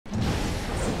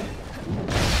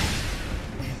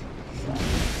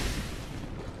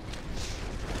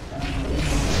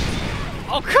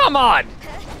Oh, come on!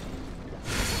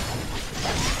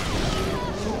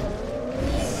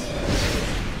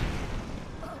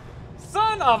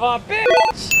 Son of a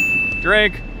bitch!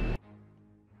 Drink.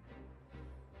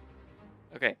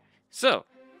 Okay, so.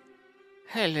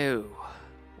 Hello.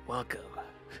 Welcome.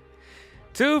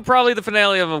 To probably the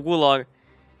finale of a Wulong.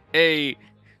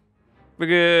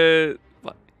 Because.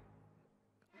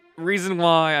 Reason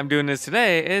why I'm doing this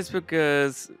today is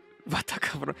because.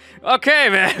 Okay,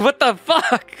 man, what the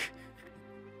fuck?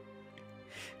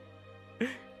 Can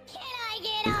I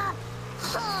get up?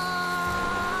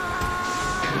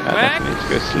 Mac? Need to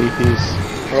go sleepies.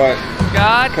 Right,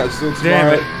 God catch you all damn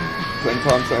tomorrow. Same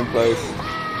time, same place.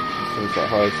 Finish that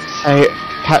heist. Hey,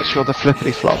 catch you on the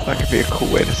flippity flop. That could be a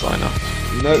cool way to sign off.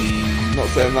 Nope, not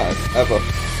saying that ever.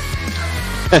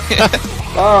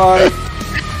 Bye!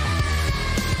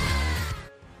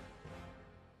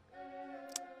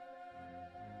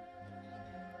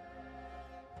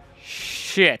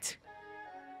 Shit.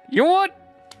 You know what?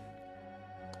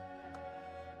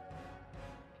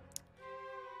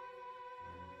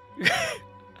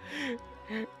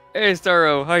 Hey,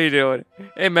 Starro, how you doing?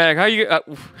 Hey, Mac, how you...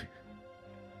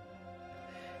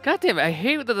 God damn it, I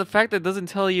hate the fact that it doesn't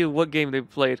tell you what game they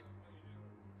played.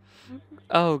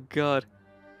 Oh, God.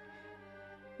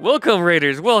 Welcome,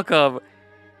 Raiders, welcome.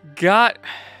 God...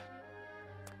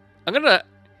 I'm gonna...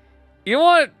 You know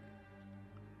what?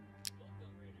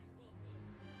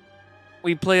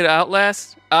 We played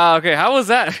Outlast? Okay, how was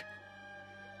that?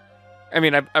 I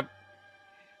mean, how'd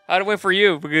it went for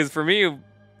you? Because for me,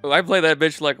 I played that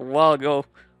bitch like a while ago.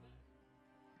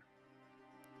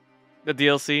 The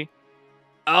DLC.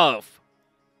 Oh.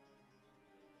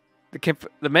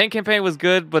 The main campaign was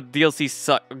good, but DLC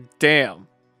sucked. Damn.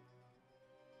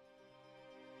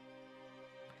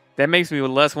 That makes me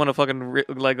less want to fucking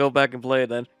like go back and play it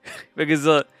then. Because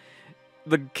the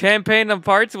campaign of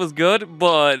parts was good,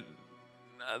 but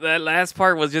that last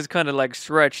part was just kind of like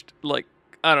stretched, like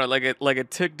I don't know, like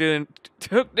it took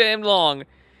damn long.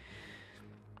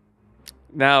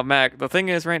 Now, Mac, the thing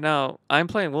is, right now I'm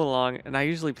playing Wulong, and I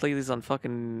usually play these on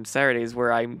fucking Saturdays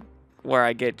where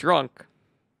I get drunk.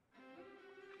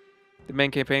 The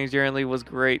main campaign generally was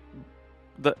great.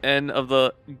 The end of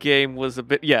the game was a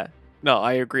bit, yeah. No,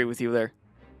 I agree with you there.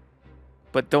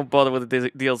 But don't bother with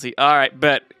the DLC. All right,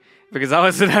 bet, because I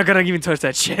was not gonna even touch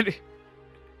that shit.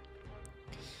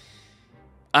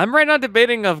 I'm right now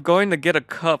debating of going to get a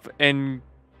cup and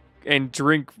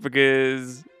drink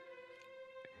because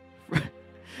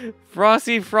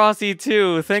Frosty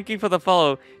 2, thank you for the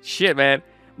follow. Shit, man,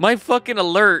 my fucking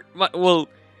alert,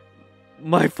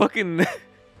 my fucking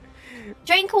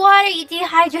Drink water, you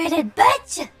dehydrated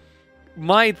bitch!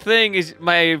 my thing is,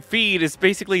 my feed is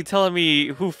basically telling me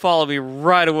who followed me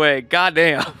right away.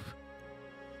 Goddamn.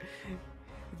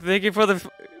 Thank you for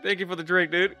the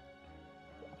drink, dude.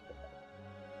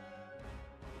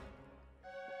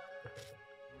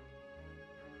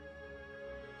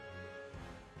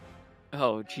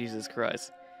 Oh, Jesus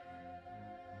Christ.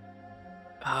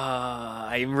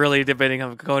 I'm really debating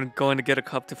on going to get a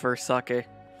cup to first sake.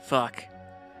 Fuck.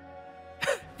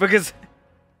 Because...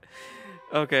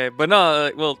 Okay, but no,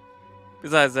 well,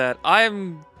 besides that,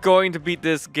 I'm going to beat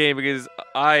this game because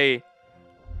I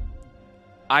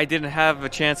didn't have a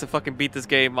chance to fucking beat this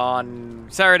game on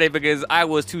Saturday because I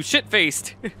was too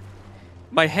shit-faced.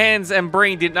 My hands and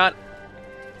brain did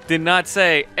not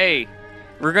say, hey,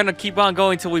 we're gonna keep on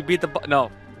going till we beat the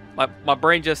no. My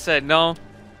brain just said, no,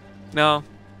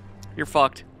 you're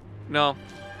fucked. No.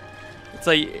 It's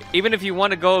like, even if you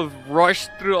want to go rush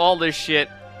through all this shit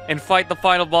and fight the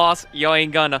final boss, you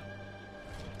ain't gonna.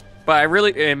 But I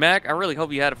really, Mac, I really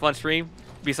hope you had a fun stream.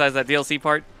 Besides that DLC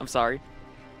part, I'm sorry.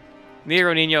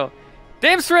 Nero Nino,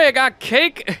 damn straight, I got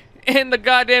cake in the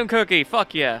goddamn cookie.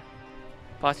 Fuck yeah.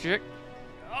 Pasta check.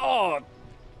 Oh,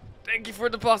 thank you for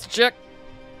the pasta check.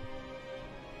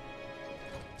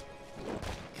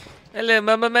 Hello,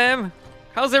 ma'am.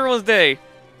 How's everyone's day?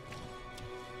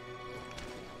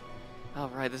 All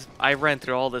right, I ran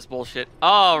through all this bullshit.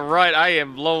 All right, I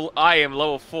am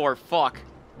level 4. Fuck.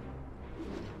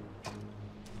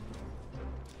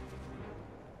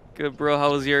 Good, bro.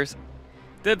 How was yours?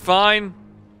 Did fine.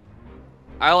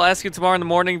 I'll ask you tomorrow in the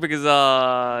morning because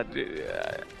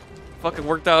fucking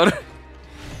worked out.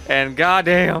 And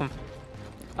goddamn,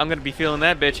 I'm gonna be feeling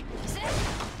that bitch.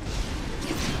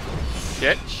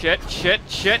 Shit.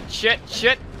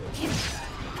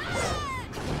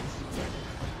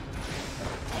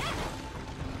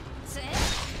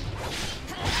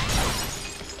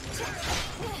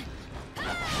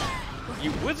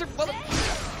 You wizard mother...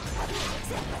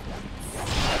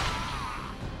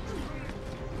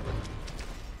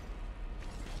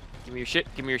 Give me your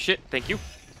shit. Give me your shit. Thank you.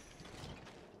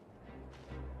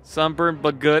 Sunburned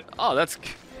but good. Oh, that's...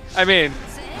 I mean,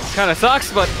 kind of sucks,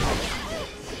 but...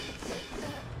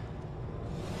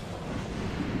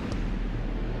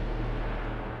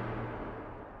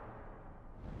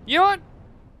 You know what?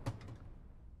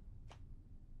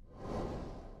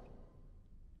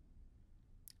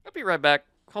 I'll be right back.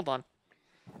 Hold on.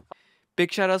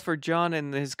 Big shout outs for John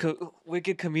and his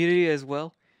wicked community as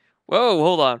well. Whoa,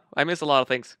 hold on. I missed a lot of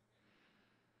things.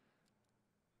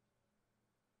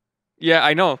 Yeah,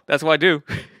 I know. That's what I do.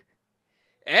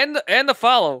 and the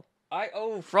follow. I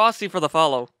owe Frosty for the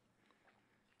follow.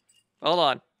 Hold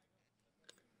on.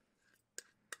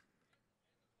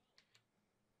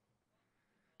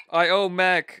 I owe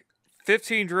Mac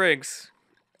 15 drinks,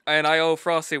 and I owe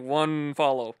Frosty 1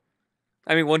 follow.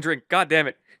 I mean, 1 drink. God damn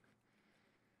it.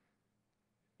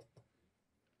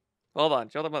 Hold on.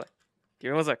 Show the mother.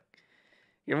 Give me 1 sec.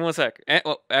 Give me 1 sec. And,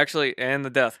 well, actually, and the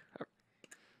death.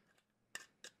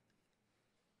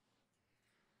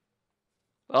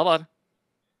 Hold on.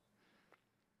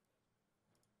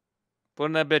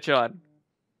 Putting that bitch on.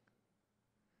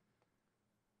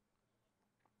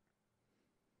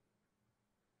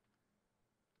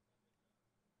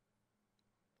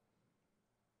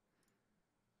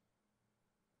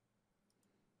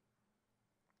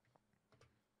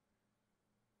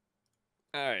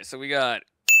 Alright, so we got...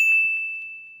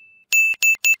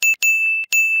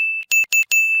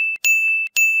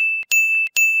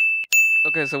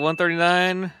 Okay, so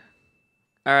 139.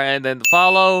 Alright, and then the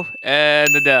follow,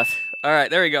 and the death. Alright,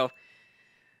 there we go.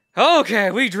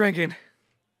 Okay, we drinking.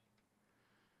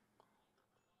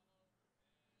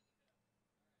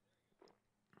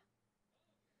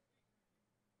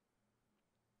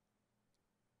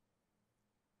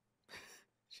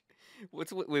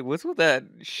 What's with that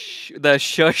that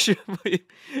shush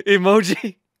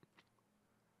emoji?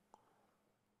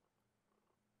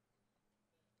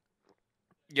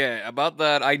 Yeah, about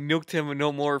that, I nuked him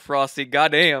no more, Frosty.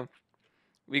 Goddamn.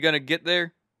 We gonna get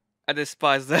there? I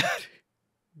despise that.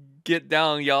 Get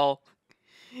down, y'all.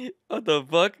 What the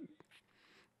fuck?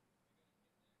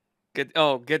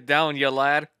 Get down, you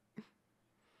lad.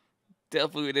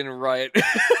 Definitely didn't riot.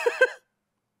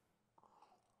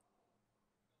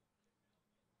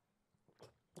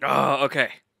 Oh, okay.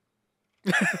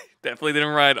 Definitely didn't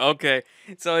riot. Okay.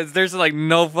 So there's like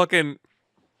no fucking...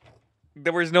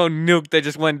 There was no nuke that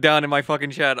just went down in my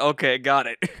fucking chat. Okay, got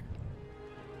it.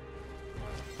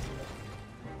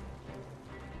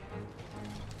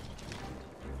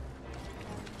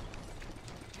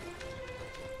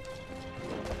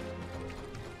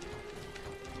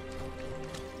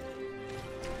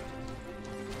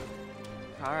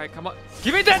 Alright, come on.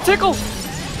 Give me that tickle!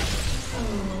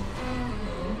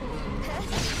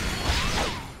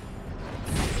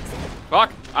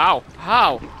 Fuck. Ow.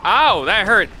 Ow. Ow. That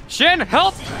hurt. Shin,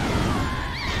 help!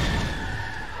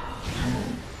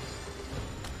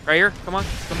 Right here. Come on.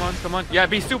 Come on. Come on. Yeah,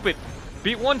 be stupid.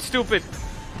 Beat 1 stupid.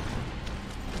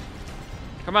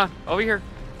 Come on. Over here.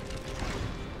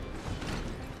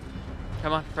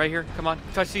 Come on. Right here. Come on.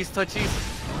 Touch these. Touch these.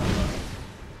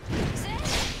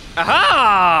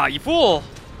 Aha! You fool!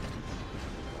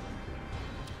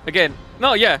 Again.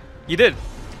 No, yeah. You did.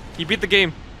 You beat the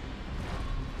game.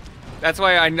 That's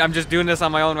why I'm just doing this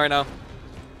on my own right now.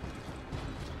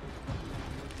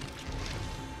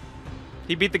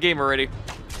 He beat the game already.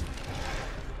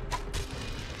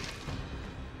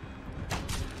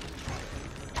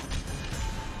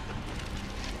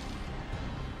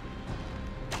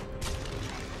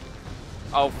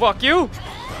 Oh, fuck you!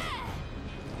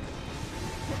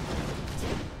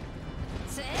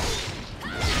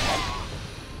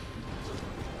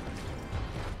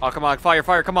 Oh, come on, fire,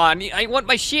 fire, come on. I want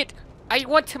my shit! I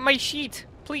want my sheet!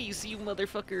 Please, you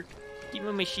motherfucker. Give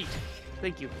me my sheet.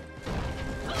 Thank you.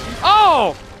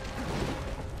 Oh!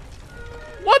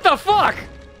 What the fuck?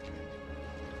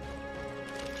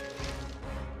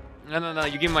 No, no, no,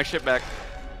 you give me my shit back.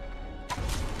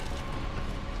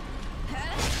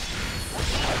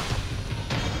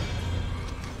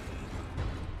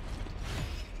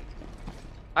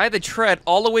 I had to tread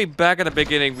all the way back at the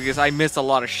beginning because I missed a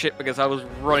lot of shit because I was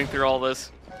running through all this.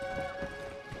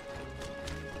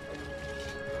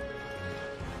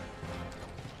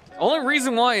 Only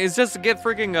reason why is just to get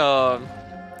freaking,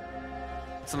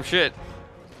 some shit.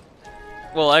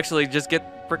 Well, actually, just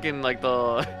get freaking, like,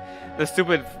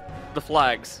 the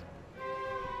flags.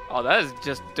 Oh, that is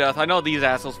just death. I know these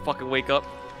assholes fucking wake up.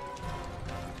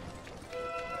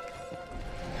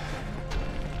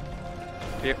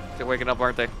 Yep, they're waking up,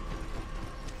 aren't they?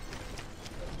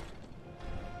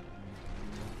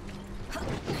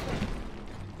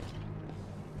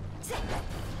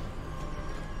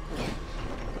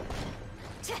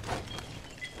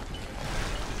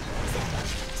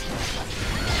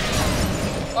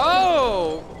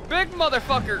 big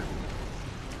motherfucker.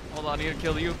 Hold on, I need to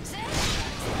kill you.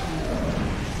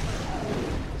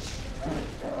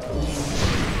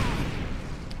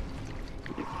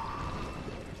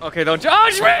 Okay, don't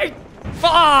judge me!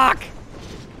 Fuck!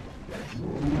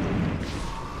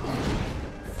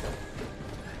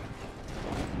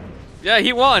 Yeah,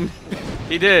 he won.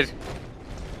 He did.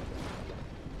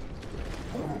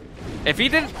 If he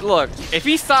didn't, look, if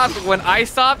he stopped when I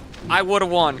stopped, I would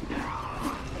have won.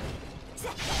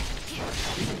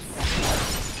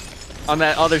 On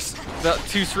that other, the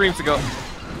 2 streams ago.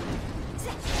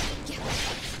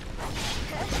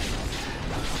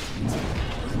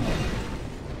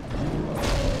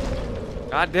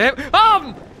 God damn,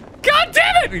 God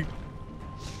damn it!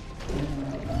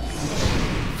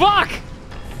 Fuck!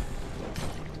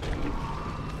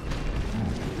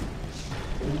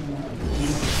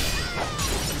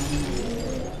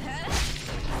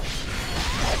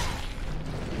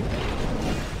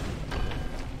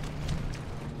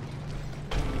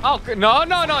 Oh, no,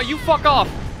 no, no, you fuck off.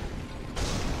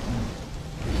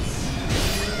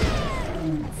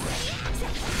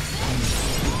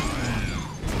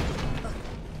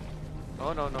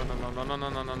 Oh, no, no, no, no, no, no, no,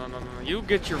 no, no, no, no, no. You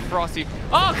get your frosty.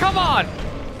 Oh, come on!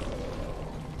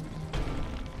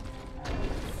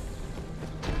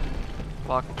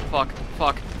 Fuck, fuck,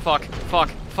 fuck, fuck, fuck,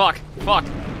 fuck, fuck.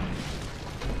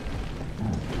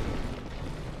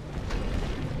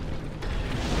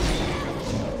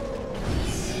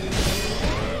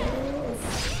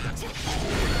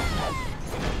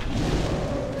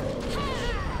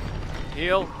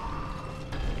 Heal.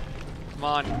 Come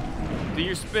on. Do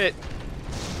your spit.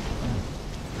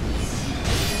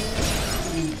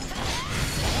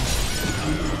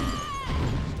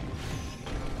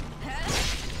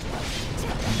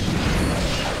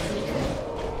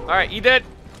 Alright, you dead.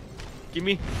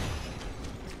 Gimme.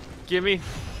 Gimme.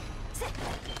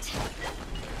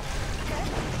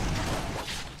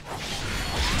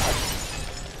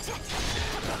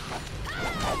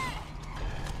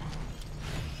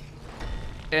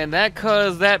 And that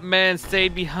cause that man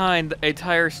stayed behind the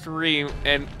entire stream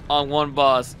and on one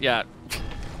boss. Yeah.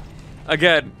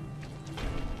 Again,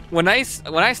 when I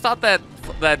stopped that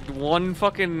one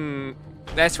fucking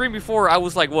that stream before, I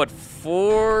was like what,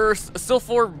 still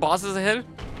 4 bosses ahead?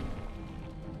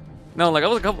 No, like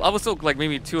I was still like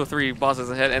maybe 2 or 3 bosses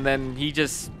ahead, and then he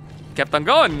just kept on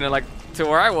going like to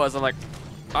where I was. I'm like,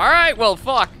 all right, well,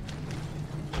 fuck.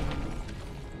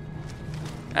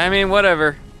 I mean,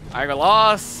 whatever. I got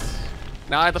lost.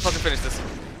 Now I have to fucking finish this.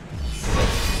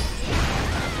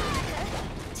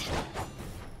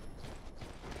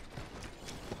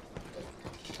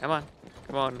 Come on.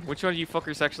 Come on. Which one of you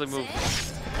fuckers actually move?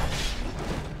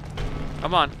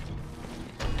 Come on.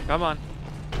 Come on.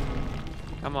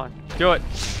 Come on. Do it.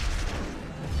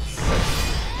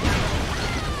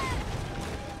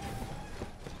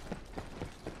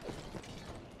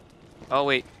 Oh,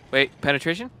 wait. Wait.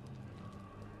 Penetration?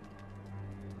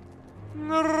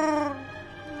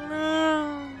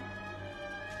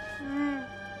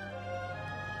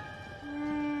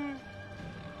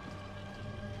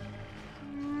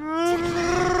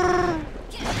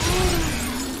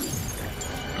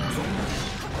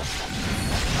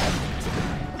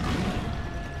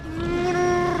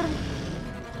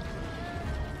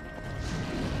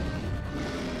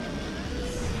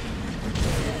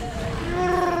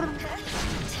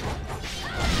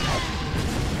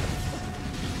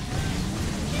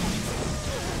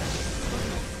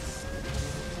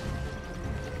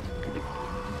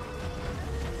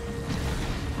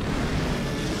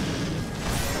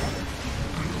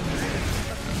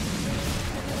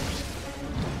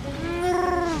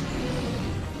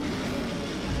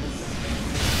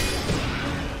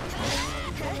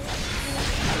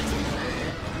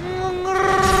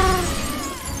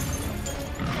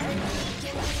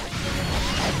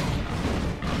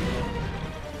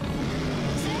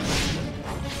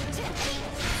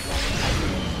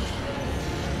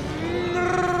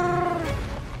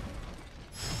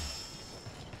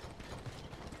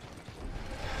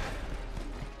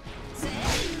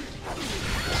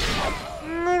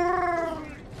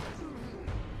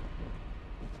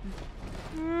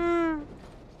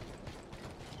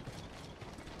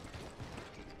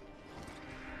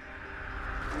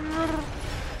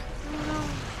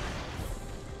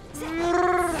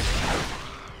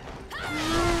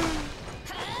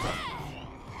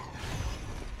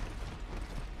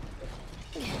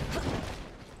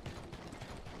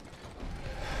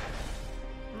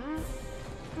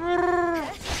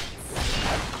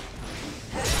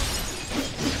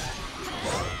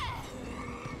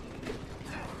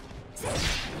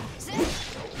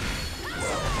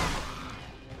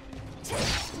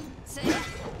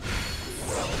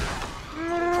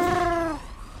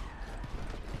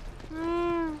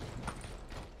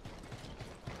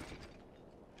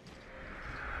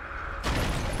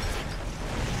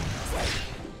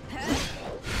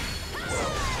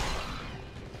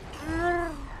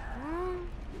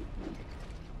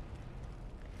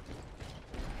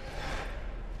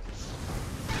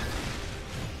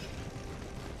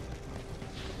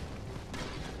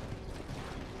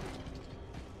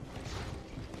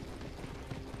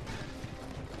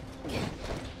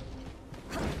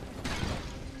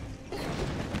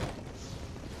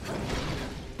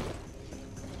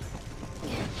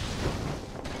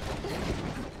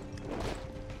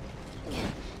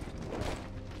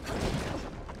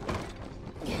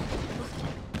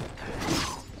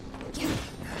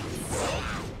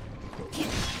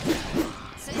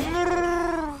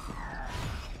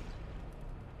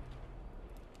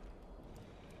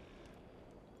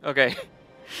 Okay.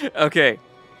 Okay.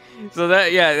 So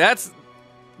that's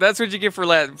what you get for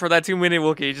that 2-minute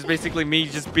Wookiee. Just basically me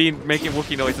just making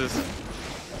Wookiee noises.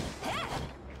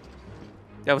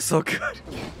 That was so good.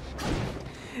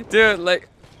 Dude, like,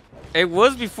 it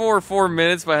was before 4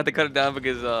 minutes, but I had to cut it down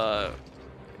because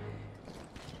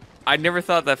I never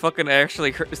thought that fucking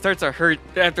actually starts to hurt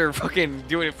after fucking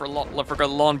doing it for a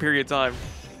long period of time.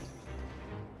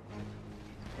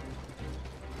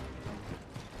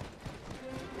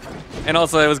 And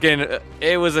also,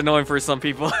 it was annoying for some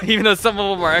people, even though some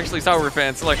of them are actually Star Wars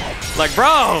fans. Like,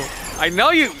 bro, I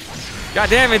know you.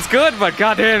 Goddamn, it's good, but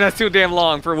goddamn, that's too damn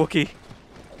long for Wookiee.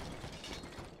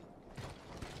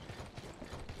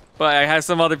 But I have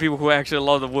some other people who actually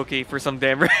love the Wookiee for some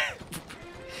damn reason.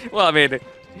 Well, I mean,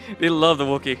 they love the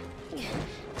Wookiee.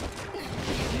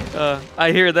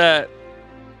 I hear that.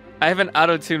 I have an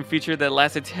auto-tune feature that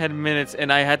lasted 10 minutes,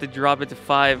 and I had to drop it to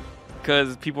 5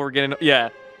 because people were getting... Yeah.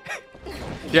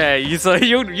 Yeah, you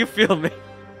feel me.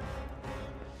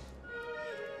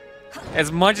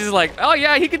 As much as like, oh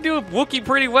yeah, he can do a Wookiee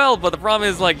pretty well, but the problem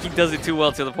is like he does it too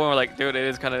well to the point where like, dude, it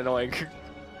is kind of annoying.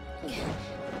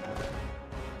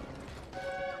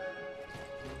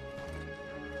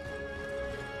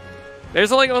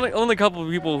 There's only a couple of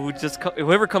people who just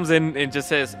whoever comes in and just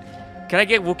says, "Can I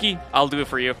get Wookiee? I'll do it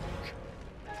for you."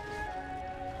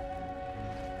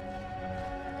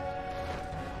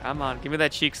 Come on, give me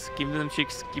that cheeks. Give me them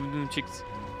cheeks. Give me them cheeks.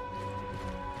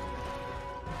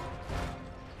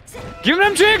 Give me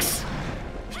them cheeks!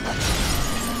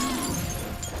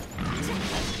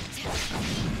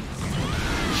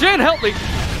 Shit, help me!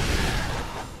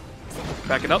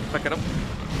 Back it up, back it up.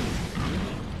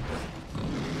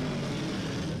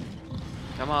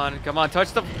 Come on,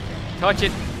 touch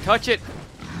it.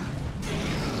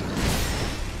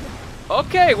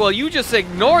 Okay, well you just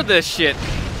ignore this shit.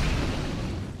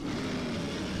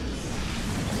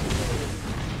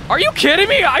 Are you kidding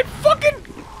me? I fucking...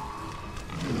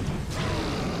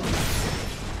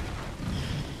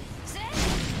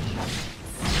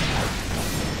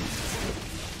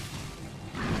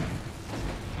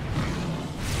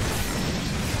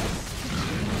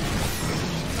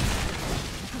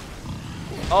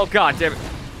 Oh god damn it.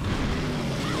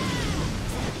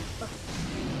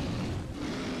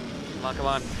 Come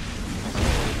on.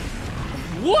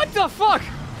 What the fuck?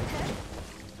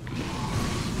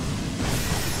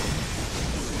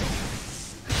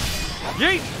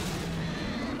 Yeet!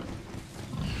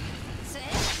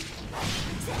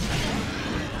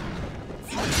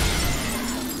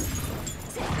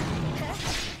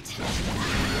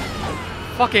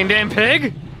 Fucking damn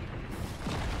pig!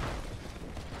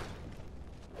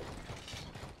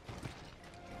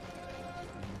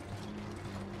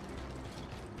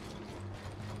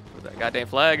 With that goddamn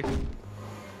flag.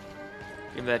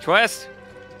 Give me that quest.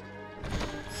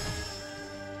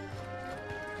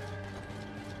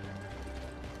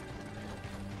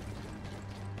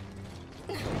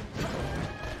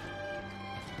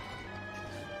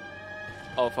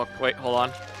 Oh fuck, wait, hold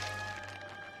on.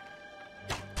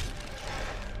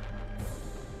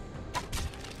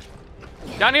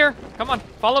 Down here! Come on,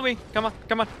 follow me. Come on,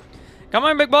 come on. Come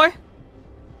on, big boy!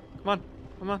 Come on,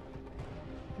 come on.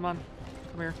 Come on,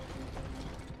 come here.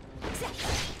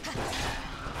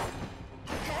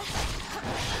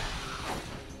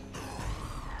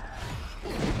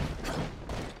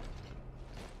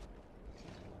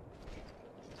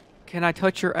 Can I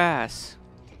touch your ass?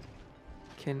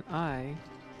 Can I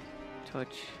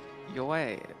touch your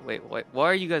ass? Wait, why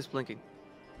are you guys blinking?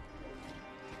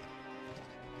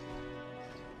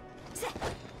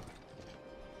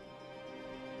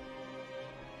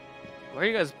 Why are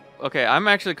you guys... Okay, I'm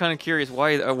actually kind of curious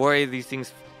why these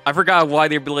things... I forgot why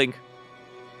they blink.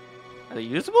 Are they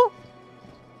usable?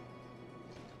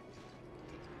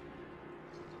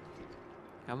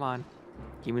 Come on.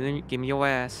 Give me your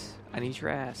ass. I need your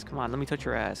ass. Come on, let me touch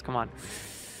your ass. Come on.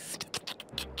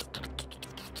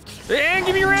 And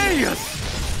give me your ass!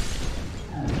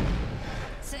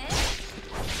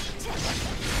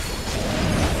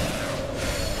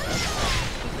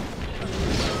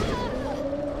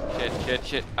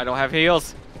 Shit. I don't have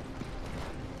heals.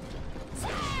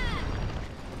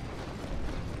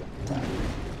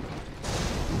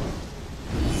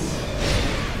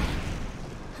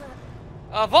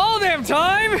 Of all damn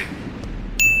time!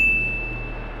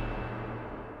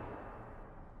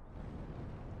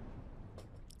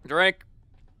 Drink.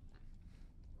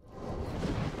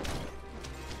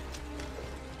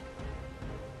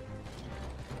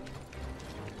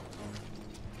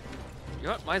 You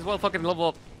know what? Might as well fucking level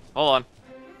up. Hold on.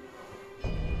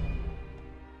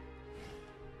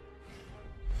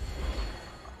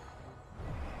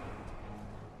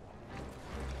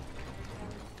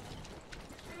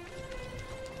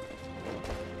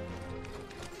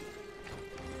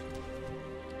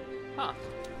 Huh.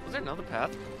 Was there another path?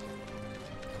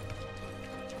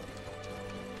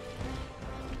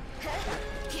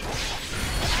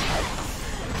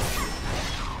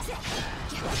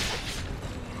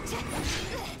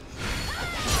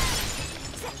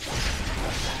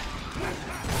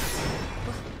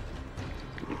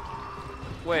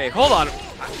 Wait, hold on.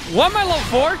 What am I level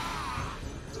 4?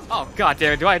 Oh, god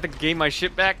damn it. Do I have to gain my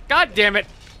shit back? God damn it.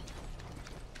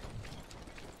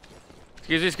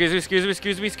 Excuse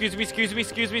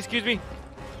me.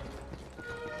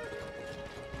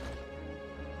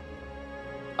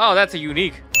 Oh, that's a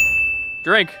unique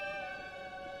drink.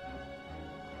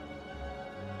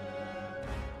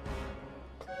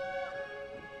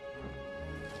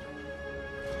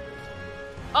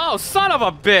 Oh, son of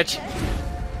a bitch.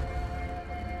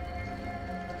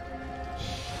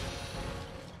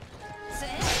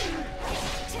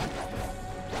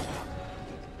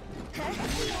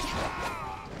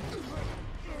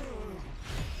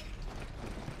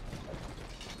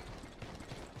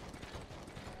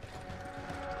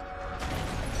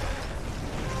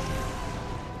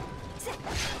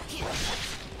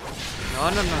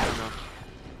 No.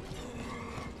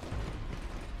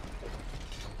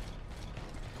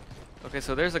 Okay,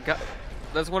 so there's a guy.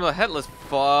 That's one of the headless.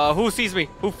 Who sees me?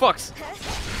 Who fucks?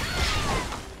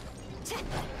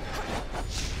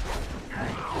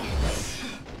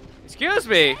 Excuse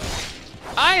me.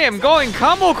 I am going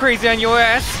combo crazy on your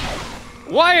ass.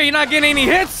 Why are you not getting any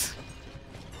hits?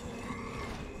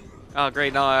 Oh,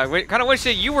 great. No, I kind of wish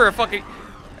that you were a fucking.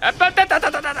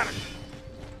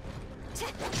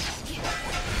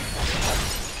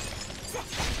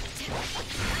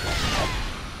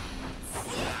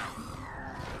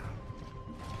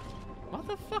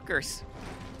 Motherfuckers.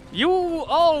 You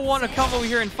all want to come over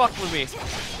here and fuck with me.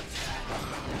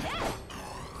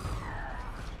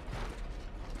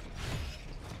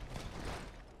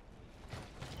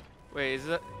 Wait, is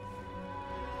it?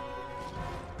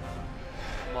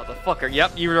 Motherfucker.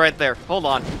 Yep, you were right there. Hold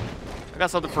on. I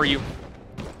got something for you.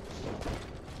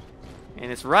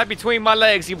 And it's right between my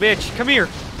legs, you bitch. Come here.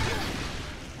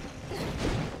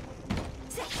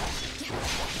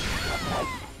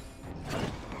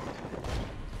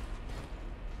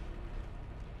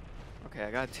 Okay,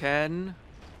 I got 10.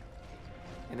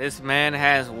 And this man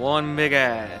has one big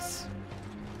ass.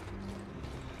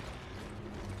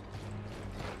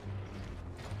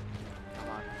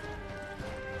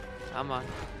 Come on.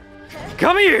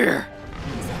 Come here!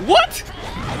 What?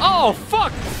 Oh,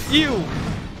 fuck you!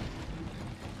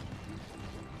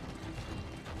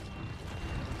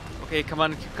 Okay, come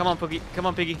on, Piggy. Come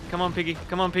on, Piggy. Come on, Piggy.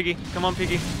 Come on, Piggy. Come on,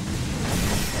 Piggy.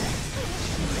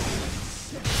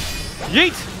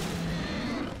 Yeet!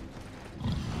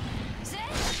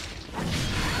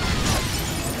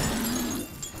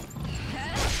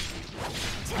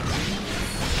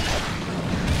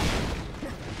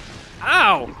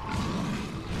 Ow!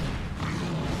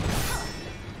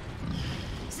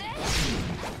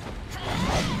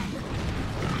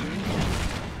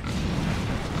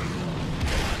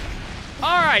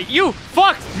 Alright, you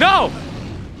fuck! No!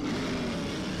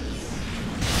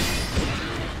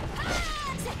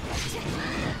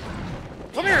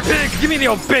 Come here, pig! Give me the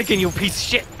old bacon, you piece of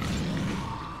shit!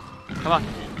 Come on.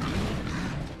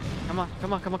 Come on,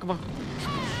 come on, come on, come on.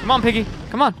 Come on, Piggy.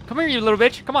 Come on. Come here, you little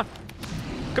bitch. Come on.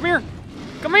 Come here.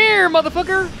 Come here,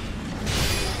 motherfucker!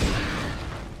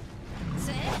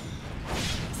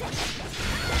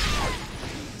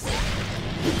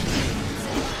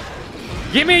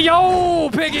 Give me yo,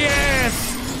 piggy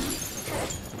ass!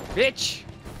 Bitch!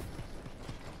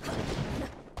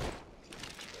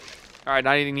 Alright,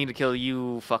 now I need to kill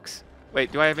you fucks.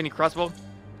 Wait, do I have any crossbow?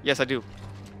 Yes, I do.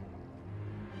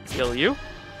 Kill you.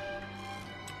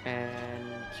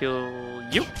 And kill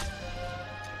you.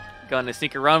 Gonna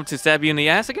sneak around to stab you in the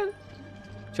ass again?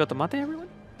 Chotomate, everyone?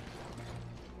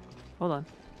 Hold on.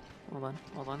 Hold on.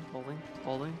 Hold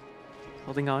on.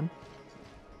 Holding on.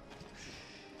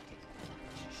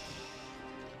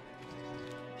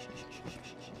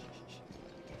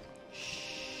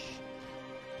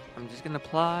 I'm just gonna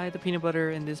apply the peanut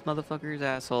butter in this motherfucker's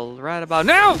asshole right about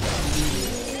now!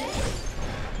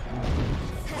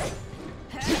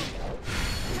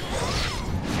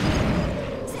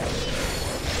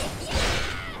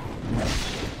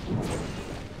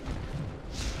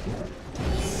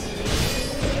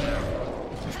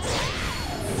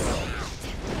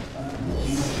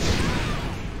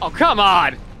 Oh, come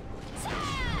on!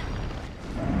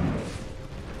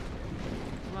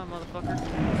 Come on,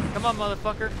 motherfucker. Come on,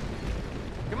 motherfucker.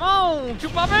 Come on,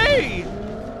 chupapi!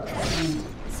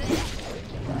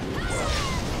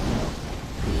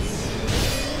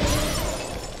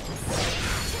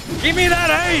 Give me that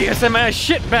ASMR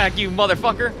shit back, you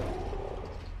motherfucker!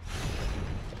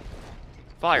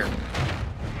 Fire.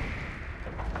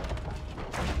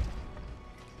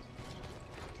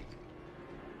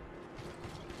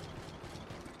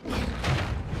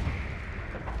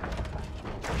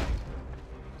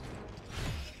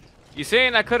 You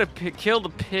saying I could have killed a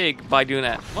pig by doing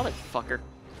that? Motherfucker.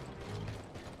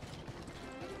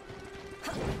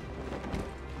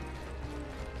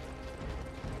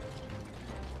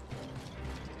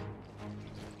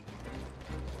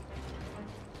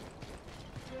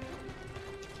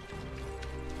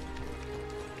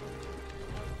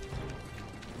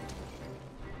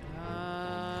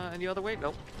 Any other way?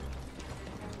 Nope.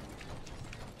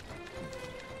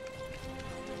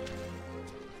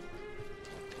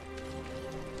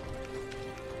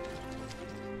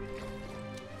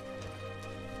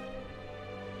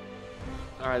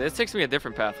 Alright, this takes me a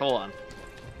different path. Hold on.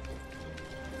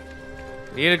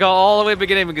 Need to go all the way to the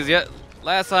beginning because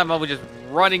last time I was just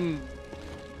running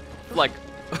like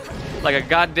like a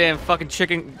goddamn fucking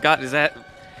chicken. God, is that?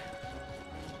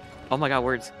 Oh my god,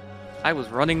 words. I was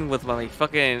running with my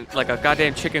fucking like a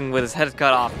goddamn chicken with his head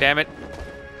cut off. Damn it!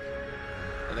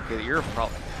 Okay, you're a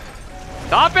problem.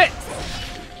 Stop it!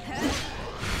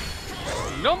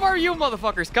 No more you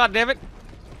motherfuckers! God damn it!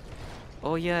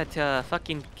 Oh yeah, it's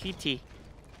fucking Kitty.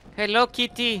 Hello,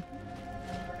 Kitty.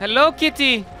 Hello,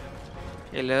 Kitty.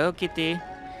 Hello, Kitty.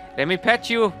 Let me pet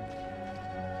you.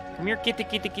 Come here, Kitty,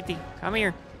 Kitty, Kitty. Come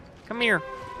here. Come here.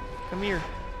 Come here.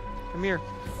 Come here.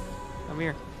 Come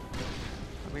here.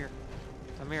 Come here.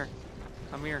 Come here.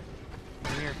 Come here.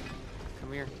 Come here.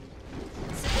 Come here.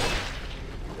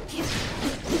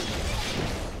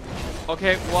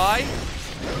 Okay, why?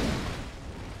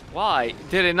 Why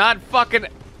did it not fucking...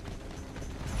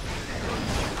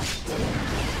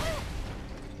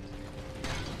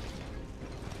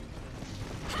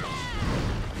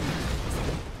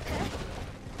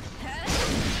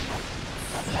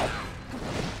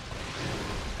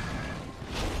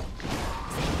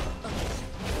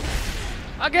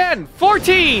 Again,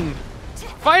 14!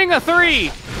 Fighting a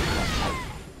 3!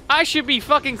 I should be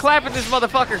fucking clapping this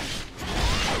motherfucker.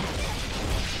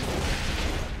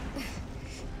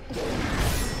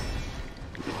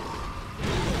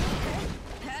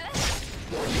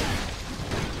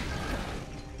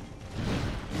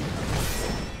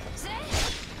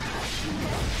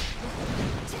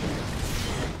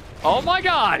 Oh my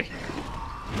god!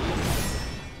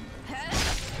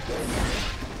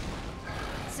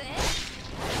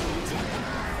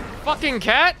 Fucking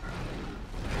cat?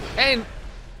 And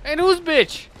who's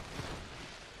bitch?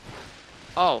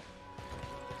 Oh.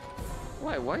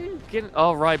 Why are you getting...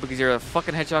 Oh, right, because you're a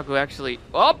fucking hedgehog who actually...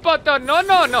 Oh, but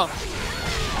no.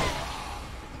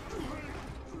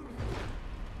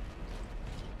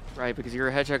 Right, because you're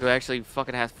a hedgehog who actually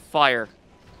fucking has fire.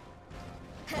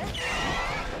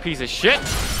 Piece of shit.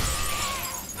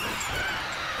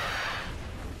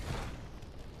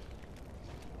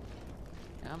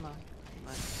 Come on.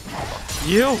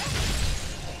 You!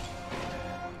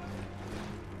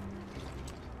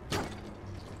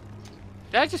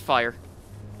 Did I just fire?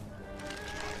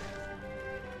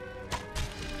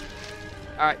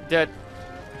 Alright, dead.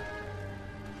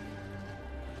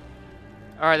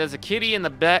 Alright, there's a kitty in the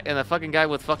back and a fucking guy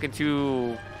with fucking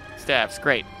 2 staffs.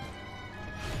 Great.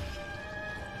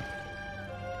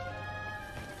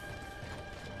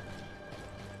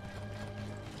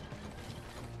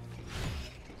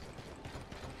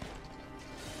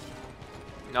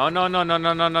 No.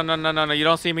 You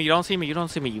don't see me, you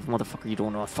motherfucker. You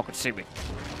don't know fucking see me.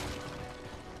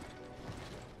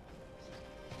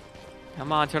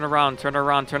 Come on, turn around. Turn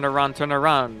around.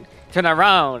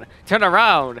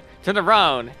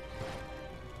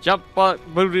 Jump, blah.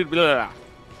 Come here.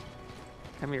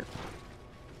 No. Come here.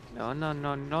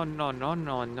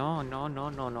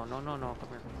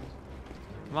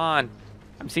 Come on.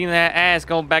 I'm seeing that ass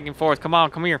going back and forth. Come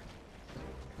on, come here.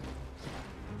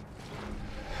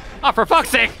 Oh, for fuck's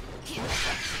sake!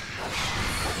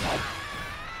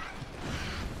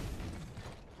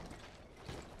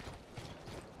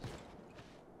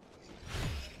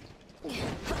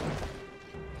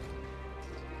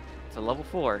 It's a level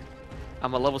 4.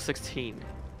 I'm a level 16.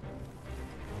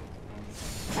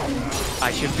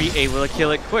 I should be able to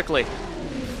kill it quickly.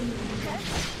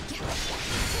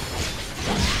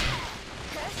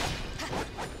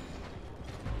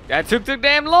 That took too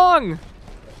damn long!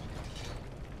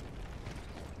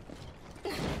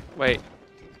 Wait.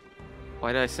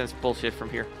 Why did I sense bullshit from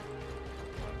here?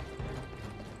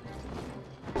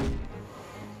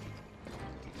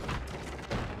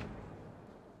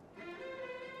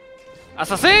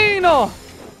 Assassino!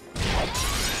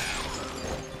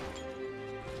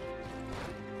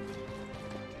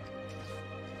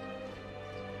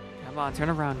 Come on, turn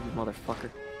around, you motherfucker.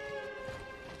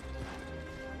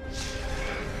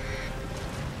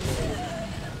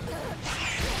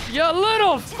 You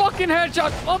little fucking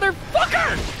hedgehog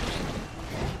motherfucker!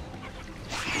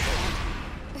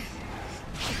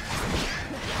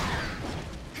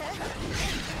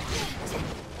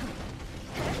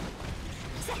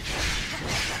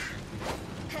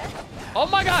 Oh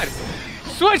my god!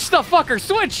 Switch the fucker!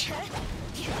 Switch!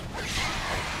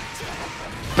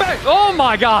 Back! Oh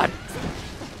my god!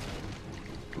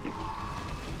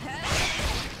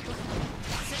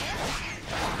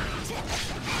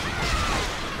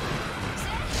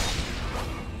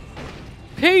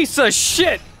 Piece of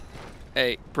shit!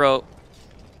 Hey, bro.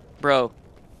 Bro.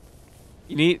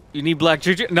 You need black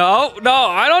juju? No, no,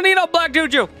 I don't need no black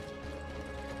juju!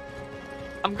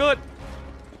 I'm good.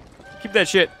 Keep that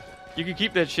shit. You can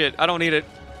keep that shit. I don't need it.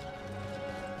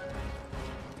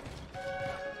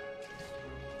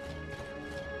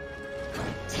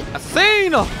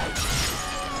 Assassino!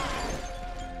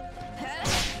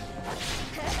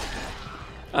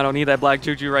 I don't need that black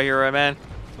juju right here, right, man.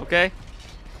 Okay?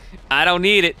 I don't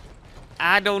need it.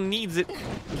 I don't need it.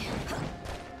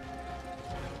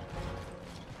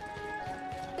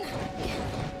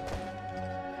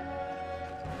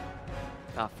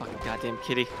 Oh, fucking goddamn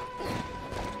kitty.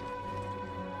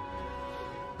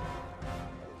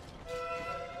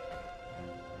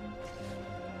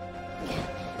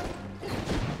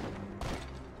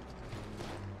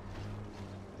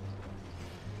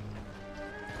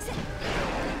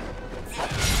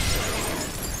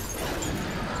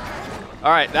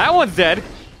 Alright, that one's dead.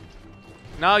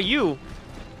 Now you.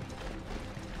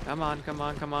 Come on, come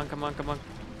on, come on, come on, come on.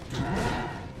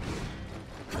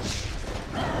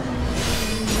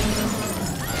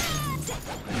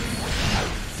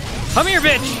 Come here,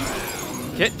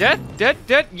 bitch! Get dead, dead,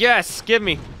 dead. Yes, give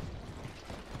me.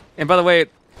 And by the way,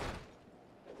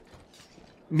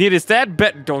 need is that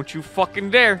bet? Don't you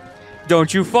fucking dare!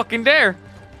 Don't you fucking dare!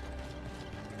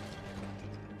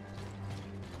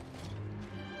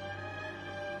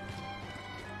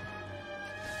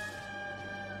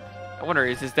 I wonder,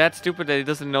 is this that stupid that he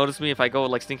doesn't notice me if I go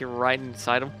like sneaking right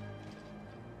inside him?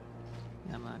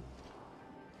 Come on.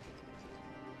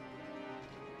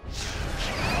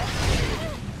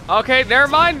 Okay, never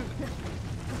mind.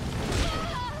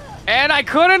 And I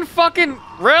couldn't fucking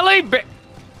really.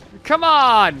 Come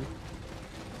on.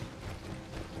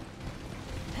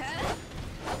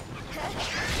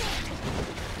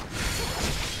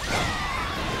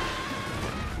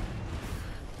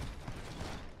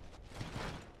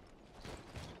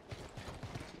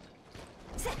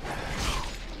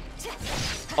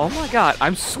 Oh my god,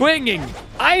 I'm swinging!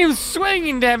 I am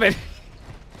swinging, damn it!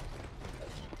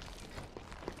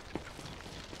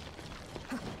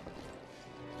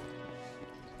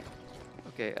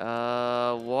 Okay,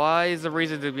 why is the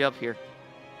reason to be up here?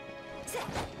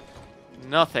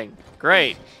 Nothing.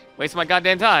 Great. Waste my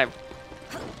goddamn time.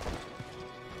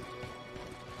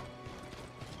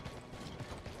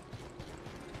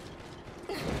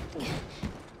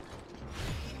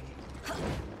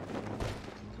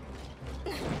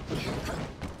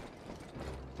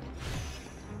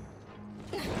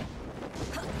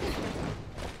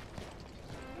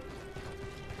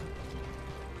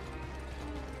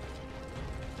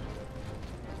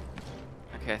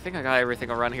 Okay, I think I got everything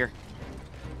around here.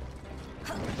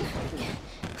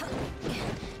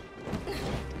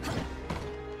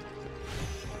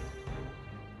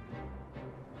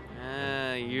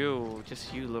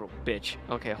 Just you little bitch.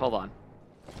 Okay, hold on.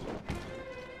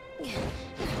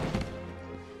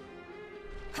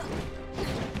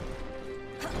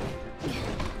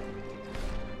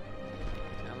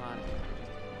 Come on.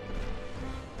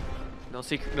 No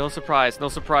secret, no surprise, no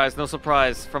surprise, no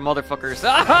surprise from motherfuckers.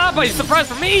 Ah, but he's surprised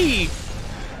for me!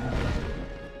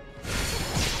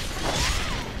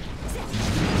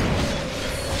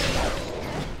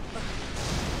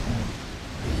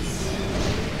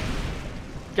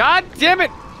 God damn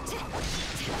it!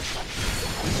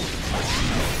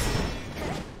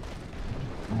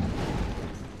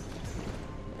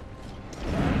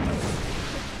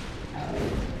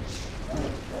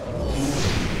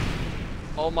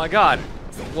 Oh my god.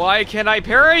 Why can't I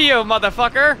parry you,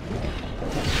 motherfucker?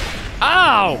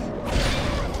 Ow!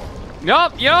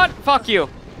 Nope, you know what? Fuck you.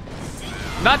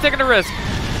 Not taking a risk.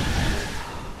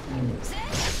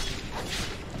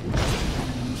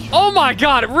 Oh my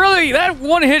god, really? That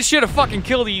one hit should have fucking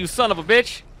killed you, you son of a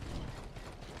bitch.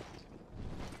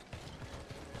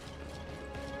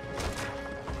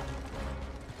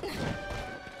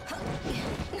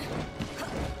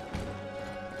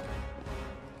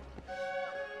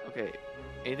 Okay,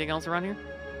 anything else around here?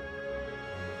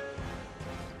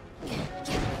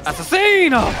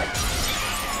 Assassino!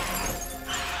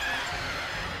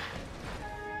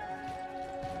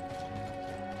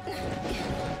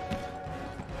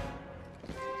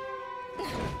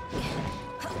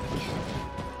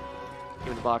 Give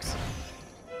me the box.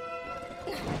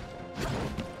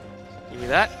 Give me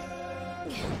that.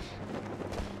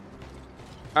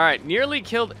 Alright, nearly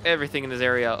killed everything in this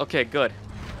area. Okay, good.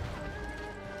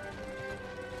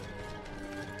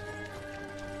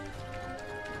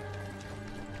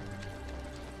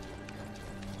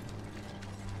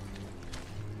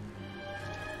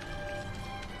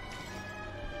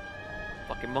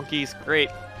 Fucking monkeys, great.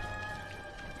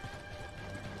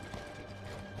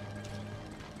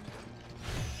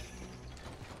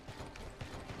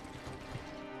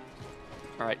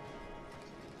 Alright.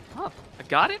 Huh, I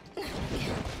got it?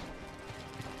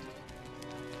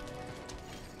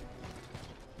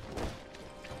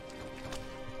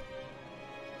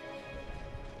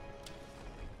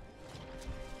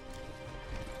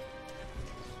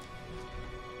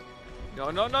 No,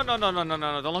 no, no, no, no, no, no,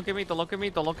 no, don't look at me, don't look at me,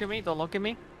 don't look at me, don't look at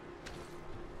me.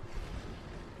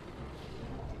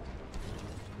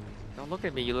 Don't look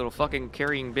at me, you little fucking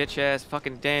carrying bitch ass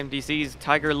fucking damn DC's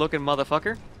tiger looking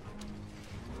motherfucker.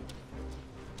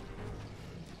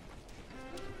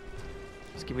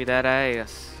 Just give me that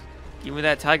ass. Give me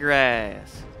that tiger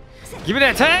ass. Give me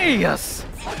that ass!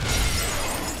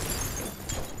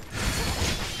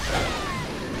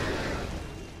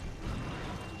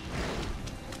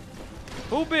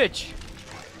 Oh, bitch!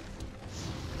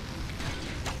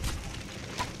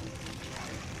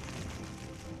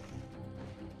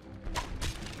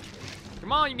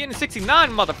 Come on, you're getting 69,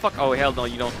 motherfucker. Oh, hell no,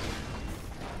 you don't.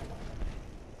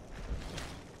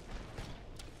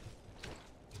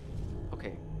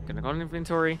 Okay, gonna go in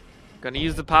inventory. Gonna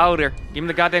use the powder. Give me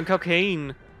the goddamn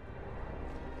cocaine.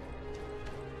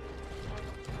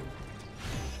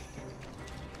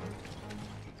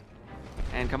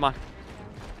 And come on.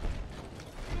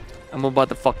 I'm about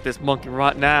to fuck this monkey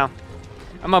right now.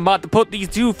 I'm about to put these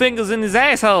 2 fingers in his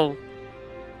asshole.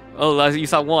 Oh, you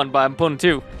saw 1, but I'm putting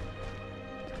 2.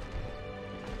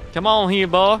 Come on here,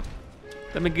 boy.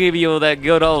 Let me give you that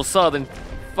good old southern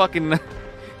fucking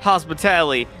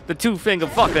hospitality. The 2-finger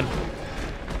fucking.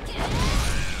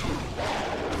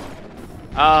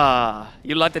 Ah,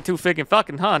 you like the 2-finger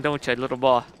fucking, huh? Don't you, little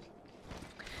boy?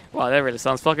 Wow, that really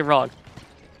sounds fucking wrong.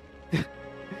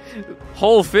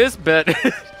 Whole fist bet.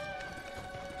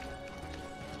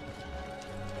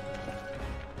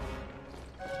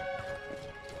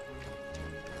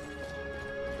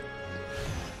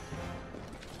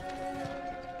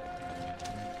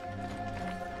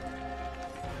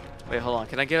 Wait, hold on.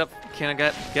 Can I get up? Can I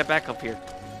get back up here?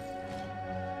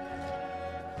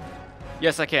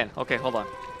 Yes, I can. Okay, hold on.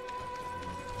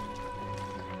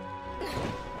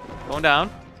 Going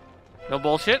down. No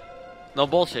bullshit. No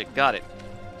bullshit. Got it.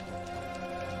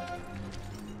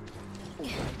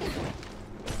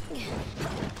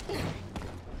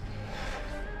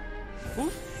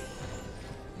 Oof.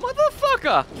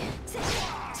 Motherfucker!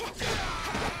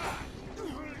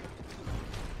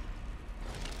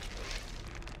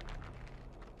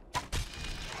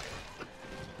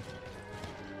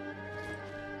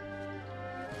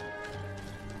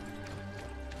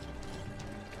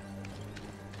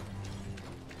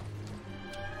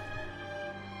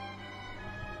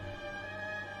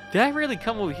 Did I really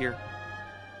come over here?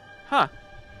 Huh.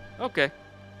 Okay.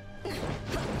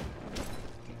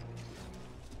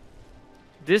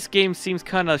 This game seems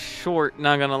kind of short,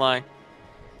 not gonna lie.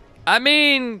 I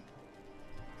mean,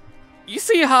 you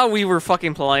see how we were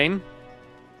fucking playing?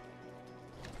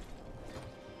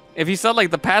 If you saw like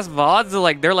the past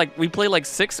VODs, they're like we play like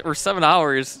 6 or 7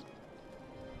 hours.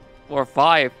 Or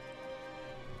 5.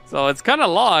 So it's kind of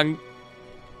long.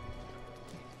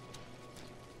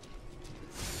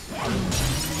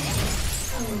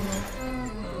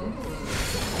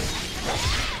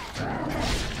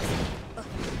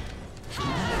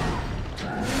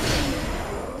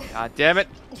 God damn it.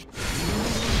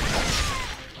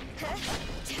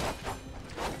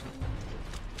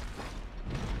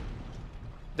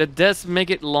 The deaths make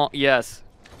it long. Yes.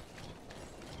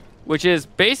 Which is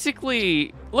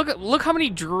basically look how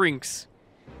many drinks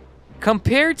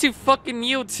compared to fucking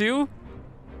Neo 2.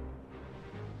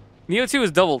 Neo 2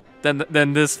 is double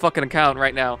than this fucking account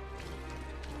right now.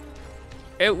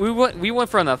 We went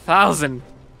from 1,000.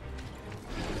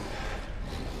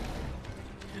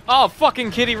 Oh,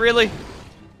 fucking kitty, really?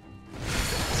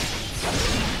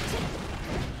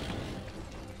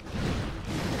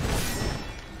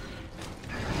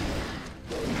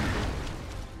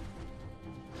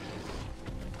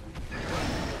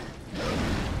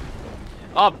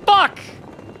 Oh, fuck!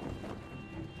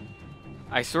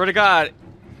 I swear to God,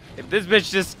 if this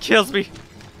bitch just kills me.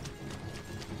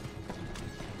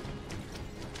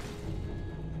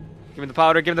 Give me the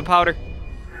powder, give me the powder.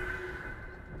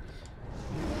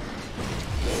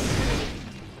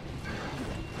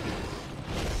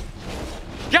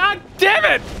 God damn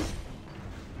it!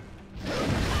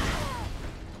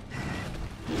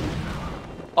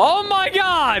 Oh my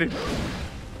God!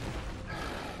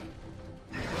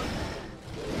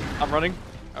 I'm running.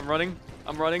 I'm running.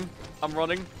 I'm running. I'm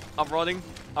running. I'm running.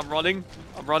 I'm running.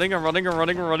 I'm running. I'm running. I'm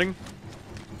running. I'm running.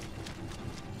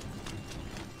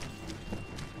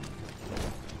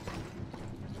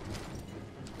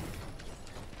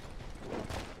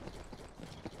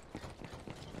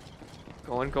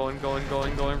 Going, running,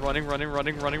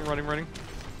 running.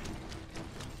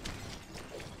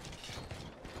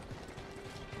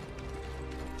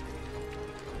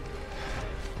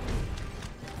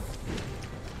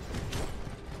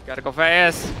 Gotta go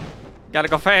fast. Gotta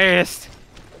go fast.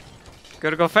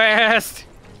 Gotta go fast.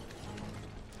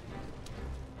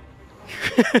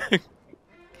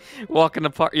 Walk in the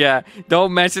park. Yeah,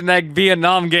 don't mention that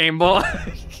Vietnam game, boy.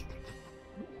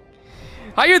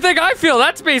 How you think I feel?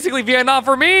 That's basically Vietnam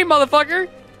for me, motherfucker.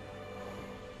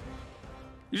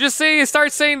 You just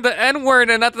start saying the N-word,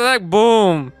 and after that,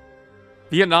 boom.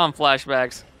 Vietnam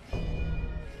flashbacks.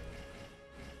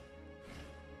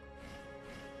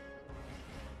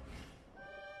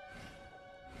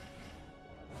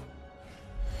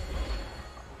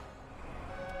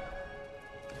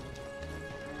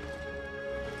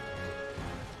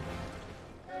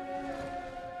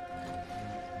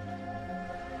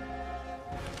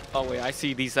 Oh wait, I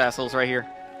see these assholes right here.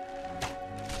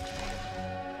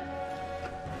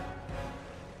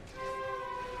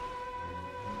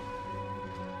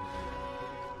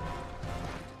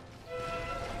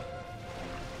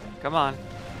 Come on.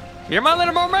 You're my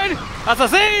little mermaid!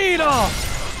 Assassino!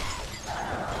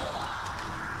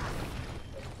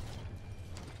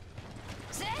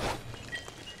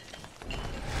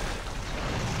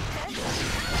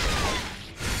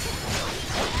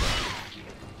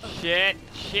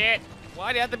 Shit.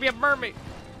 Why do you have to be a mermaid?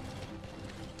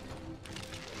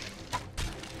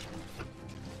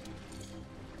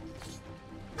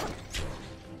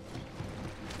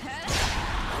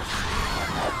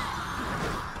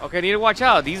 Okay, I need to watch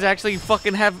out. These actually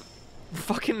fucking have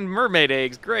fucking mermaid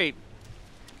eggs. Great.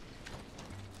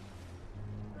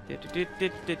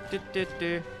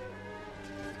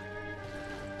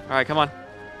 Alright, come on.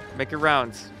 Make your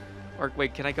rounds. Or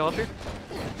wait, can I go up here?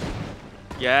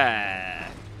 Yeah.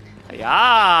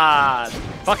 Yeah.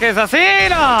 Fucking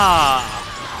assassino!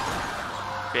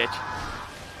 Bitch.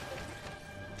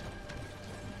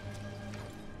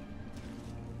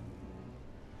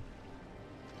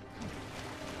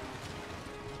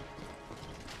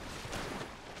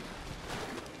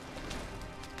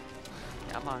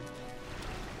 Come on.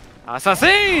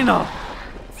 Assassino!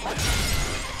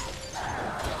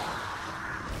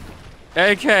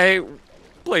 AK,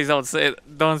 please don't say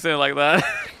it like that.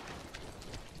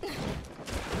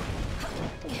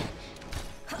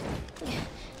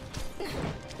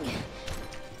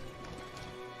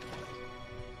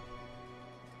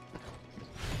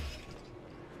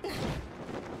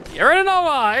 You already know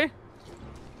why.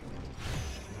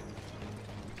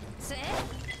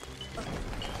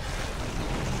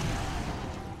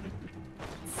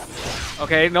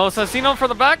 Okay, no assassino for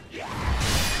the back.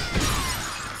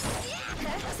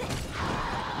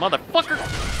 Motherfucker.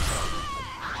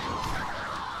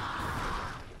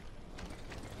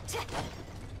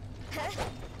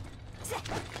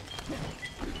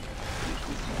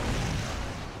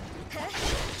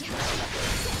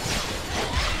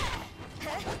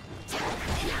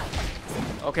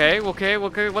 Okay,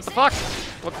 what the fuck?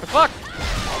 What the fuck?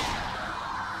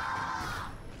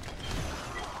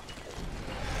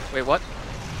 Wait, what?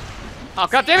 Oh,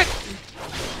 god damn it!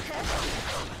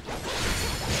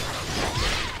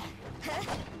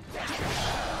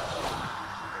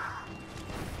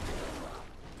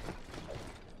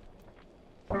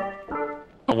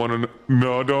 I wanna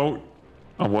no, don't.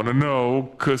 I wanna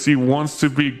know, cause he wants to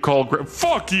be called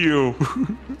fuck you!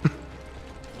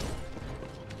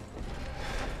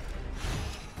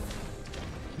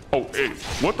 Oh, hey,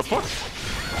 what the fuck?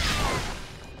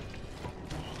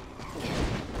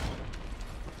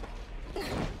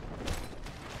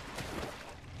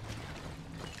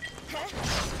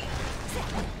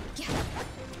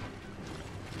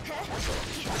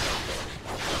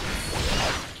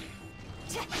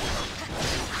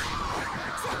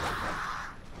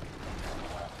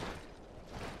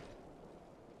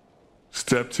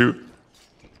 Step 2.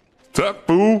 Step,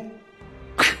 boo!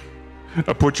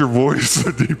 I put your voice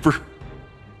deeper.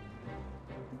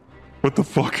 What the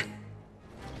fuck?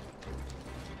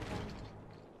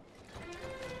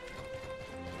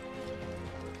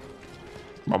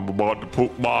 I'm about to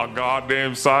put my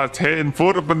goddamn size 10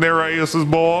 foot up in their asses,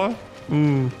 boy.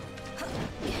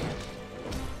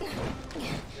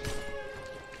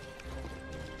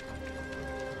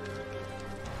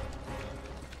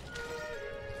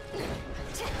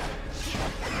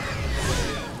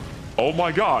 Oh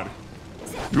my god.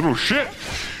 You little shit.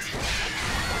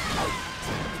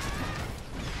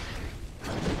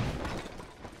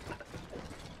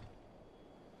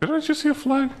 Did I just see a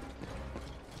flag?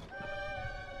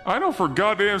 I know for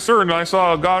goddamn certain I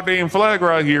saw a goddamn flag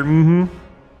right here.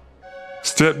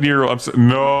 Step Nero.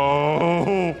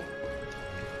 No.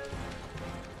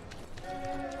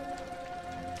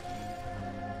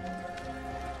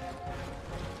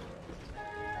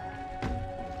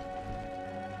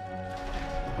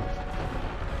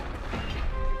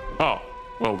 Oh,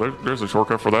 well, there's a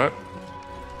shortcut for that.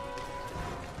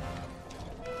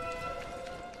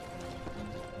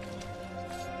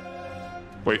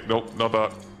 Wait, nope, not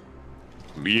that.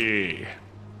 Yeah.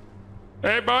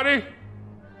 Hey, buddy.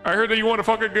 I heard that you want to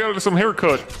fucking get some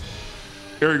haircut.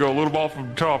 Here you go, a little ball from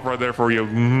the top right there for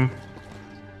you.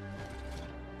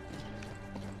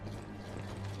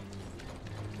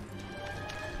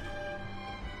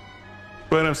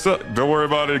 But I'm stuck. Don't worry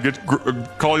about it.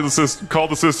 Call the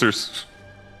sisters.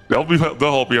 They'll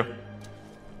help you.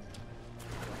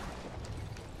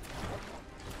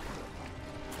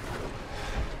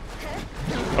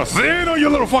 I see you, you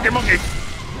little fucking monkey.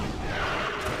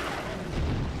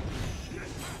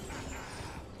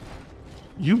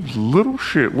 You little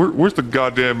shit. Where's the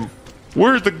goddamn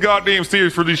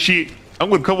stairs for this shit? I'm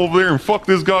gonna come over there and fuck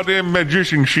this goddamn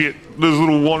magician shit. This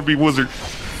little wannabe wizard.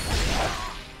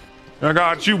 I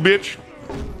got you, bitch.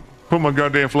 Put my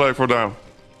goddamn flagpole down.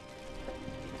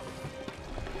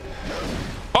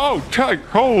 Oh, tight.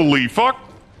 Holy fuck.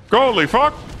 Holy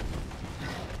fuck.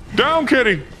 Down,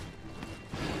 kitty.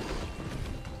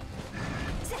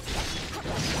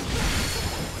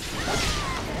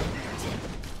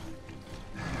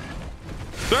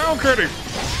 Down, kitty.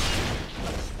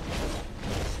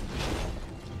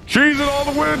 Cheese it all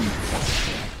the wind.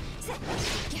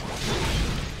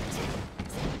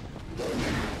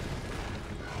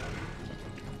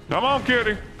 Come on,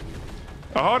 kitty.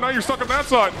 Now you're stuck on that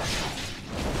side.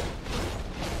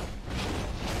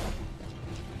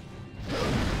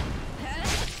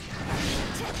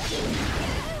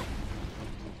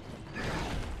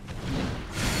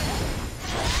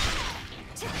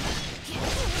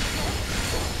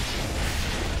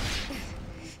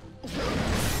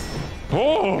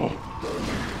 Oh!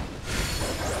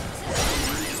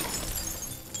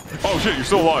 Oh shit, you're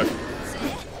still alive.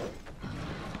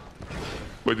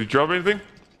 Wait, did you drop anything?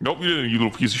 Nope, you didn't, you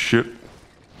little piece of shit.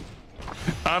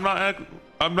 I'm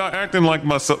not acting like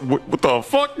myself. What the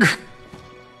fuck?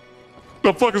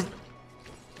 The fuck is...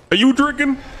 Are you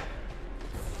drinking?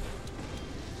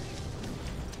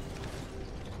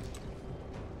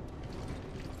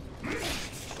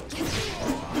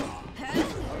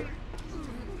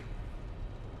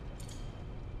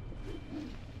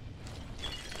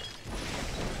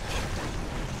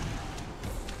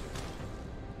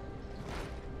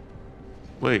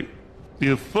 Wait,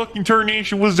 the fucking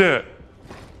tarnation was that?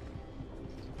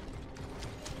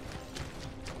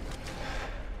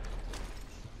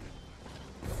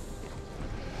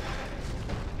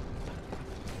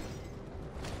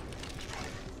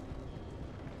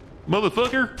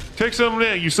 Motherfucker, take some of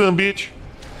that, you son of a bitch.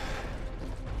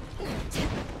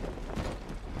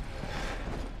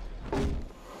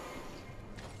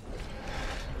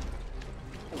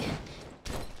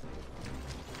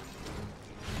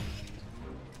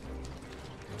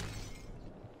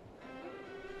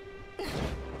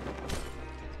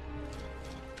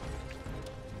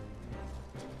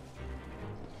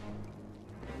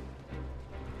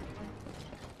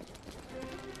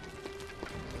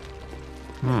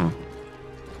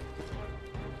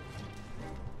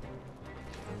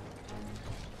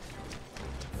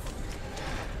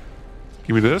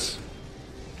 Give me this.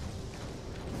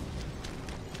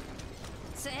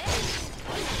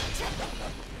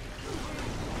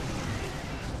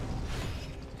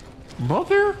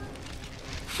 Mother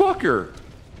fucker.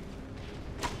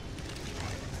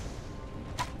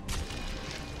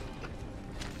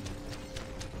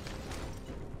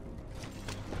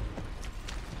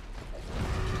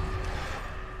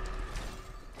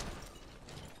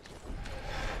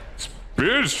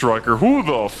 Speed striker, who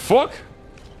the fuck?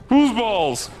 Whose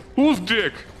balls? Whose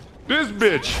dick? This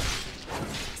bitch.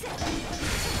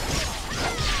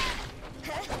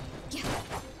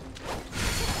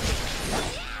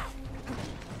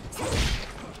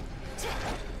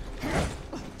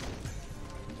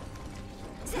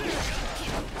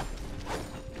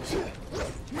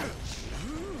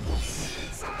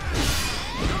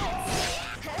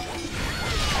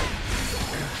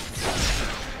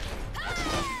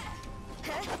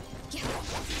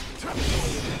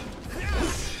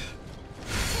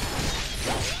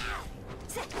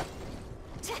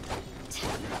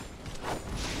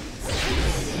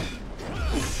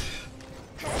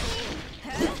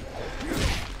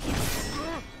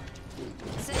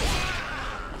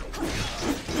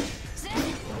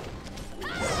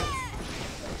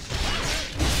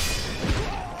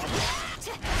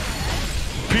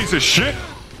 piece of shit.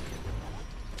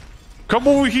 Come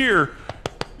over here.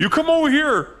 You come over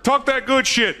here. Talk that good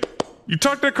shit. You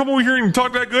come over here and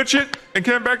talk that good shit and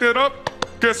can't back that up.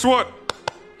 Guess what?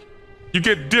 You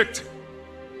get dicked.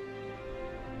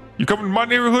 You come in my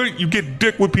neighborhood, you get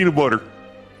dick with peanut butter.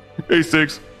 Hey,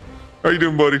 Six. How you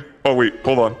doing, buddy? Oh, wait.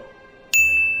 Hold on.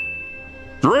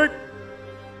 Drink.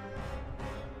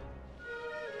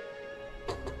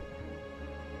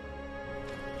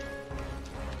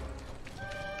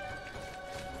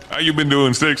 How you been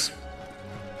doing, Six?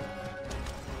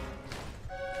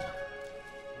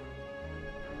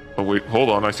 Oh, wait. Hold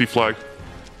on. I see flag.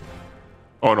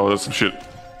 Oh, no. That's some shit.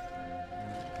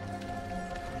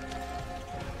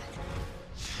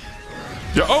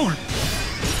 Yeah. Oh!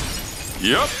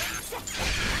 Yep.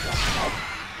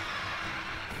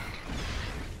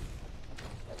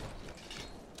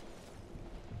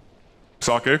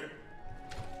 Sake.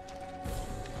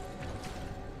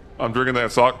 I'm drinking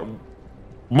that sake.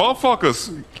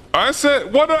 Motherfuckers! I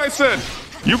said, what did I say?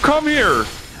 You come here!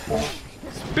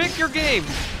 Pick your game!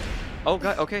 Oh,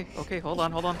 God, okay, hold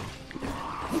on. Hold on.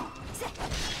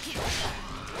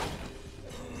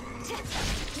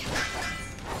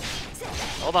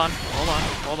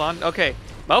 Okay.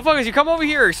 Motherfuckers, you come over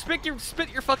here, spit your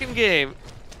fucking game.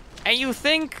 And you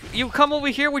think you come over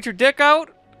here with your dick out?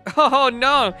 Oh,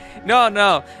 no.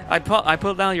 I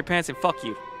pull down your pants and fuck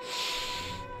you.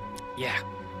 Yeah.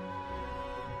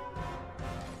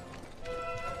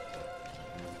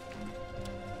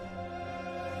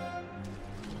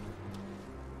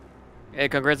 Hey,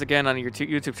 congrats again on your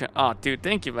YouTube channel. Oh, dude,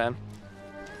 thank you, man.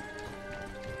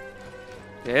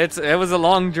 It was a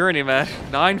long journey, man.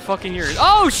 9 fucking years.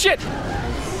 Oh, shit!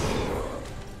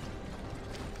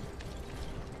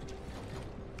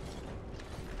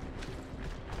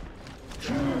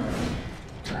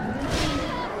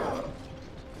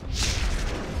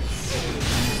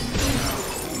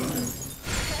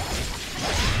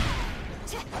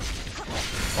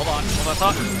 Hold on,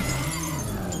 stop.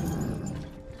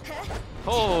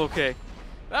 Oh, okay.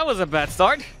 That was a bad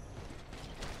start.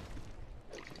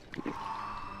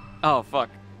 Oh, fuck.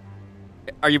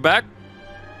 Are you back?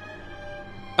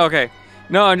 Okay.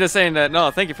 No, I'm just saying that,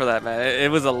 no, thank you for that, man. It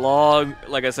was a long,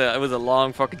 like I said, it was a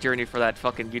long fucking journey for that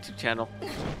fucking YouTube channel.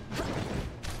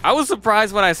 I was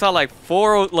surprised when I saw like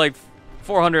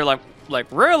 400, like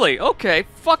really? Okay,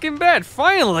 fucking bad,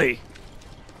 finally!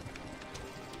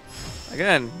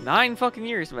 Again, 9 fucking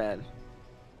years, man.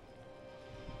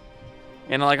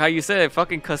 And like how you said,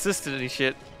 fucking consistent and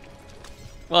shit.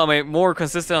 Well, I mean, more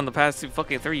consistent on the past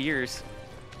 3 years.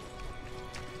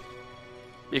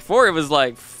 Before it was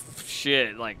like,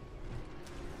 shit, like,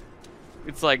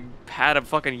 it's like had a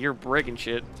fucking year break and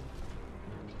shit.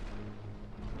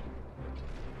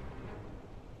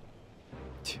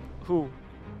 Who?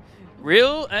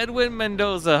 Real Edwin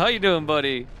Mendoza, how you doing,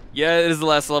 buddy? Yeah, it is the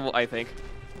last level, I think.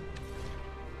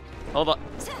 Hold on.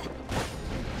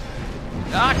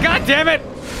 Ah, god damn it!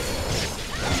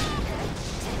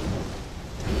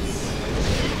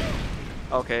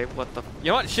 Okay, what the?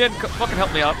 You know what? Shin, fucking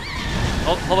help me out.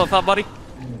 Hold on, thought, buddy.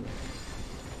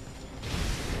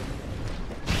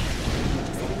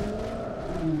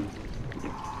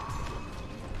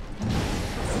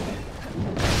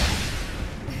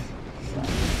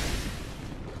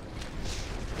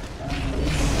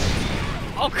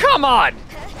 Oh, come on!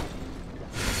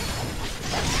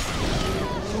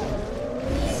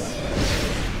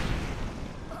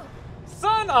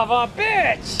 Son of a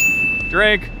bitch!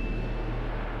 Drink.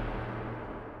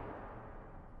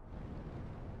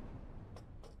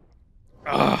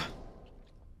 Ugh.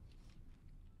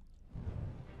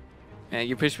 Man,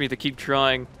 you pushed me to keep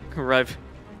trying, right?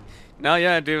 No,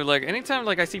 yeah, dude. Like anytime,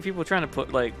 like I see people trying to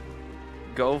put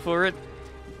go for it,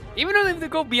 even though they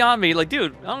go beyond me, like,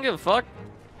 dude, I don't give a fuck.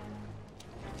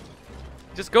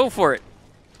 Just go for it.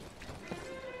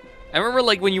 I remember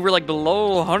like when you were like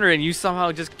below 100 and you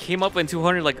somehow just came up in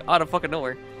 200 like out of fucking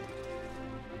nowhere.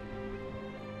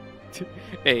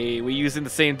 Hey, we using the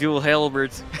same dual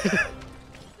halberds.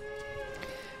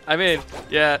 I mean,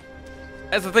 yeah.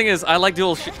 That's the thing is, I like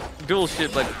dual shit,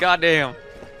 but goddamn.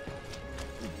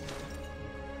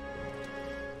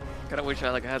 Kinda wish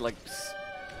I had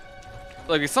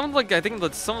some I think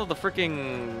that some of the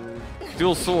freaking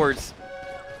dual swords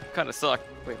kinda suck.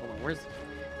 Wait, hold on, where's?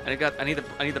 I need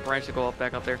the branch to go up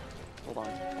back up there. Hold on.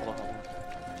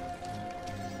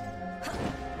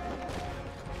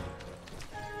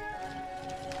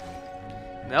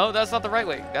 No, that's not the right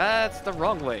way. That's the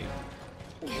wrong way.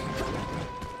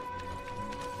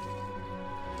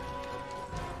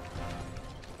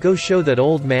 Go show that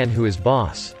old man who is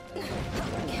boss.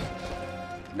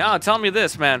 Now tell me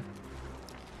this, man.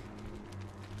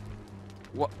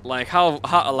 What? Like how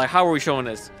are we showing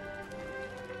this?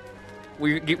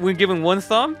 We're giving one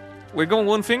thumb? We're going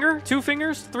one finger, 2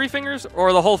 fingers, 3 fingers,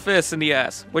 or the whole fist in the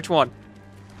ass? Which one?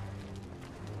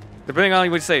 Depending on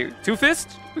what you say. 2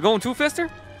 fists? We going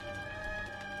 2-fister?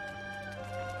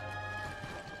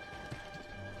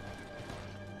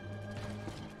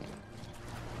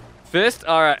 Fist?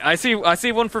 Alright, I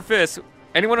see one for fist.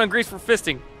 Anyone agrees for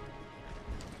fisting?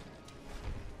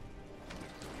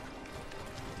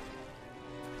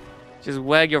 Just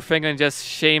wag your finger and just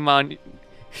shame on...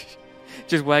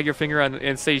 just wag your finger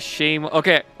and say shame.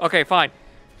 Okay, okay, fine.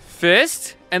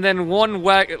 Fist, and then one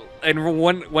wag... And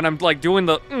one when I'm like doing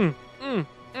the...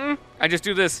 I just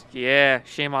do this. Yeah,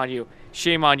 shame on you.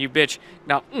 Shame on you, bitch.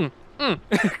 Now,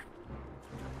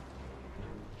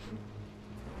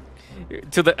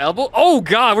 To the elbow? Oh,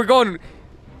 God, we're going...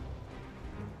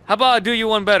 How about I do you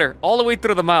one better? All the way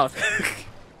through the mouth.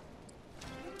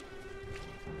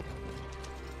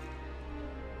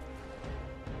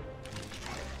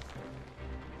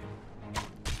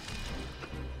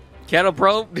 Kettle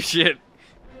probe? Shit.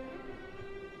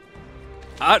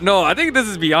 No, I think this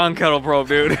is beyond kettle probe,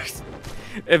 dude.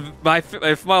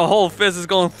 if my whole fist is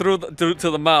going through to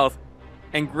the mouth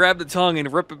and grab the tongue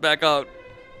and rip it back out.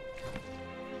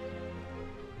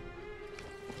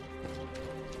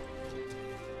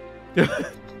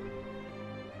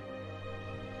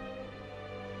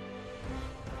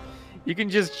 You can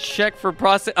just check for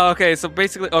prostate. Okay, so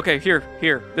basically, okay, here.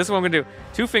 This is what I'm gonna do.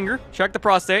 2 finger, check the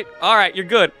prostate. All right, you're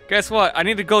good. Guess what? I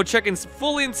need to go check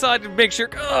fully inside to make sure.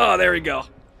 Oh, there we go.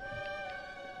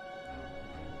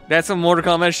 That's some Mortal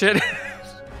Kombat shit.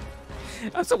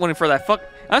 I'm still waiting for that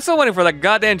I'm still waiting for that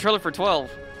goddamn trailer for 12.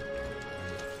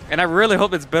 And I really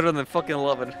hope it's better than fucking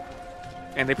 11.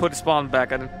 And they put Spawn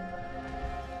back on it.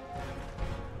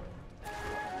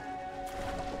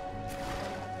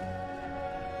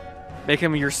 Make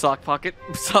him your sock pocket.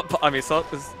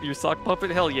 Your sock puppet?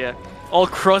 Hell yeah. All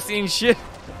crusty and shit.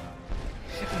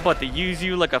 But to use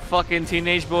you like a fucking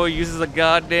teenage boy uses a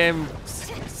goddamn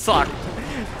sock.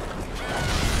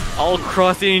 All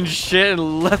crusty and shit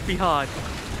and left behind.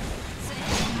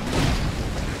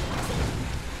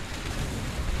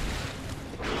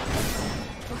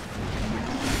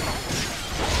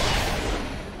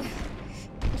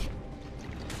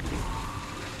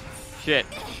 Shit.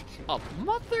 Oh,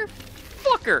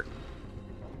 motherfucker!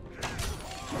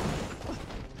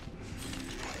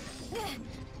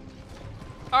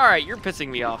 Alright, you're pissing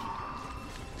me off.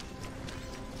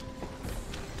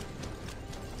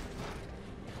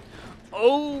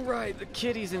 Oh, right, the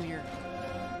kitty's in here.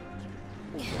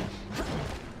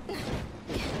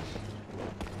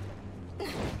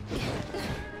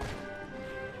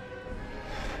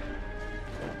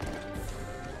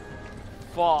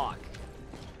 Fuck.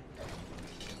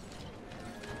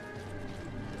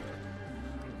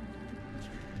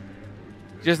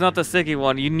 Just not the sticky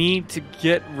one. You need to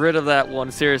get rid of that one,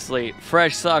 seriously.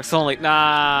 Fresh socks only.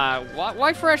 Nah,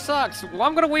 why fresh socks? Well,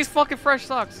 I'm gonna waste fucking fresh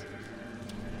socks.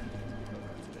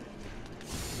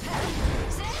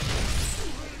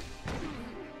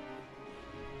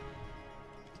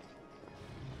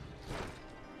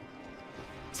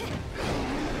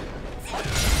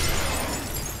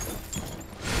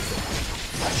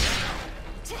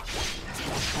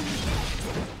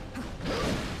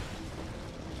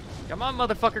 Come on,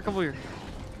 motherfucker, come over here.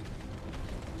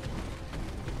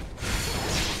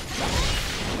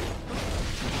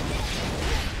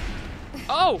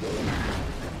 Oh!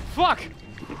 Fuck!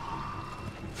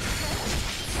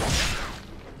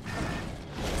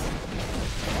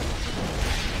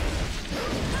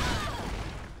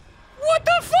 What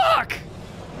the fuck?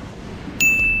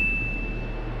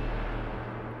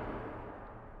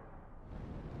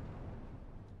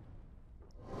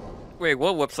 Wait,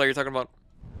 what website are you talking about?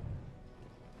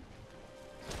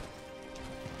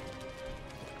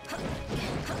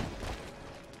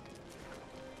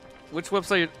 Which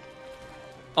website?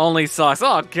 Only socks.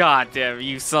 Oh, goddamn,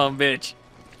 you son of a bitch.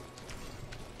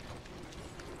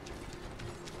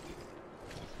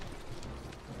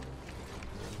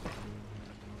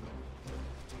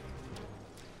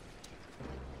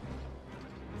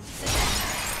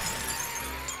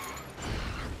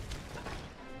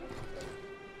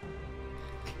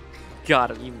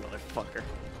 Got him, you motherfucker.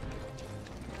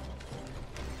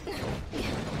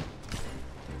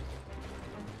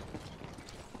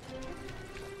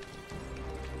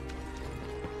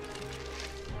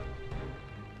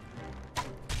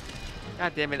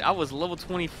 God damn it, I was level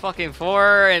 20 fucking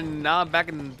 4 and now I'm back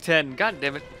in 10. God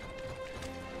damn it.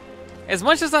 As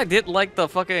much as I did like the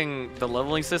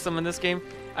leveling system in this game,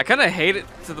 I kind of hate it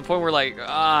to the point where like,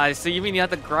 so you mean you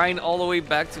have to grind all the way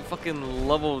back to fucking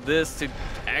level this to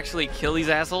actually kill these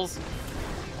assholes?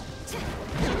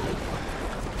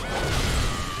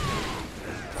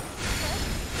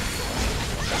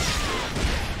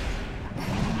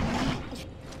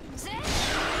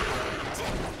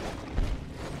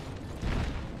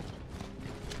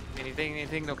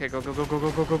 Anything? Okay, go.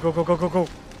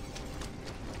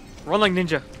 Run like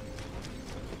ninja.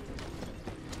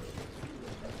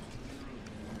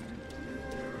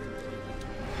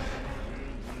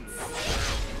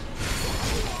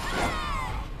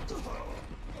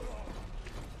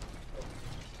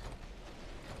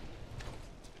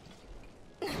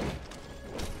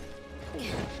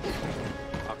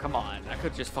 Oh, come on. I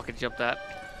could just fucking jump that.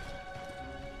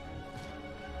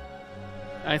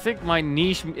 I think my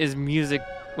niche is music.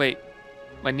 Wait.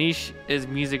 My niche is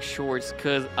music shorts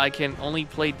because I can only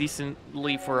play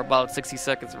decently for about 60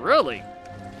 seconds. Really?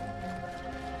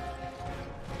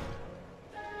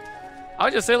 I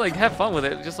would just say like have fun with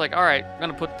it. Just like, all right, I'm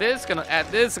gonna put this, gonna add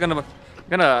this, I'm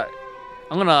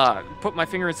gonna put my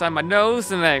finger inside my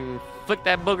nose and then flick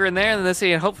that booger in there and then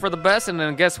say and hope for the best. And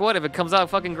then guess what? If it comes out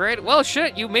fucking great, well,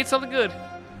 shit, you made something good.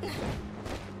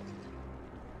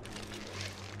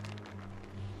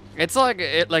 It's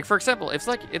like for example, it's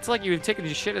like you've taken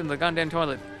your shit in the goddamn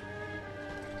toilet.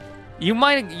 You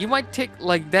might take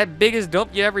like that biggest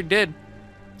dump you ever did.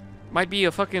 Might be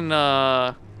a fucking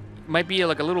might be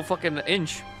like a little fucking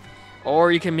inch,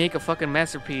 or you can make a fucking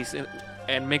masterpiece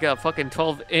and make a fucking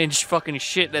 12-inch fucking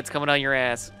shit that's coming out your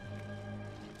ass.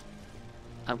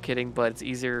 I'm kidding, but it's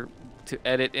easier to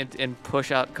edit and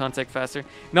push out content faster.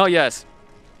 No, yes.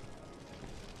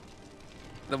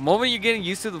 The moment you're getting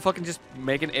used to the fucking just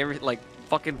making every like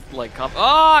fucking like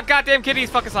oh goddamn kitty's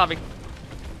fucking sobbing.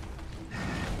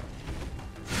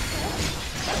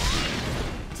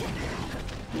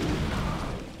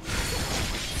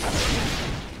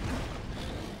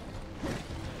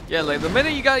 Yeah, like the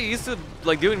minute you got used to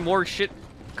like doing more shit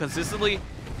consistently,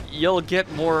 you'll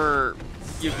get more.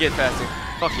 You get faster.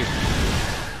 Fuck you.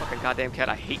 Fucking goddamn cat,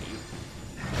 I hate you.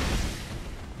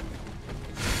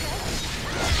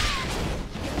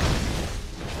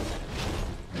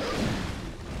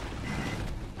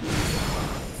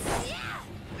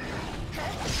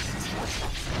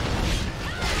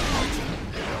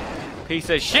 Piece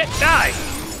of shit, die!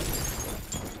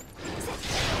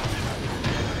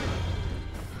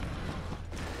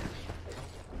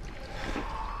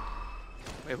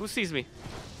 Wait, who sees me?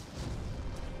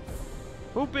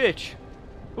 Who bitch?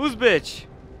 Who's bitch?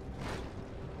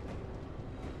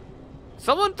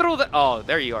 Someone threw the— oh,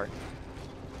 there you are.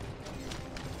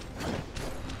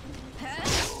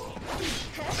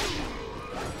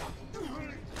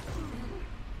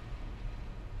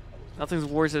 Nothing's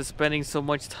worse than spending so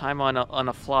much time on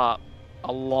a flop,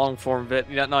 a long form vid.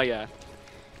 Yeah, no, yeah.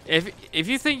 If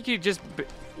you think you just,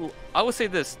 I would say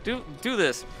this. Do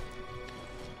this.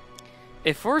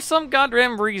 If for some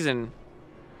goddamn reason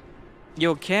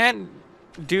you can't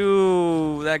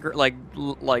do that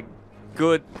like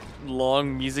good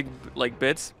long music like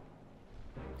bits,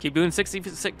 keep doing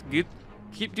 66.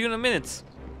 Keep doing the minutes.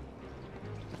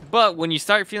 But when you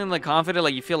start feeling like confident,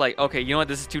 like you feel like, okay, you know what,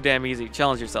 this is too damn easy.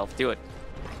 Challenge yourself. Do it.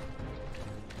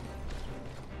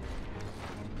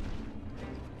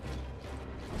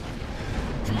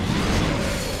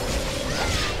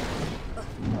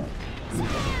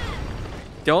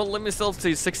 Don't limit yourself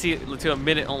to 60 to a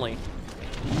minute only.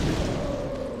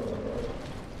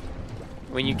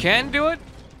 When you can do it,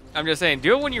 I'm just saying,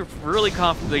 do it when you're really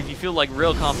confident. Like you feel like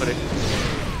real confident.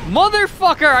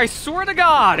 Motherfucker! I swear to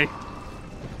God.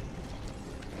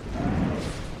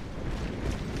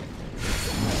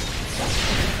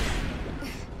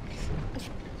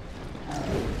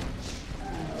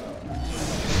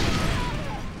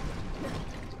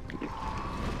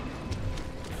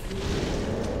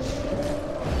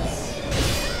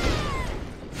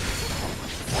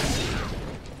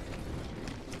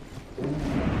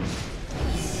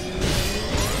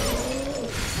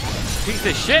 Piece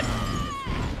of shit.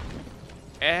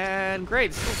 And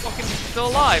great, still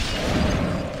alive.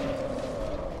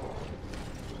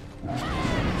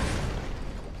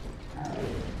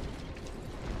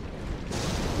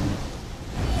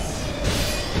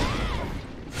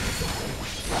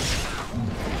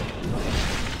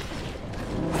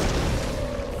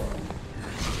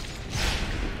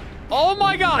 Oh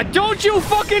my God! Don't you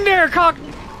fucking dare cock!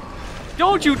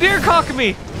 Don't you dare cock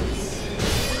me!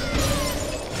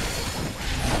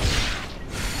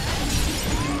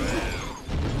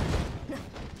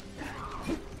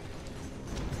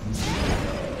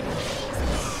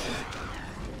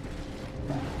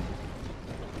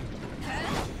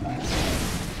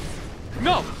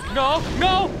 No,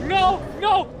 no, no,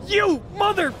 no! You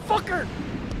motherfucker!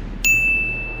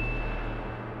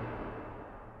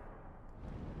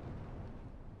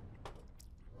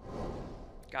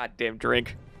 Goddamn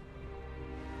drink.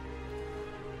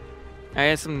 I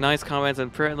had some nice comments,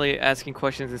 and apparently asking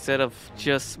questions instead of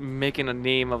just making a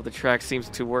name of the track seems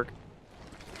to work.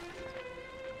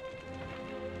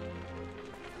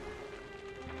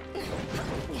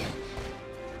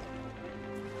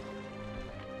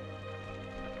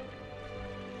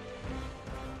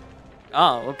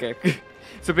 Oh, okay.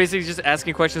 So basically, just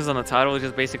asking questions on the title is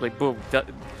just basically boom.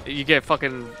 You get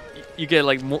fucking, you get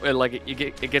like more, like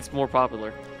it gets more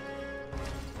popular.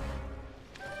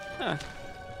 Huh.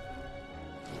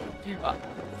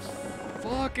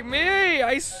 Fuck me!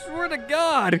 I swear to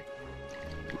God.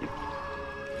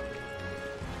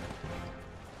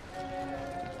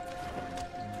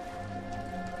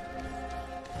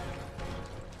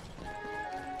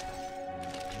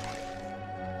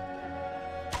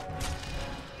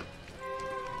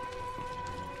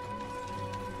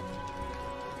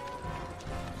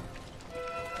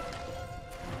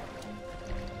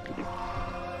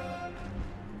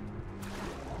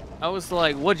 I was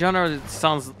like, what genre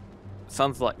sounds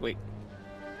like? Wait.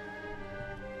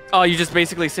 Oh, you're just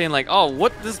basically saying like, oh,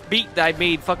 what this beat that I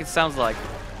made fucking sounds like.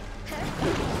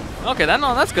 Okay,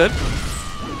 that's good.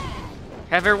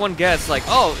 Have everyone guess like,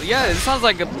 oh yeah, it sounds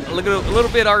like a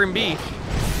little bit R&B.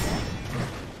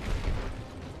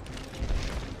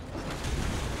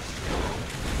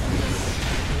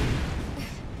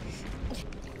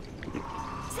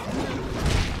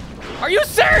 Are you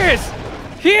serious?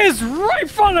 He is right in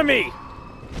front of me!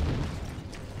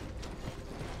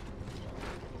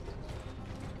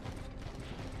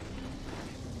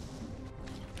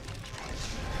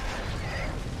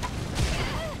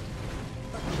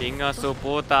 Chinga su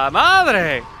puta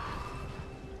madre!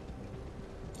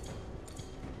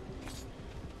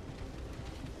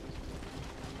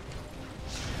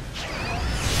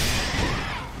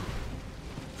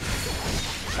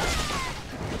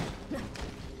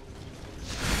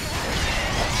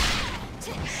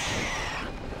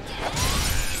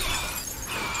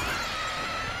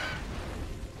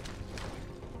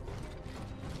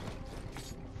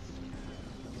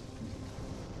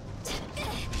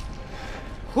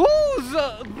 Who's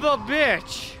the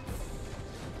bitch?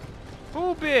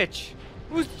 Who bitch?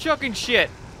 Who's chucking shit?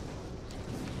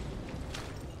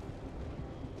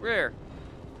 Where?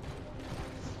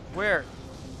 Where?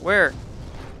 Where?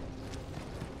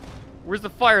 Where's the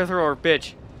fire thrower,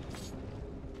 bitch?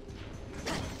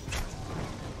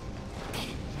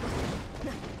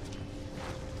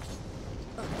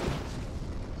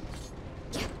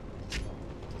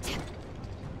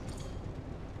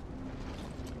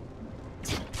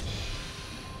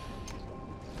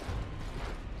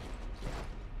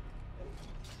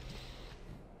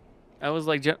 I was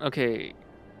like, okay.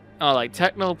 Oh, like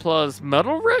techno plus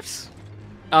metal riffs?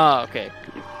 Oh, okay.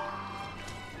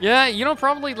 Yeah, you know,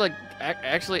 probably like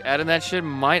actually adding that shit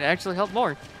might actually help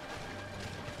more.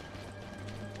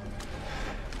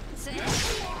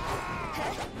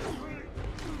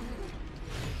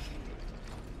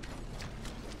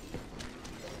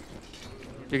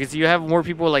 Because you have more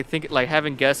people like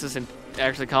having guesses and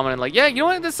actually commenting like, yeah, you know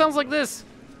what? This sounds like this.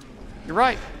 You're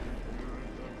right.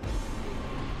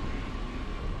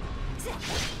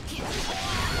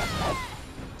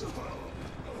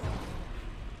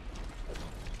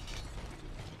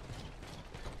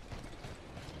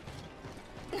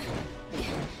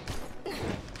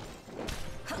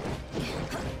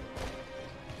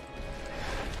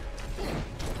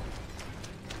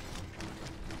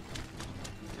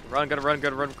 Run, gotta run,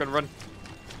 gotta run, gotta run.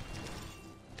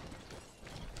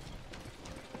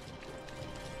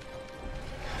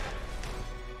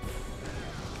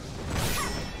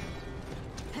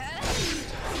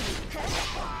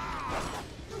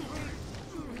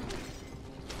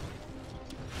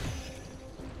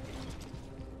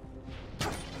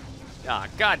 Ah,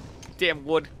 god damn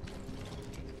wood.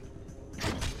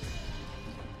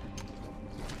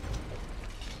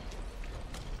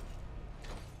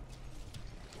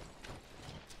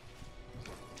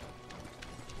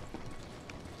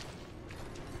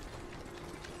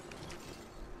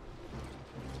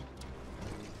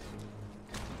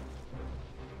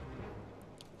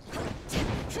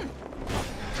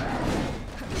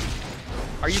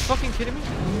 Are you fucking kidding me?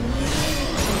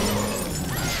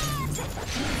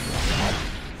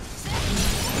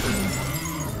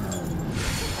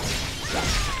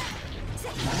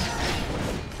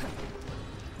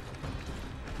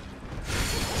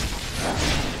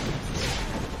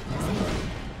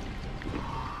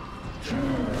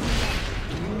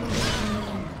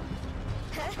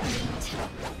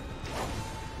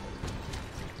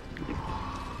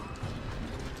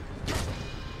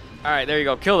 Alright, there you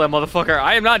go. Kill that motherfucker.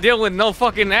 I am not dealing with no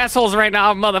fucking assholes right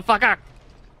now, motherfucker.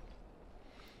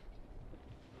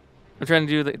 I'm trying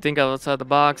to think outside the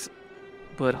box,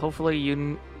 but hopefully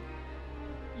you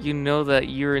know that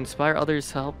you inspire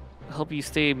others to help you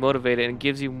stay motivated and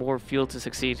gives you more fuel to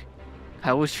succeed.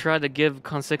 I always try to give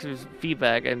consecutive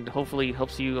feedback and hopefully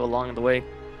helps you along the way.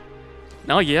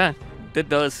 No, yeah, it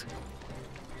does.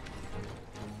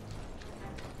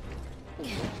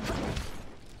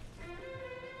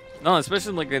 No,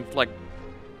 especially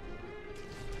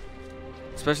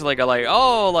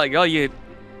oh you.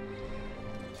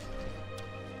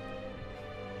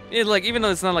 It, like, even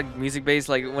though it's not like music based,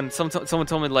 like when someone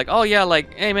told me like, oh yeah,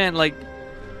 like, hey man, like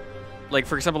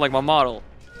for example, like my model,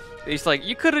 it's like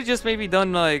you could have just maybe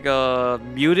done like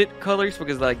muted colors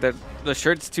because like the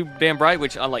shirt's too damn bright,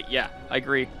 which I'm like, yeah, I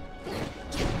agree.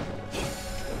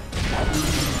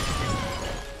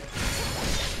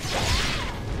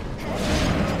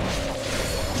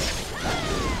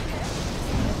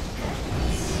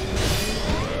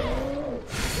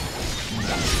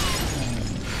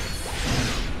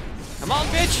 Come on,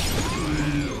 bitch!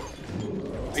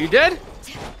 Are you dead?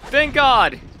 Thank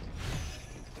God!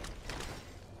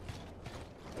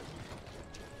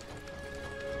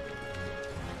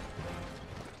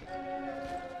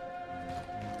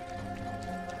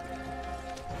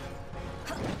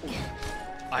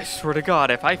 I swear to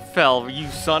God, if I fell, you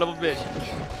son of a bitch.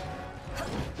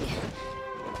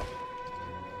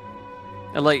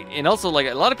 And also, like,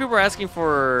 a lot of people are asking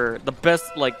for the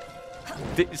best, like,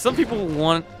 some people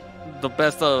want the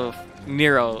best of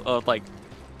Nero, of like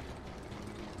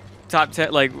top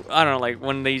 10, like, I don't know, like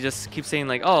when they just keep saying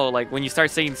like, oh, like when you start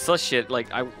saying such shit, like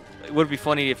it would be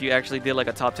funny if you actually did like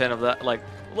a top 10 of that, like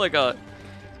a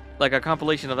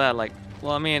compilation of that. Like,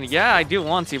 well, I mean, yeah, I do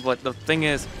want to, but the thing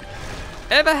is,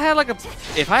 if I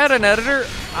had an editor,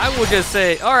 I would just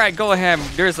say, all right, go ahead.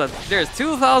 There's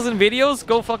 2,000 videos.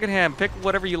 Go fucking ham. Pick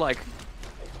whatever you like.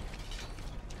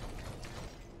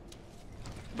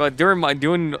 But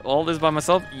doing all this by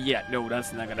myself, yeah, no,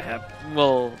 that's not gonna happen.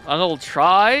 Well, I'll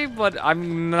try, but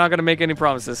I'm not gonna make any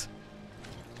promises.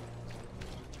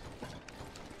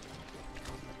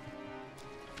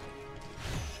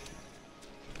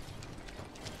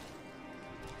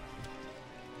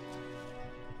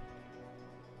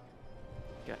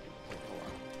 Okay, hold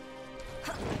on.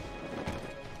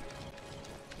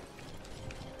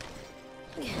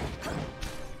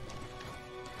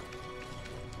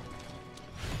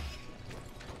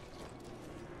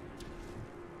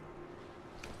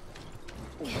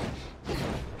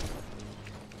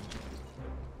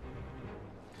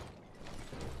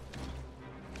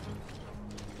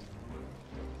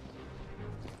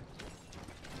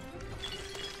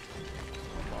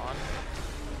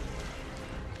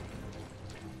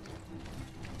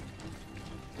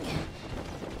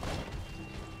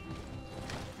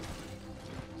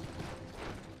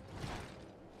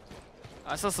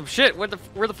 I saw some shit. Where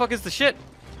the fuck is the shit?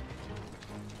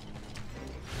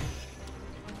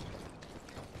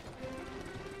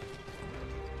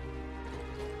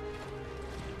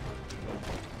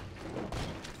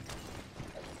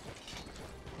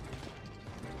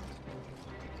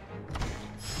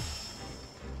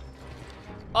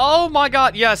 Oh my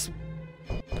God, yes.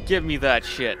 Give me that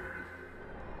shit.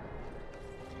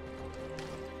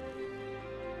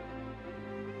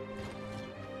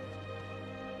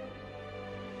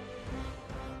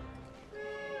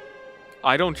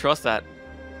 I don't trust that.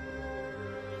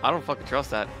 I don't fucking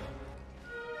trust that.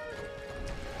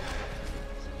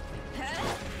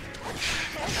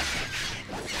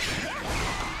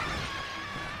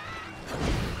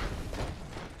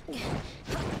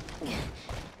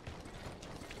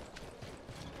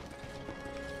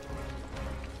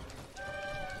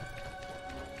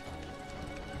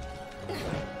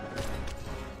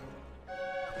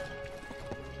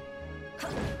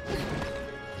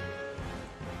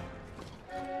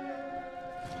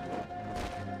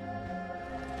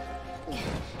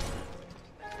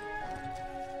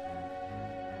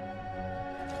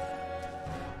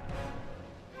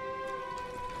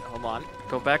 Hold on.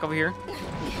 Go back over here.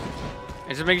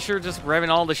 And just make sure just revving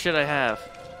all the shit I have.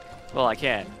 Well, I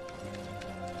can.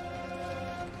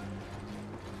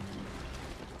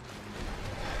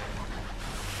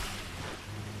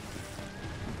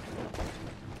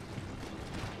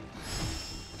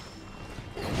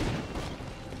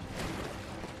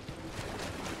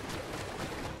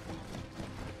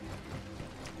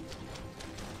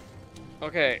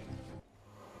 Okay.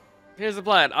 Here's the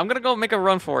plan. I'm gonna go make a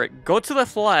run for it. Go to the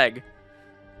flag.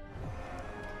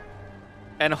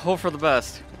 And hope for the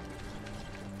best.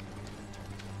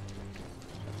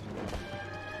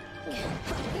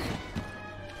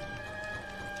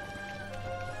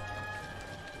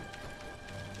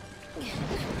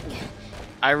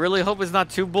 I really hope it's not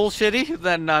too bullshitty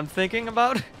than I'm thinking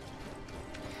about.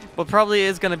 But probably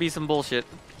is gonna be some bullshit.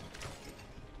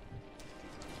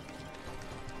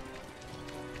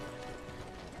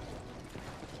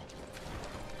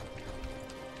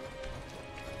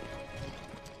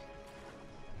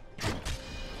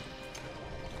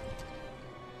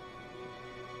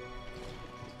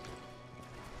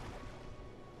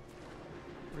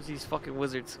 Where's these fucking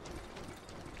wizards?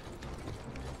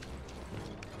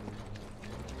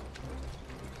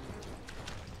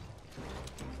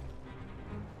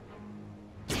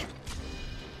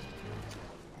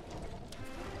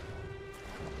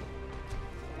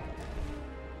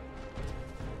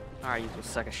 Alright, you little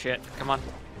sack of shit. Come on.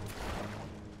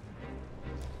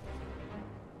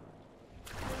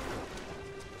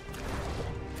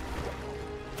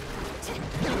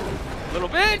 Little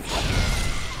bitch!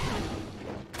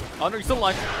 Oh no, you're still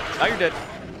alive. Now you're dead.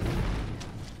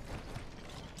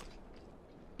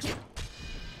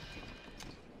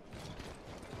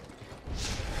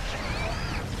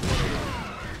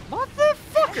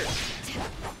 Motherfucker!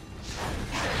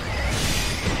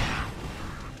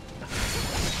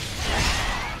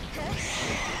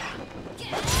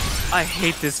 I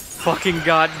hate this fucking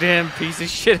goddamn piece of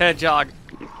shit hedgehog.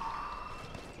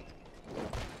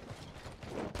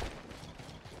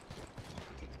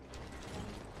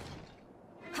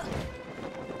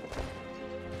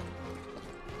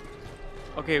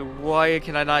 Okay, why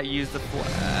can I not use the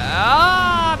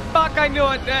ah, fuck, I knew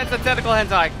it. That's a tentacle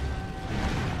hentai.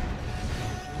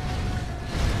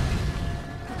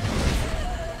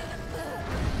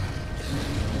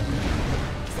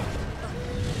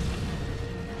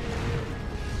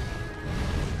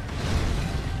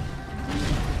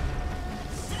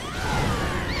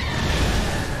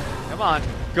 Come on,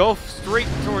 go straight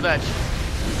toward that.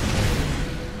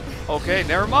 Okay,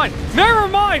 never mind. Never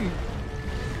mind.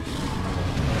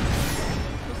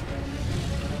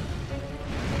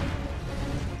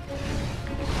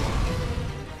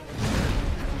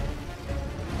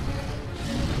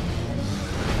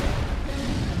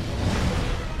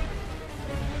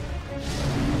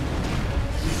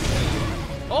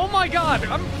 Oh my god,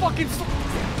 I'm fucking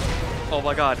oh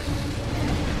my god.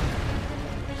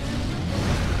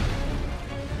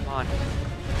 Come on.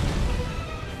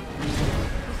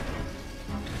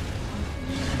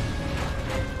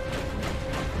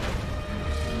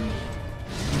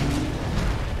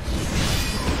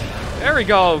 There we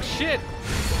go, shit.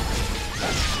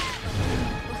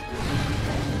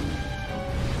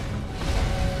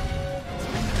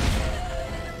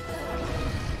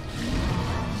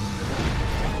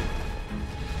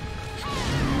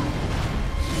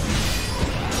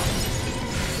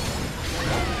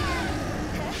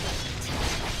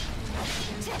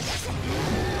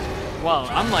 Wow,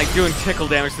 I'm like doing tickle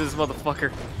damage to this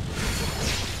motherfucker.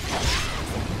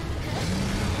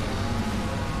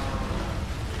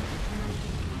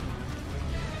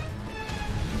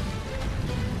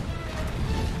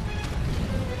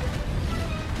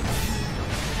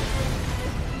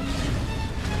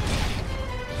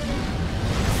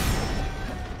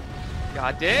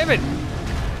 God damn it!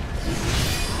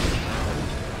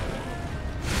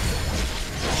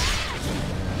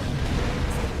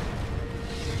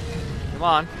 Come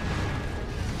on.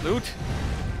 Loot.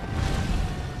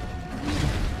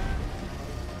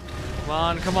 Come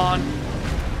on, come on.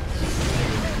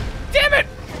 Damn it!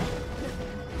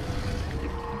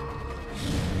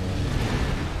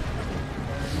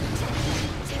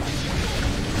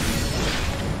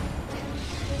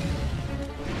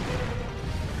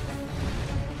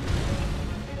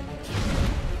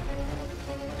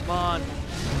 Come on.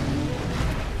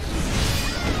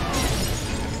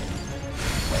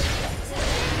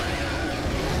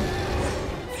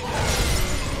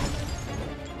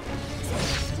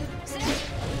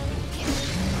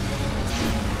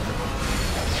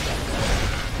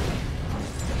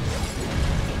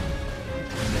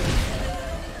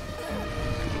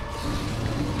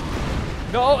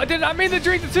 No, I didn't. I mean to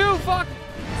drink the two. Fuck.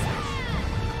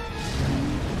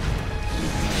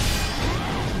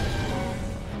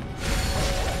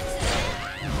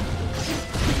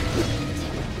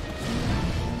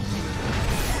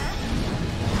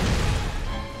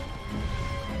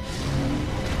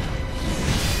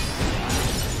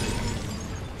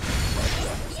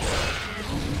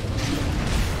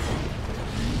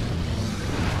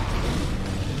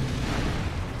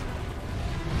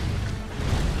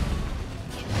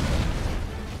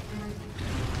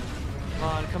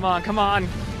 Come on, come on.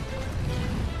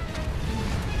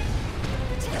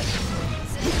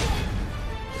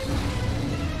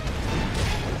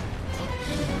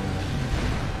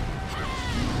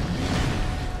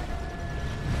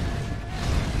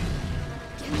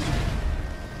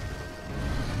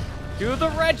 Do the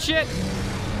red shit.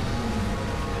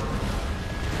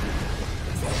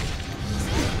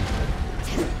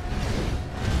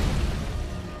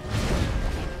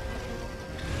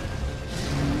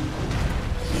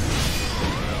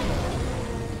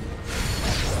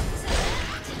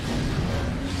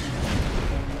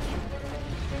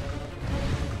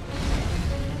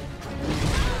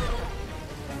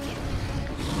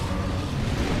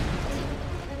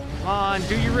 Come on,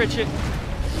 do your rich shit.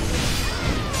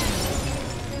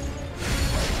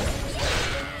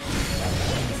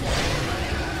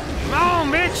 Come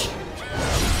on, bitch!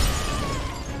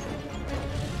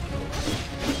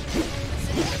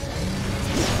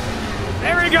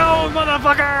 There we go,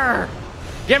 motherfucker!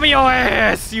 Give me your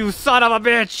ass, you son of a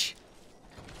bitch!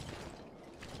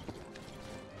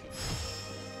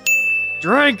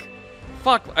 Drink!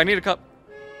 Fuck, I need a cup.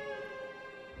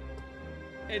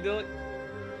 Hey, Dylan.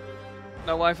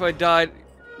 My Wi-Fi died.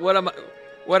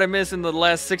 What I missed in the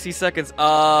last 60 seconds?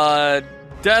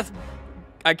 Death.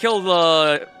 I killed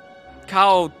the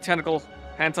cow tentacle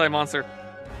hentai monster.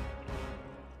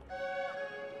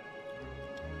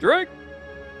 Drink.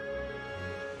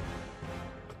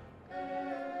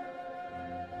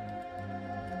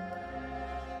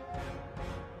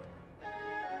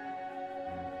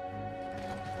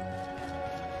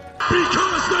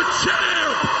 Because the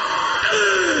champ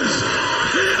is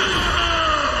here!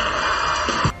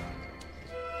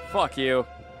 Fuck you.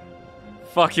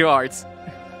 Fuck you, Arts.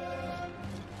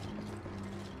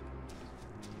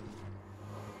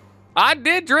 I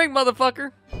did drink,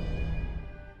 motherfucker.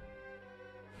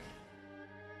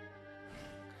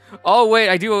 Oh, wait,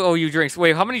 I do owe you drinks.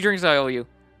 Wait, how many drinks do I owe you?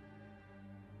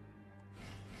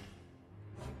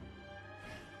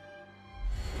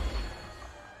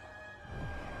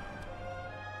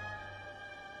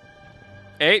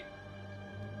 Eight.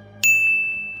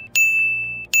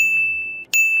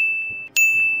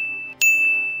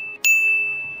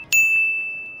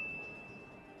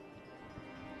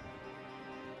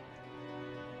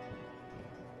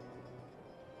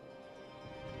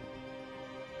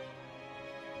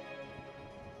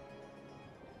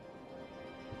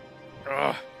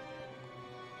 Ugh.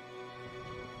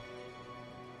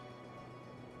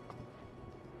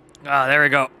 Ah, there we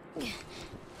go.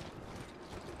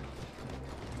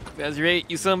 That's your 8,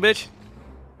 you son of a bitch.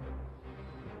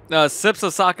 Sips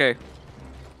of sake.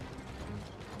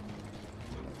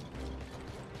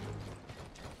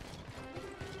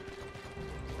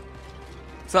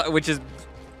 So, which is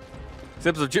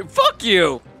sips of fuck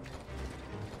you.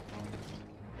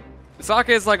 Sake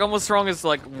is like almost strong as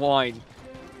like wine.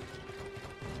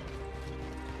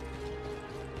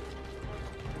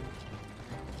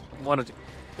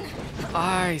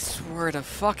 I swear to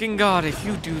fucking God, if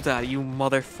you do that, you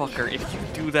motherfucker, if you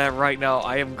do that right now,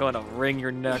 I am gonna wring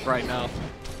your neck right now.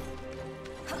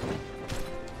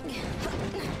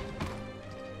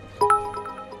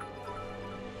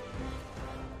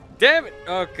 Damn it!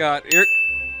 Oh God,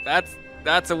 that's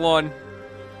a 1.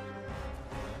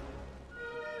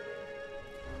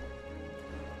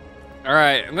 All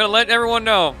right, I'm gonna let everyone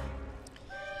know.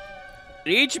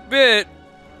 Each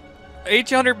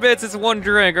 100 bits is 1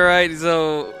 drink, alright?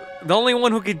 So, the only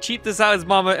one who can cheat this out is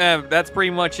Mama M. That's pretty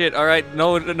much it, alright?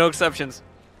 No exceptions.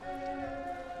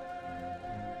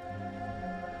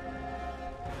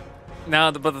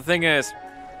 Now, but the thing is,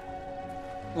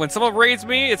 when someone raids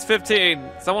me, it's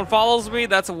 15. Someone follows me,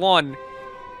 that's a 1.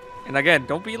 And again,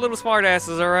 don't be little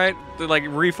smartasses, alright? Like,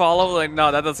 refollow, like,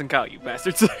 no, that doesn't count, you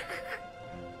bastards.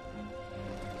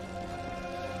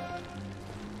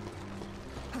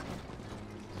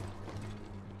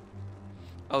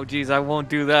 Oh geez, I won't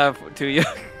do that to you.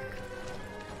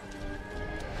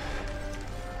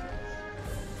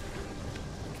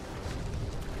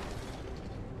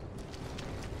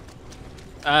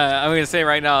 I'm gonna say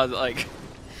right now, like,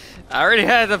 I already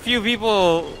had a few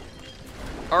people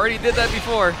already did that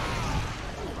before.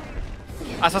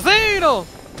 Asesino!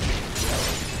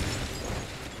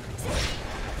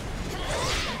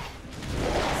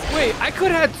 Wait, I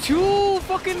could have 2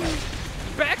 fucking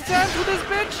backstabs with this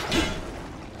bitch?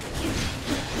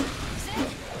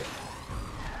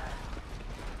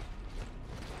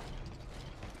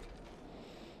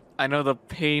 I know the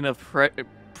pain of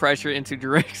pressure into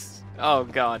drinks. Oh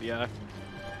God, yeah.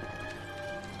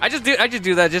 I just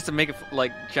do that just to make it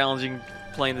like challenging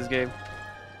playing this game.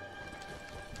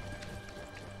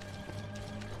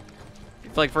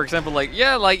 Like for example,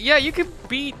 yeah, you can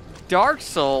beat Dark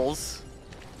Souls,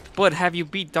 but have you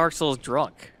beat Dark Souls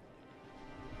drunk?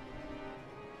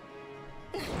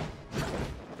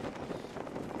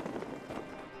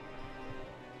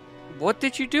 What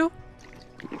did you do?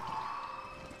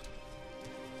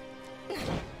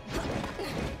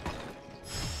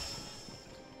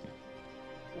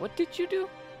 did you do?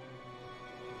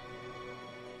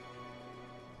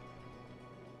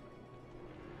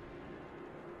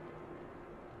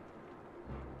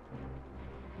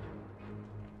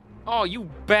 Oh, you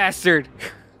bastard!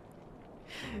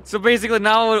 So basically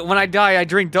now when I die, I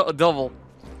drink double.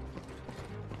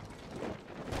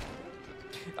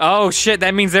 Oh shit,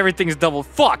 that means everything's double.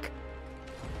 Fuck!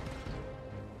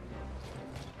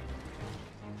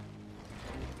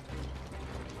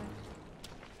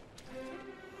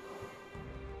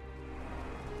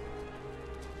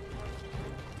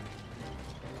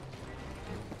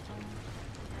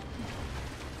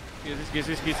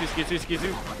 Excuse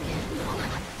you.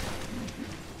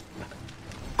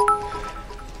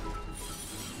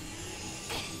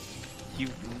 You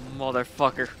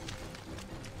motherfucker.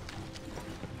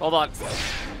 Hold on.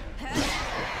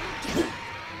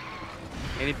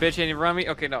 Any bitch, any run me?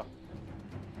 Okay, no.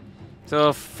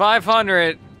 So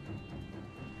 500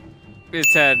 is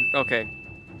 10. Okay.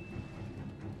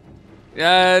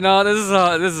 Yeah, no, this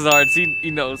is hard. See,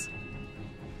 he knows.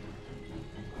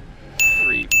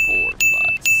 3, 4, 5,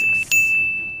 6,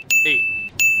 8,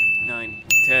 9,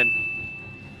 10.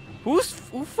 Who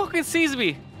fucking sees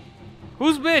me?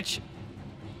 Who's bitch?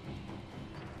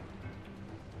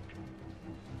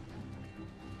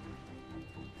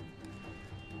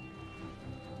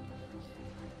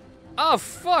 Oh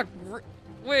fuck!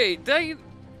 Wait,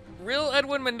 real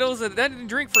Edwin Mendoza? That didn't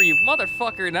drink for you,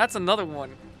 motherfucker, and that's another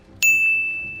one.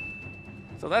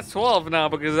 So that's 12 now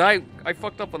because I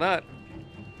fucked up on that.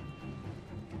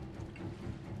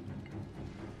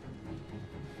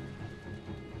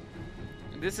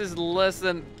 This is less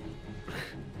than.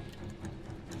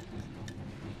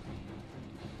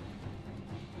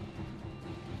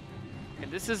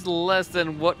 And this is less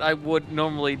than what I would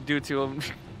normally do to him.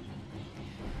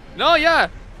 No, yeah.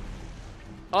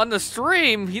 On the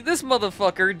stream, this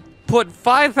motherfucker put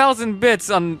 5,000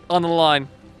 bits on the line.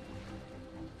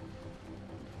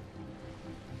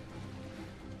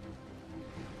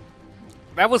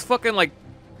 That was fucking like.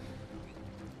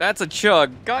 That's a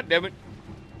chug. God damn it.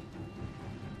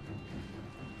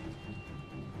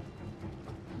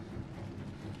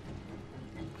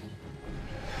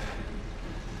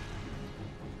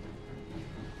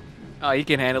 Oh, he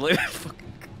can handle it.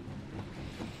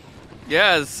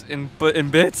 Yes, in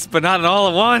bits, but not in all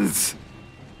at once.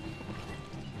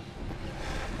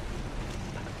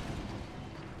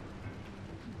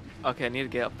 Okay, I need to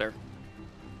get up there.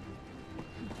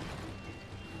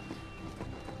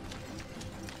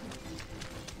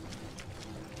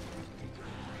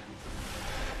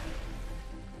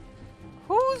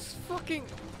 Who's fucking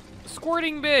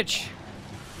squirting bitch?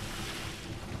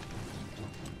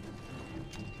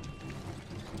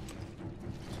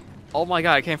 Oh my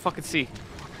god, I can't fucking see.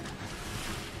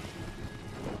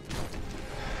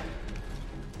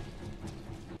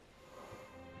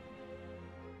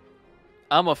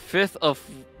 I'm a fifth of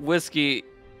whiskey,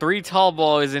 3 tall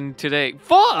boys in today.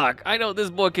 Fuck! I know this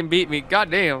boy can beat me.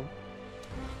 Goddamn.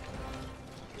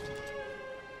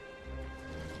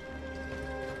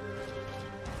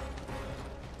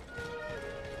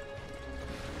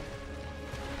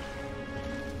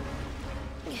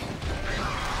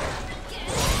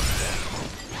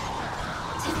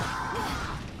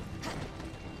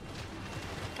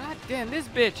 Damn, this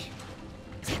bitch.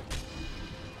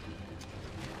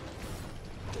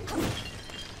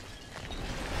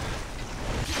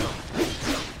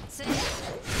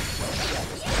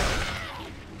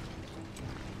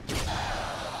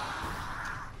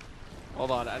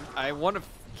 Hold on, I want to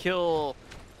kill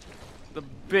the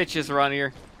bitches around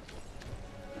here.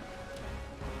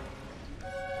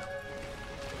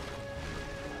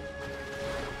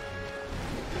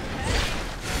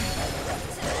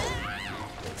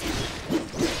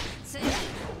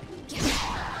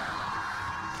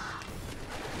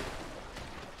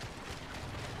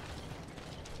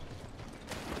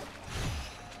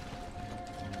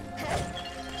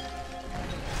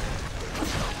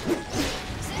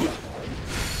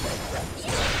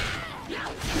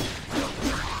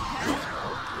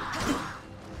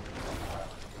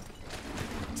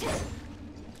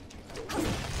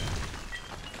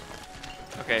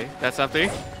 Okay, that's something.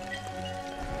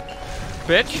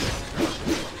 Bitch.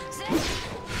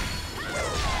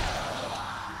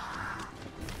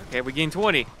 Okay, we gained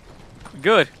 20.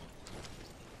 Good.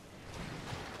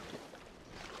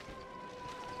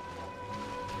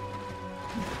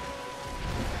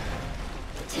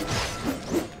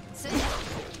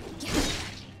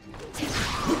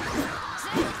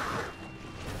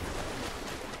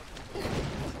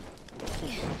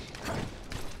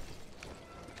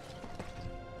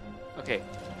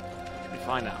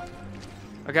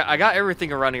 Okay, I got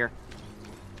everything around here.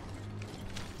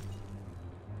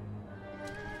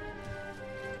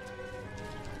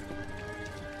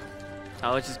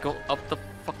 Now let's just go up the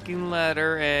fucking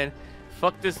ladder and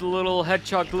fuck this little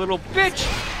hedgehog little bitch!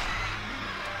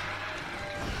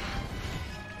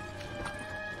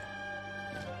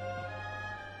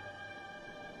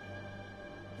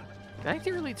 I think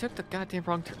they really took the goddamn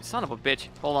wrong turn. Son of a bitch.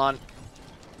 Hold on.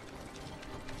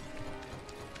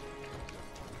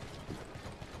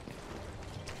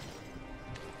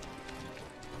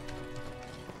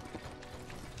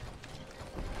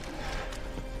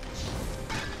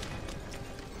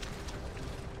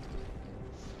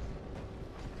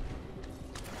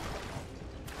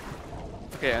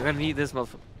 Okay, I'm gonna need this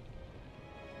motherfucker.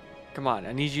 Come on,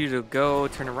 I need you to go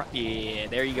turn around. Yeah,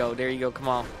 there you go, there you go. Come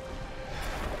on.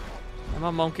 Come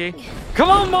on, monkey. Come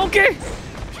on, monkey!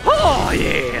 Oh,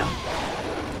 yeah!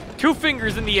 2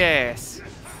 fingers in the ass.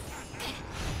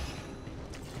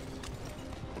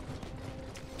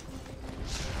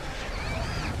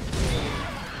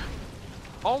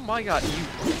 Oh my god, you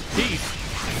beast.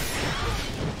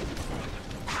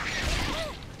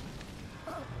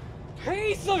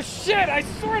 Piece of shit, I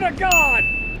swear to God!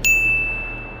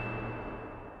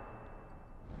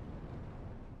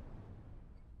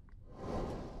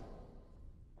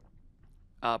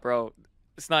 Bro,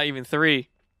 it's not even 3.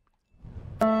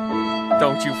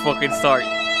 Don't you fucking start.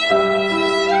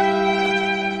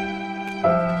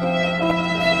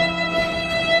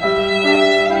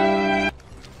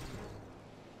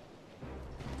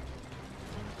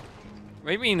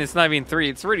 Maybe it's not even 3.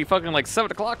 It's already fucking like 7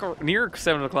 o'clock or near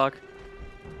 7 o'clock.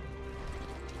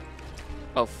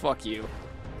 Oh, fuck you.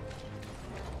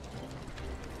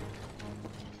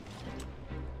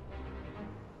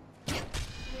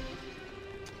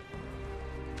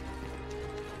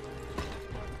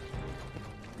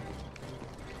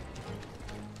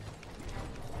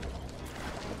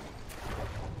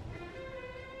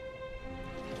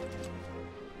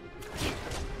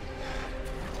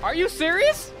 Are you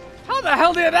serious? How the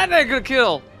hell did that nigga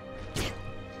kill?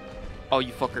 Oh,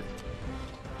 you fucker.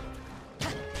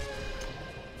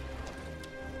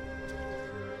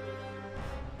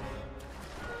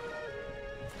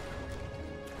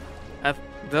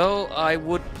 Though I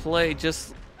would play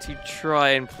just to try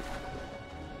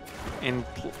and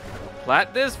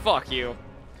plat this? Fuck you.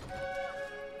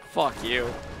 Fuck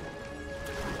you.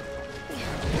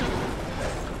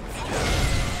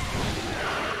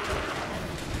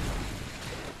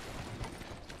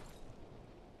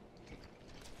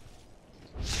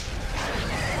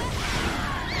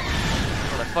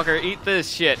 Motherfucker, eat this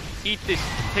shit. Eat this,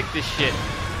 take this shit.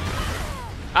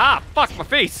 Ah, fuck my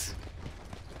face.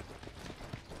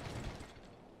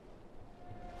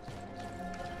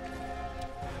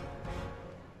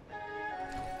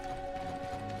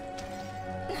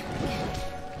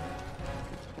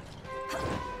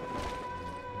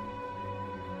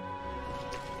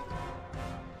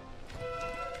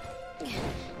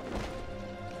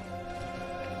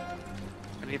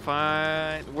 I need to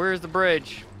find, where's the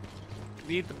bridge?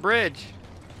 Need the bridge.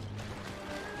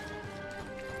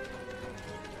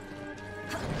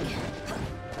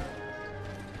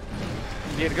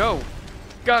 Need to go.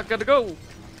 Gotta go.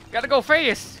 Gotta go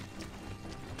fast.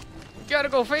 Gotta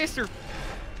go faster.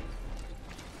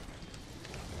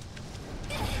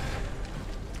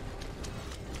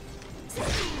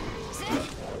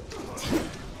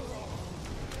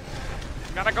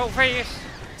 Gotta go fast.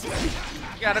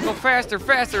 Gotta go faster,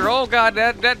 faster. Oh god,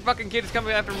 that fucking kid is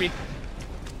coming after me.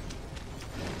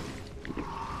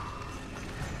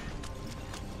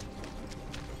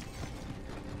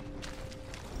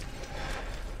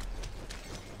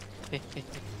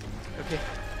 Okay.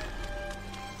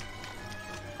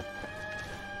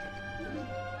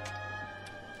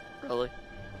 Really?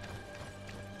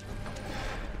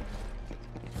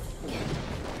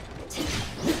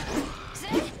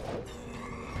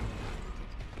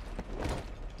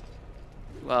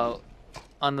 Well,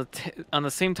 on the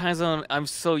same time zone, I'm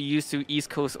so used to East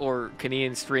Coast or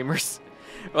Canadian streamers.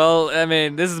 Well, I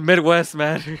mean, this is Midwest,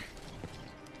 man.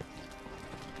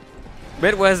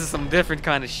 Midwest is some different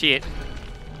kind of shit.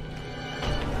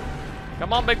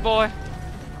 Come on, big boy.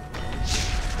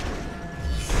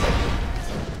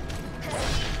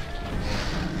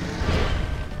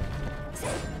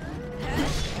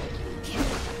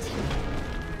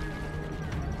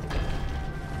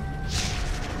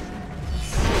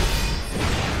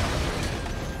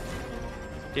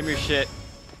 Give me your shit.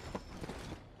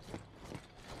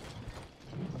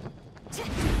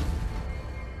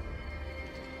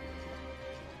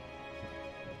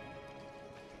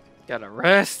 Gotta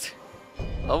rest.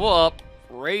 Level up.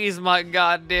 raise my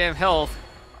goddamn health.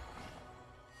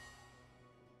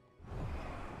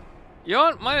 You know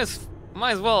what? Might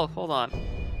as well. Hold on.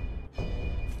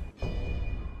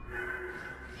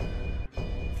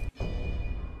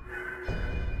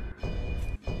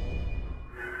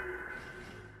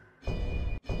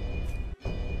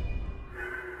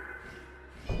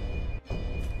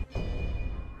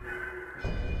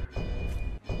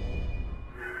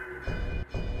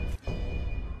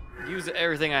 Use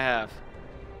everything I have.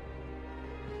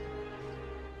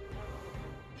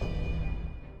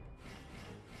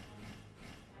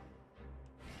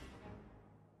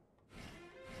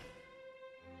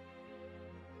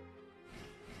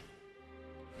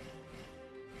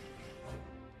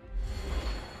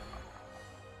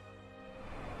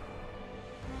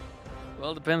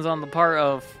 Well, it depends on the part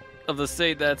of the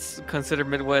state that's considered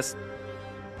Midwest.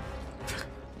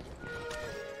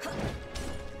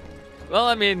 Well,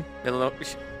 I mean,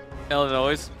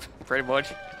 Illinois, pretty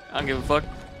much. I don't give a fuck.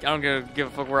 I don't give a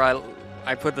fuck where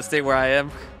I put the state where I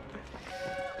am.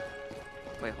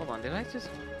 Wait, hold on. Did I just?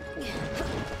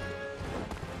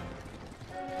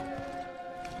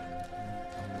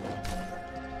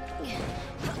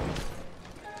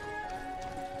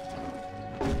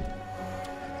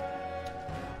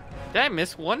 Did I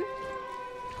miss one?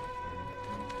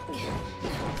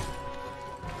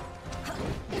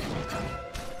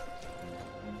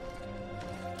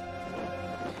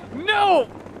 No!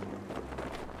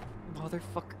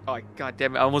 Motherfucker. Oh, god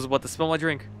damn it. I almost about to spill my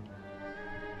drink.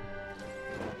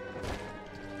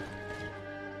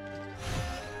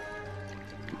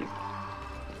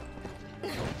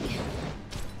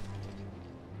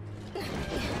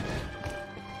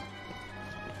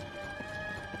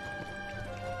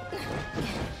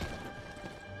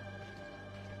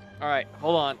 Alright,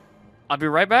 hold on. I'll be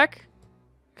right back.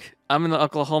 I'm in the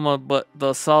Oklahoma, but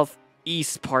the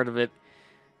southeast part of it.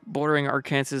 Bordering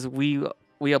Arkansas, we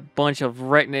a bunch of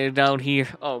rednecks down here.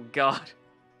 Oh god.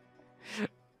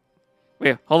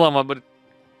 Wait, hold on, but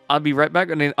I'll be right back.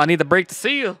 I need the break to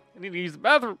see you. I need to use the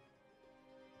bathroom.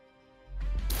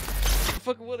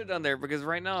 Fucking water down there because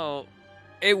right now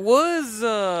it was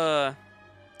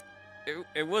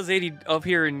it was 80 up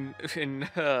here in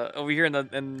over here in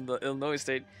the Illinois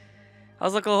state.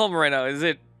 How's Oklahoma right now? Is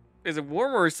it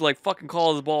warm or is it like fucking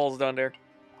cold as balls down there?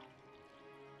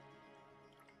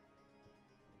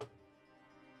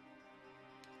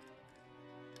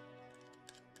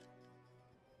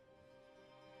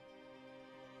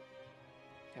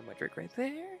 Have my drink right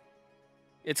there.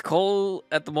 It's cold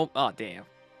at the moment. Oh damn.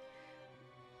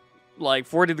 Like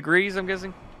 40 degrees, I'm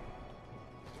guessing.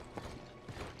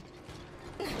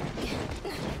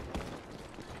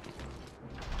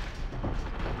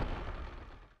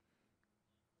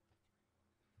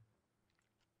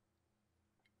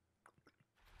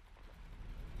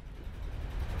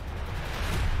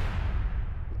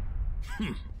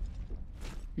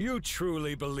 You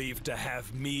truly believe to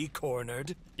have me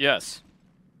cornered? Yes.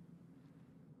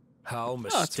 How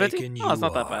it's 50? mistaken you Oh, it's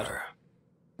not that bad. are.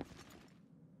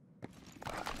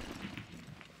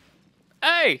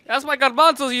 Hey, that's my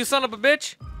garbanzos, you son of a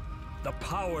bitch. The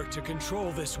power to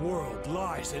control this world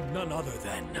lies in none other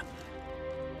than...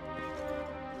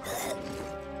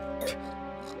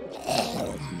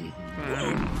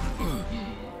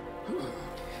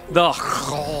 The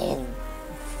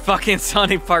fucking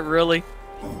Sonic part, really?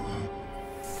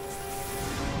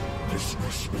 This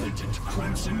resplendent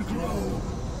crimson glow.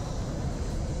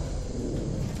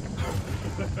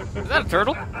 Is that a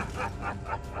turtle? Ah,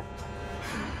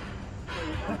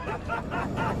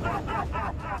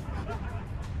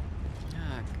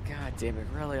 god damn it,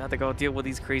 really? I have to go deal with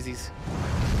these crazies.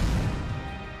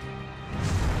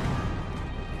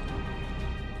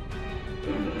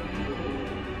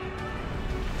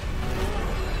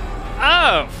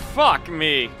 Oh, fuck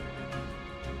me.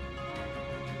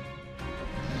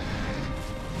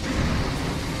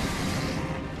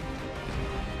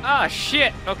 Ah,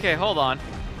 shit. Okay, hold on.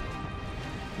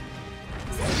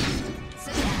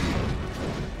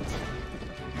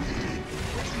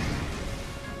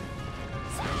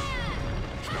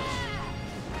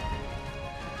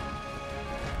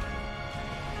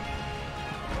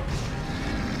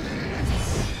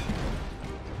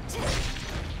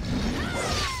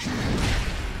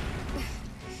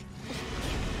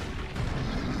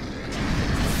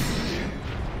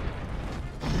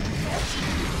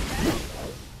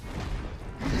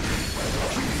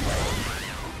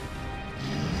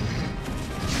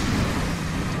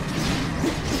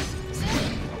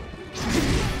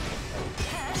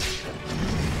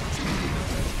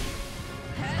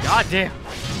 God damn.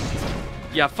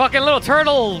 Yeah, fucking little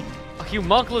turtle. You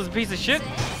monkless piece of shit.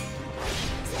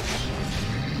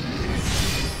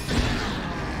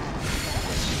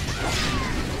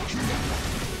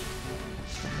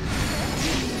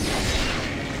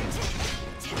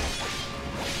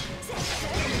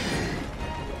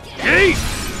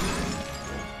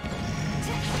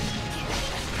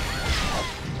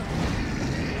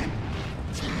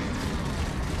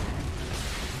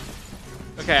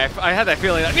 Okay, I had that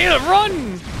feeling. I need to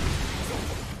run!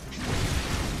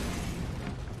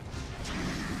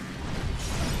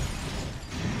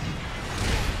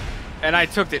 And I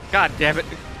took it. God damn it.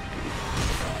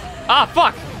 Ah,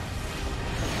 fuck!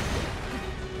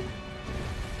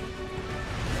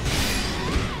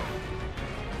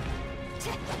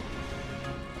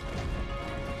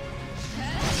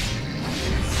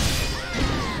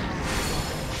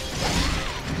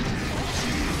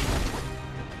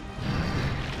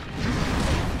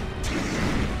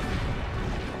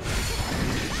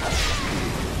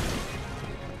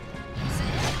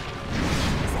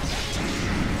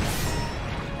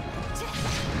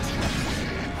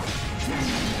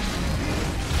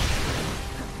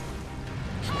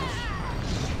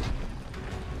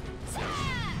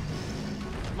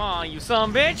 Come on, you son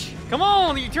of a bitch! Come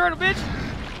on, you turtle bitch!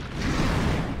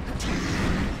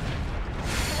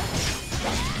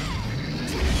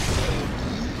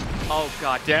 Oh,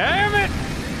 god damn it!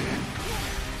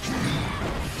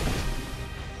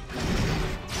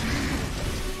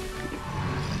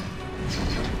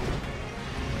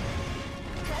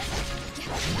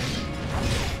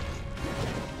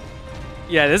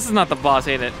 Yeah, this is not the boss,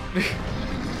 ain't it?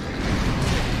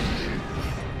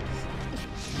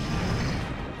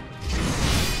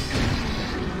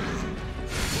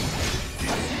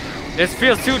 This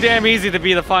feels too damn easy to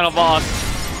be the final boss.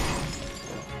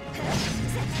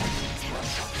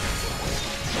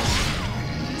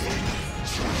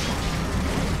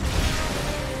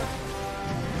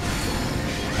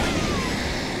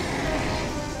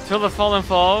 Till the fallen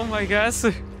fall, I guess.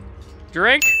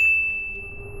 Drink?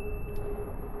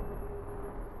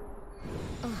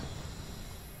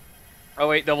 Oh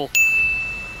wait, double.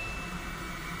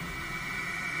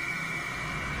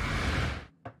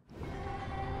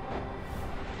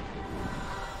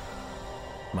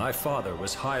 My father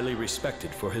was highly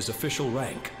respected for his official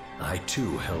rank. I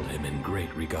too held him in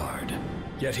great regard.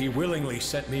 Yet he willingly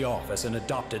sent me off as an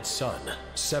adopted son,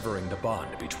 severing the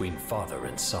bond between father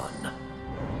and son.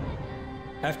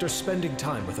 After spending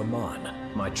time with Amon,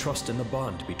 my trust in the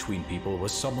bond between people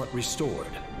was somewhat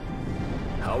restored.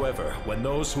 However, when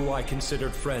those who I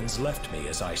considered friends left me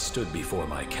as I stood before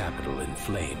my capital in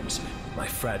flames, my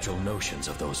fragile notions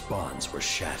of those bonds were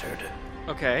shattered.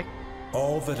 Okay.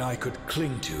 All that I could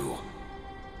cling to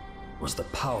was the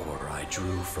power I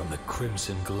drew from the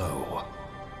crimson glow.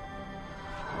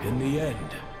 In the end,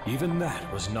 even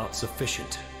that was not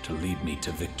sufficient to lead me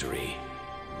to victory.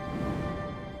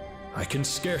 I can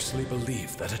scarcely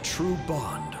believe that a true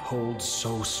bond holds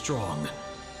so strong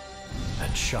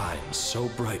and shines so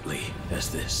brightly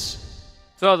as this.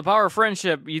 So the power of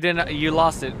friendship, you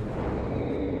lost it.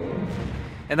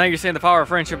 And now you're saying the power of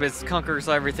friendship is conquers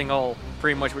everything all.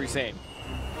 Pretty much what you're saying.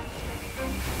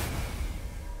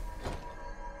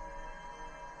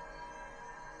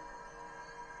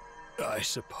 I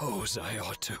suppose I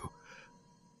ought to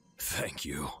thank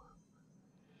you.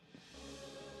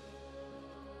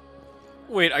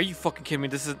 Wait, are you fucking kidding me?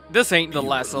 This ain't the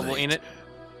last level, ain't it?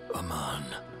 Amon.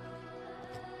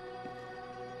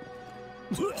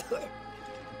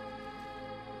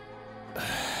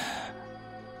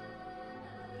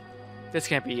 This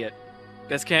can't be it.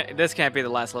 This can't be the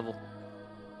last level.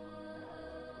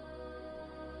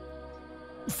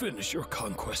 Finish your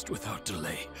conquest without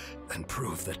delay, and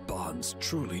prove that bonds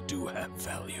truly do have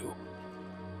value.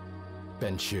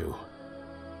 Ben Chu,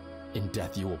 in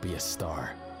death you will be a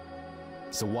star.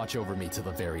 So watch over me to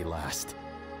the very last.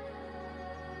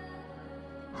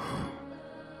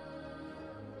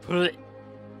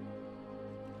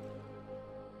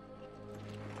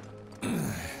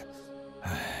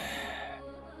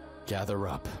 Gather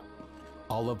up.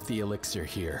 All of the elixir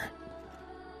here.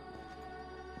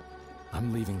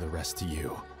 I'm leaving the rest to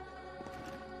you.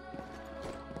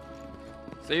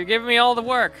 So you're giving me all the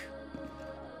work.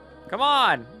 Come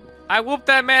on. I whooped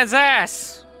that man's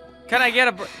ass. Can I get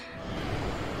a...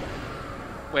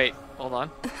 Wait, hold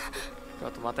on.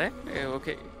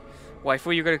 Okay.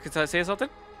 Waifu, you gonna say something?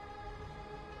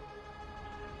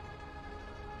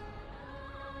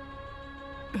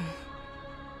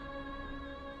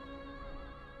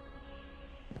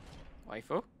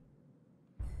 Waifu?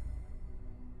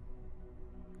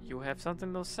 You have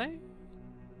something to say?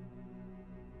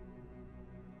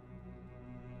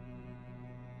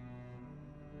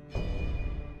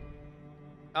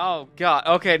 Oh god,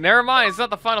 okay, never mind, it's not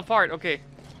the final part, okay.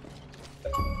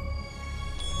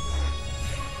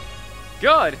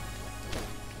 Good!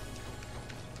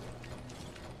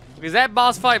 Because that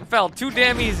boss fight felt too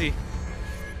damn easy.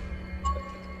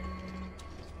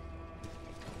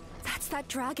 That's that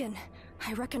dragon.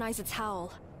 I recognize its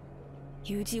howl.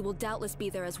 Yuji will doubtless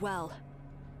be there as well.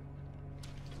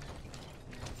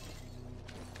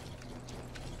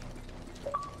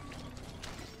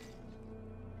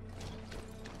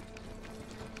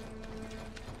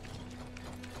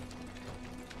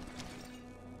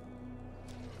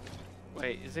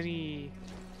 Wait, is any...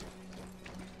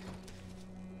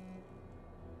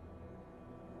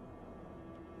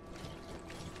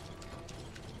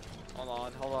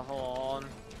 Hold on.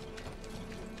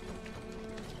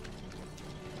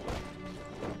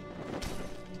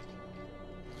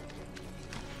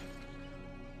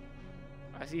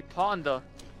 I see Panda.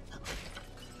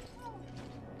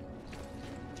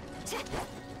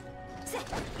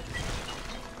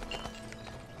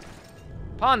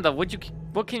 Panda,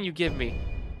 what can you give me?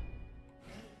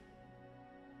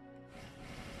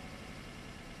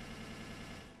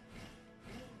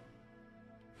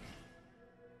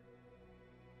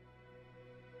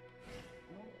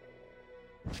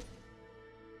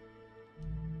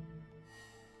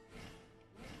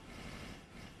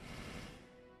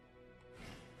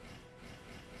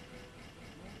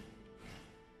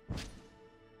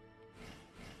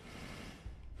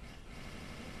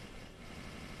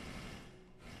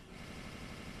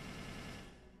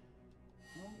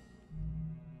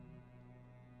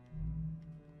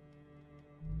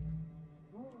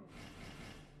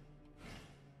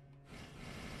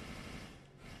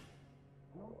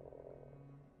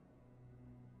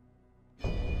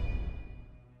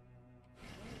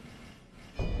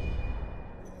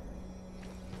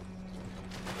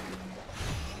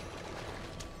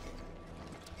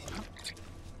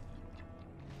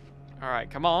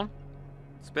 Alright, come on.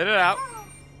 Spit it out.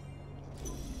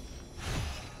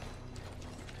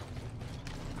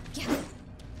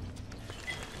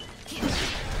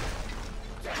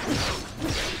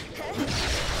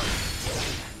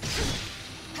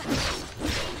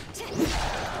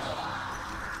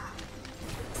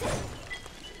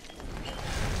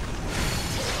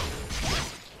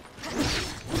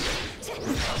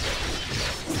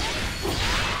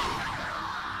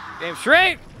 Damn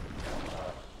straight!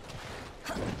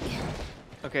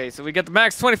 Okay, so we get the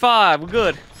max 25. We're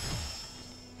good.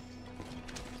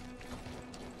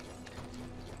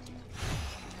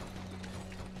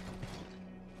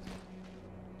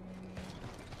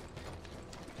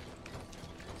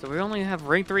 So we only have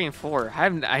rank 3 and 4.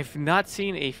 I've not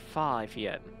seen a 5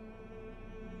 yet.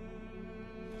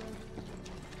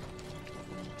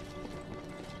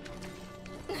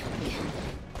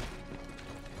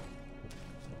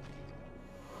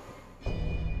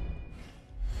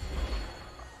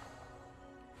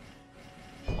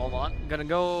 Hold on, I'm gonna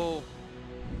go.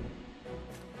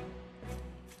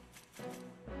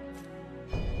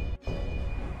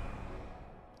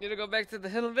 Need to go back to the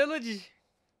Hill Village.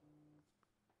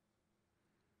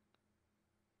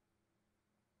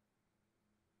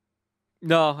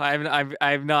 No,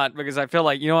 I've not, because I feel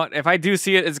like, you know what, if I do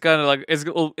see it, it's gonna like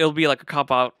it'll be like a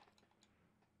cop out.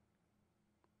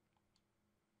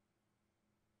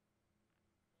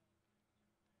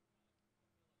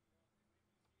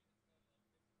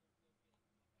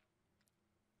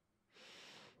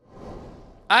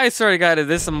 I swear to God, this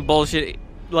is some bullshit.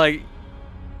 Like,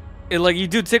 like you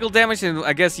do tickle damage, and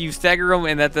I guess you stagger them,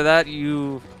 and after that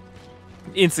you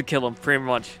insta kill them, pretty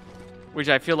much. Which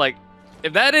I feel like,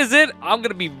 if that is it, I'm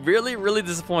gonna be really, really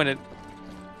disappointed.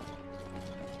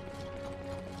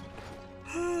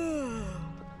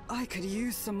 I could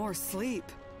use some more sleep.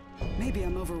 Maybe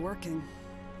I'm overworking.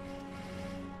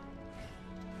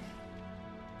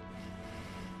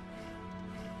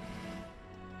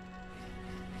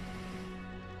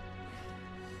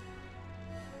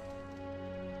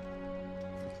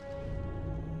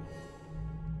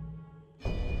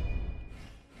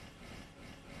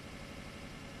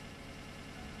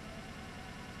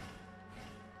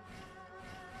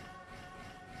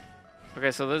 Okay,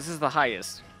 so this is the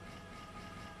highest.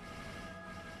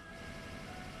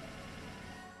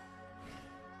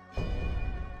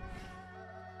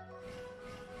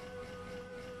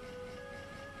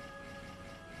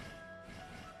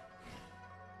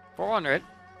 $400.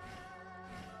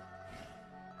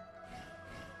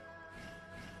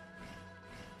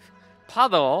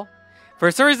 Pado. For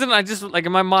some reason, I just, like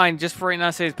in my mind, just for right now,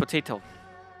 say it's potato.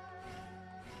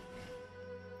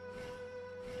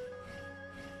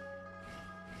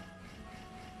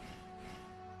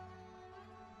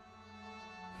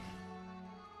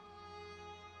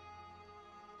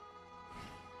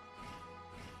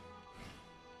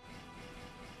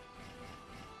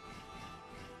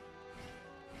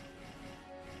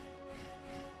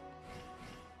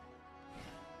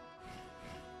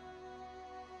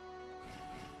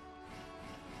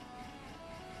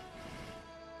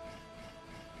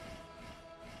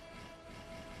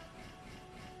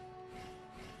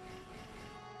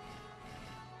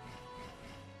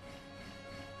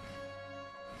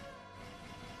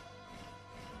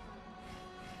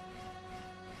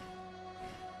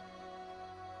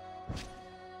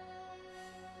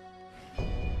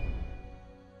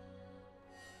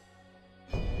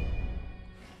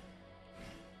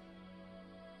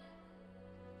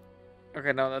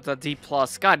 Okay, no, that's a D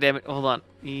plus. God damn it. Hold on.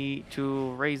 Need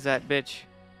to raise that bitch.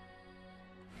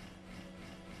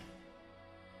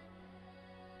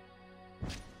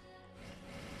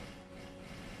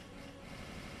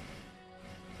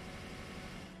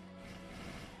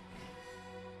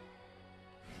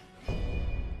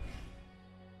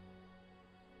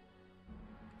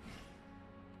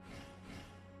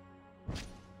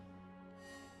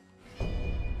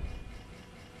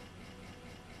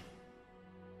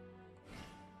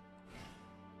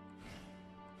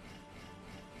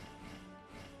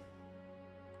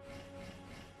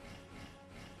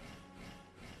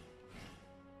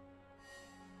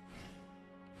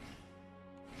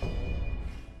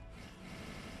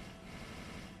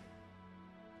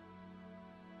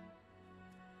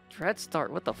 Dread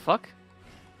start. What the fuck?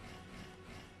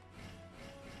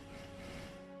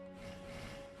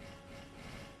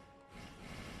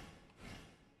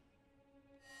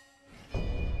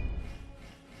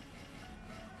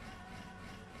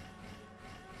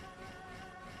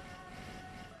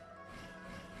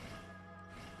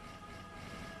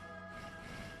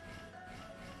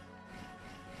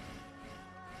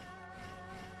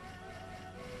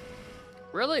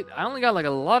 Really? I only got like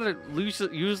a lot of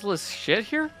useless shit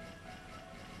here?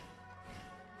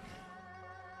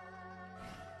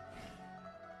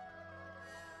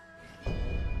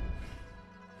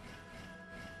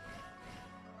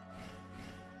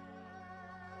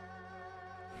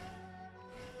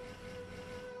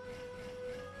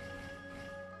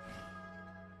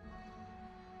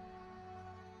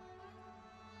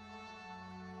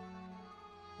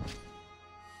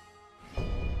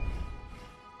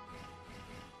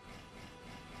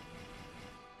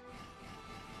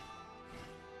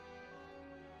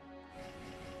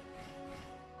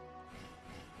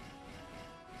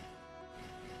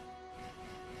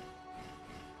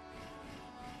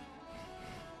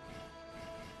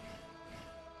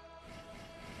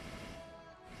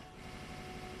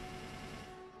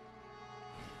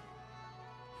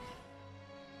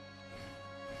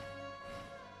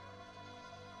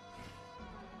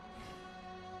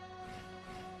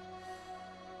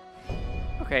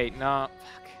 Okay, no.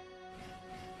 Fuck.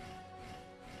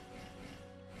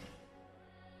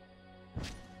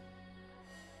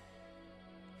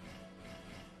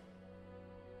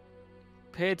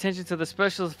 Pay attention to the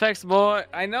special effects, boy.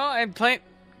 I know I'm playing.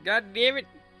 God damn it.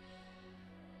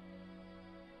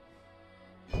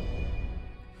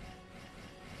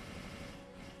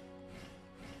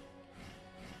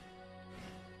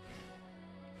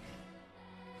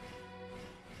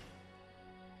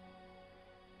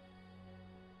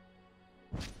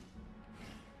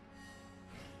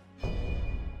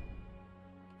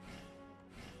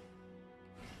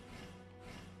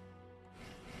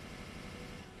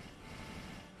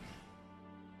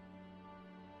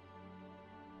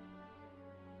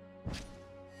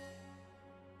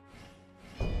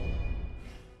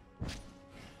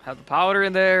 Have the powder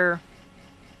in there.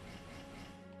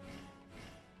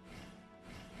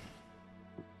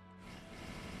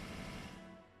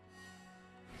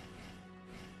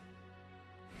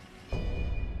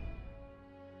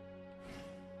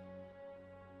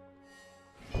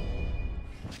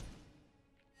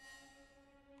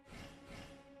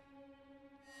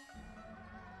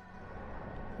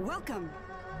 Welcome.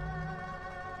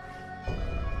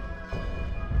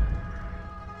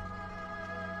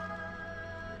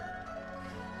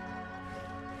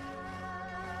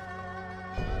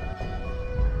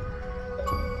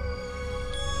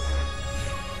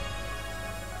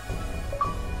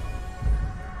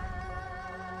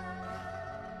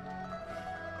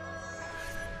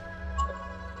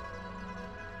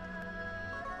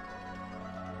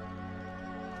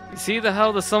 You see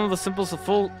how some of the symbols are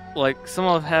full, like some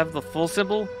of have the full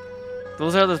symbol?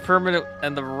 Those are the permanent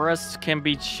and the rest can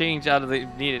be changed out of the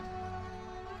if needed.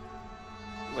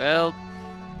 Well,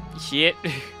 shit.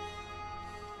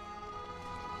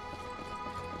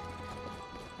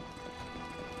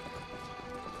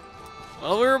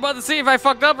 Well, we were about to see if I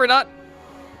fucked up or not.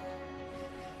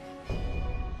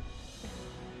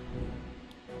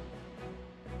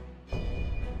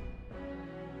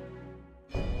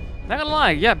 Not gonna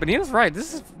lie, yeah, Benita's right.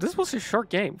 This was a short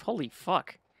game. Holy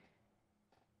fuck.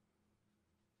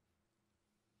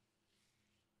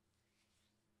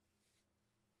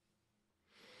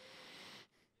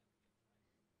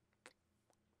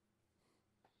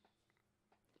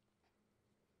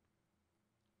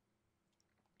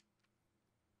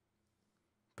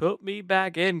 Put me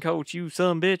back in, coach, you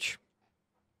son bitch.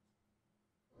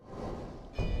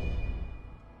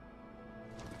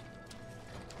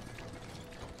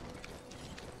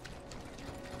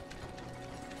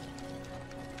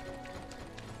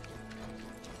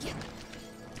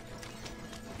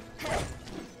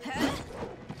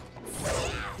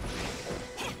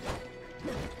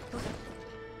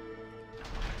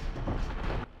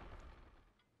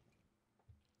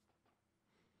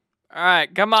 All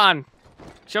right, come on.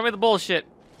 Show me the bullshit.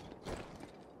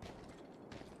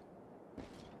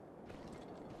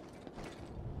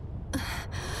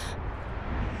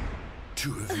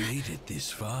 To have made it this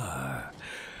far,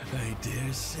 I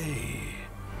dare say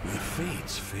the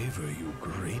fates favor you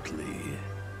greatly.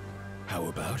 How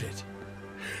about it?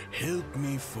 Help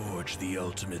me forge the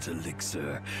ultimate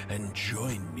elixir and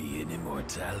join me in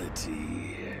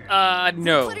immortality.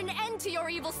 No. Put an end to your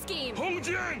evil scheme. Hong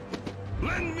Jian,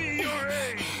 lend me your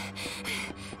aid.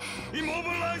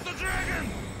 Immobilize the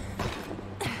dragon.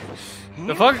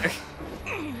 The fuck?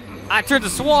 I turned to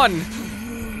swan.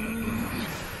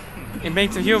 It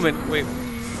makes him human. Wait.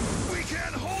 We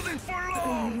can't hold it for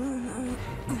long.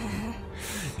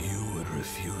 You would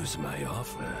refuse my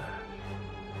offer.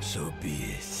 So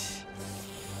be it.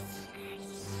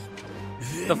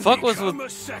 The fuck was with? A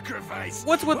sacrifice.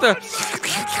 What's with the?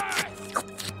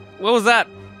 What was that?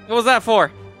 What was that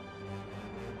for?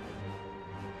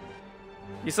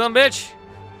 You son of a bitch.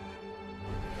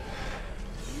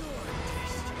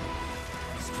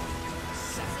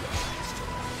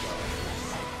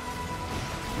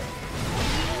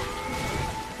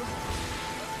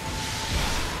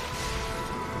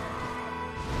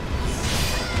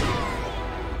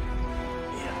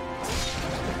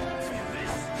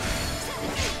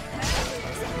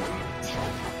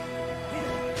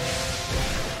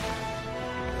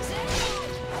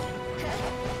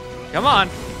 Come on.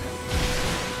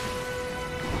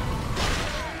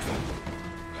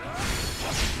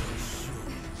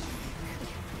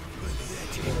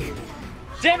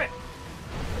 Damn it.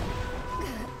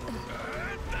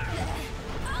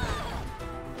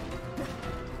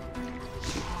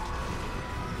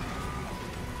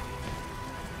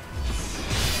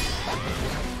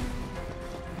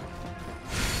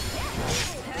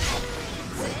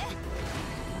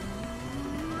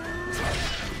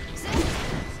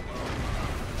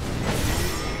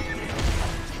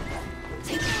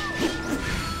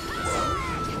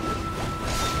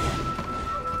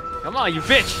 Come on, you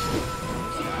bitch!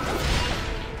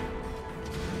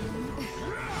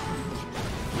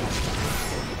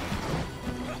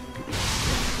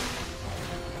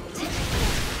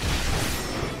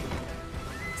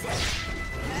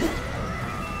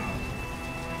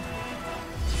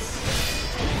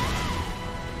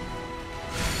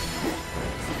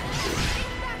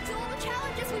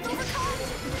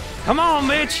 Come on,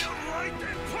 bitch!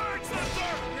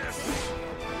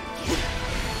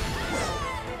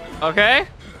 Okay.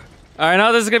 Alright,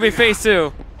 now this is gonna be phase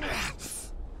 2.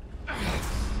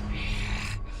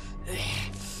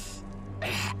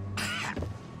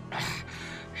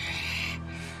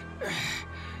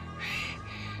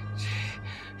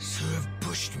 So have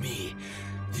pushed me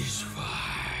this far.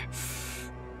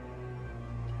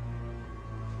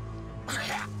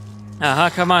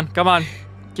 Come on, come on.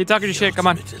 Keep talking your shit, come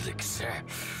on. The elixir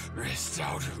rests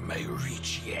out of my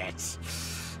reach yet.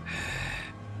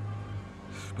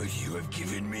 But you have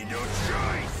given me no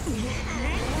choice.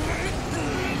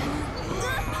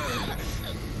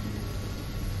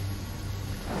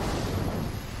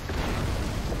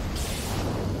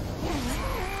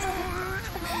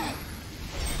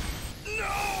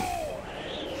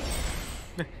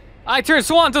 I turned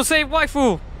swan to save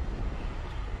waifu.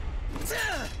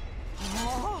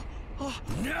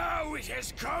 Now it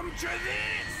has come to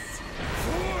this!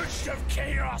 Forged of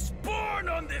chaos, born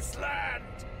on this land!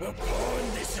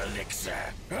 Upon this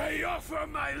elixir, I offer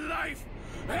my life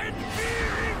and be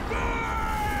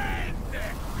reborn!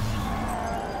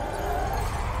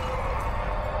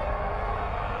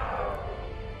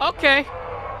 Okay.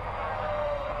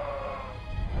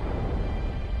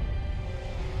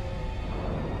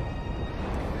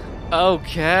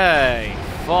 Okay.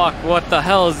 Fuck, what the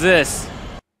hell is this?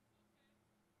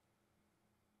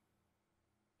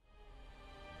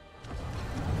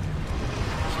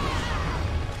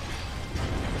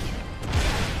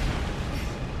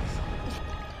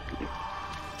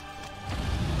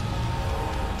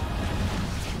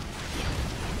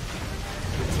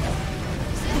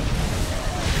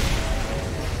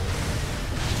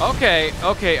 Okay,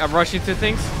 okay, I'm rushing to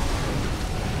things.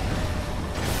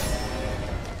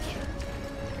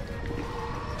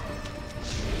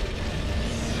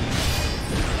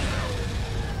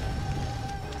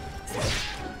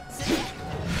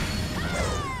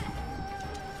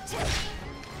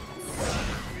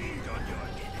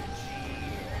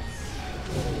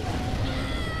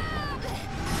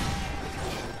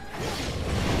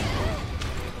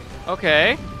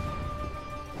 Okay.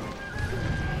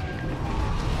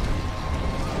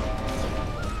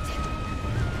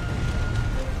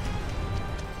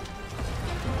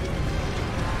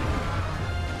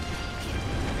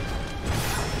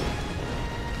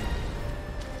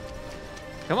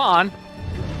 Come on.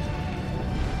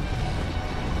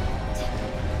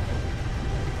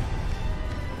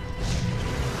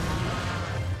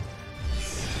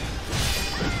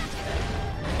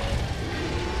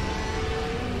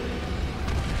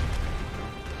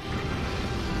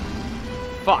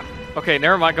 Fuck. Okay,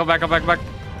 never mind. Go back, go back, go back.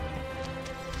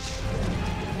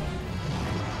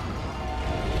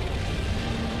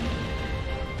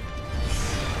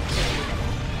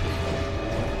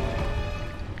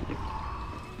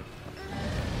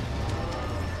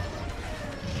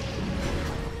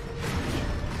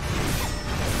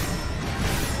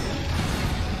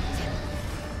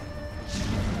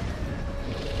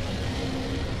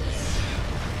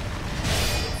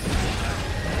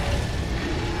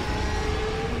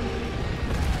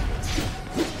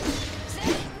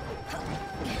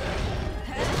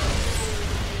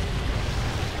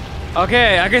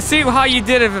 Okay, I can see how you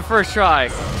did it the first try.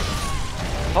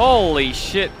 Holy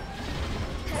shit.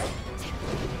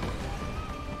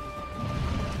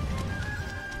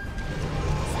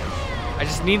 I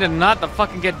just need to not to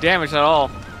fucking get damaged at all.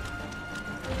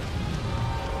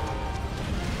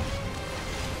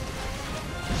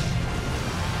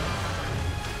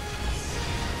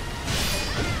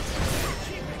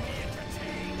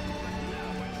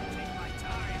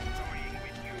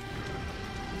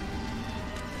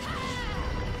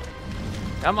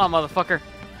 Come on, motherfucker.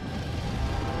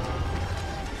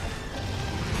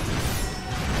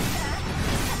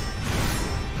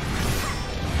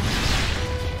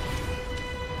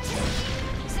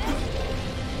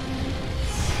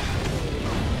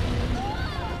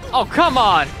 Oh, come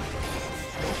on.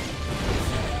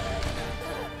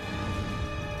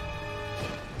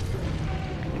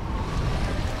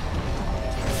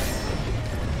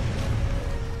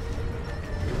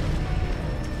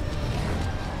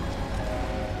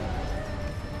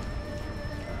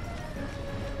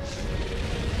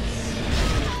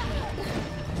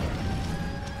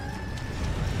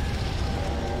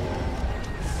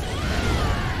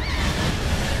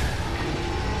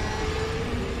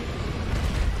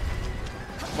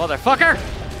 Motherfucker!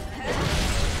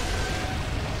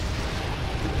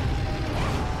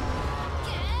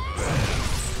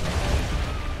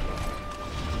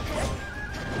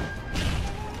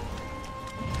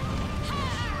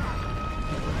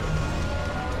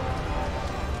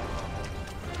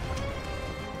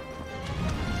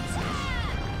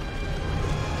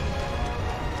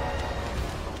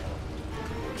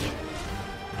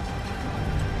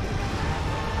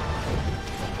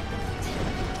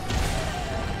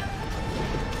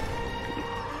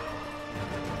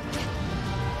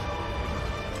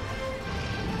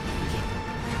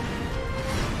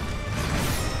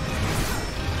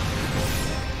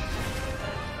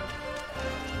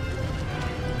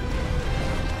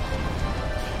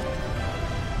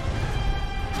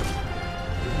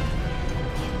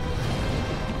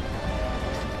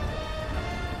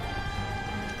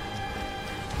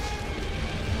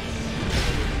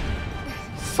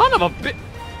 Son of a bit.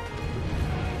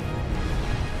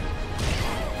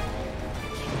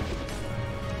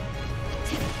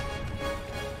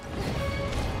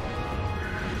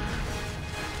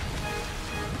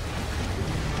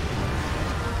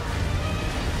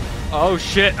 Oh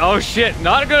shit, oh shit.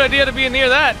 Not a good idea to be near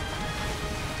that.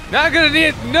 Not a good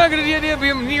idea to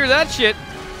be near that shit.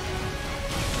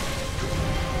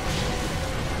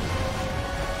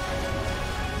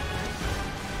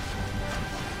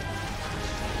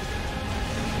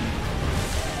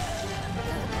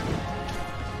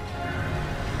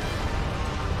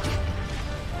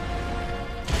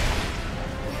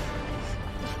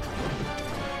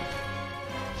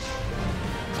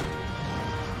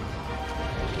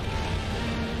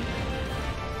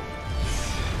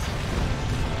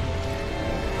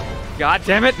 God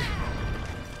damn it!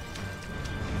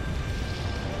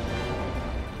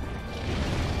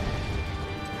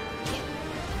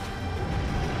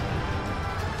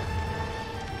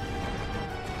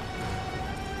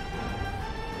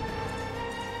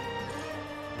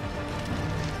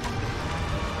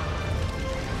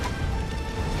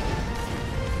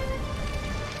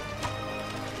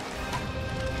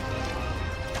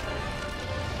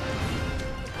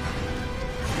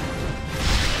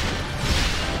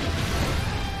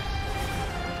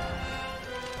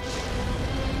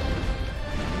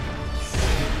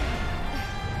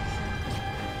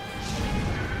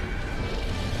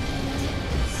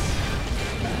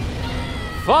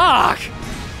 Fuck!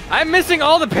 I'm missing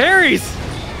all the parries!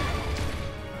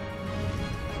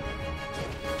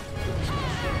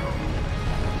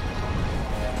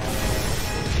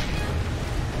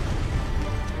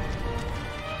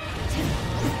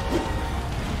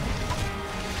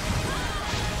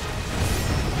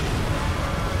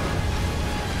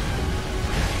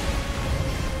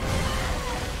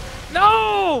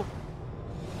 No!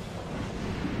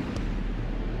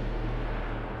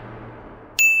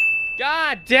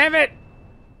 God damn it!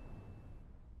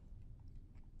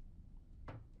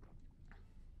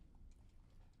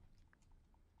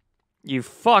 You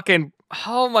fucking...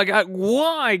 Oh my god,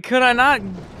 why could I not...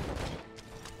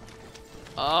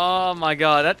 Oh my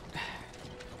god,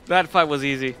 that fight was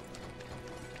easy.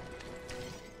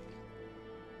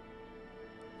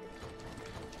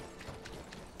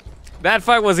 That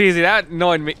fight was easy, that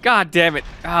annoyed me. God damn it.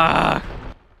 Ah.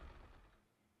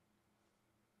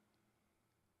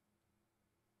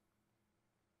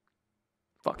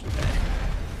 Fuck you, man.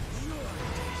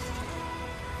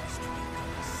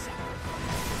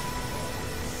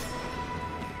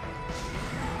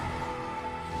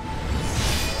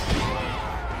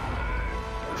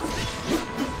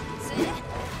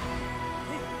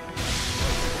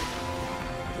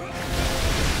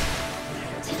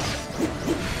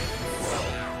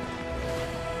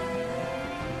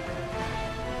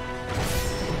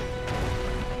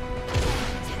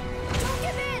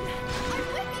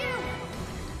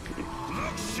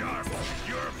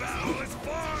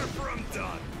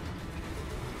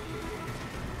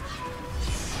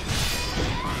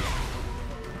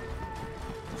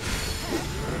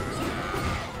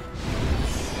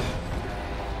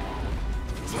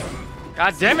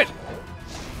 God damn it!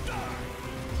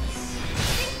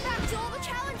 Think back to all the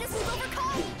challenges we've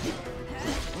overcome.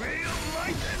 Real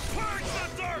light and purge the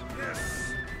darkness.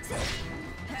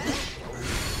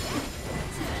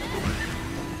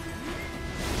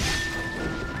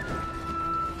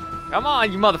 Come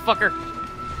on, you motherfucker!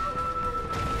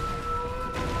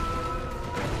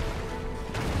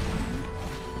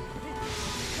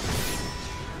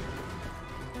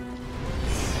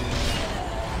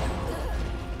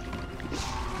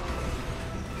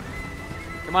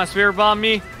 Come on, spirit bomb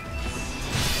me.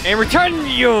 And return,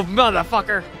 you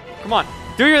motherfucker! Come on.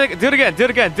 Do it again, do it again, do it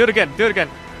again, do it again.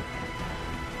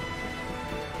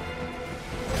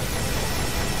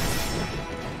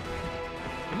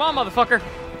 Come on, motherfucker.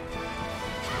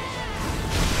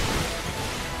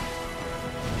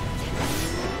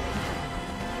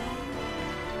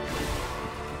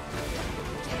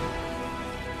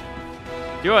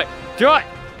 Do it! Do it!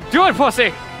 Do it,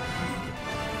 pussy!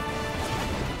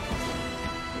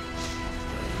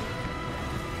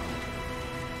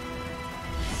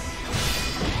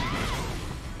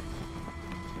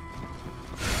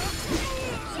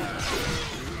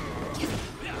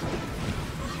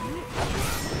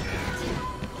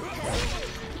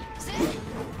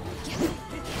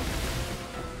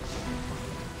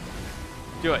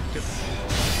 Do it.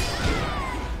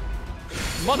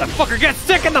 Motherfucker, get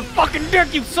sick in the fucking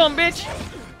dick, you son bitch!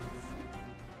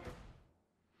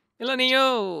 Hello,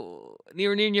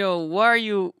 Nero,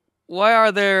 why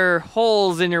are there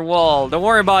holes in your wall? Don't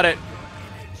worry about it.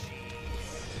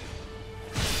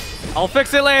 I'll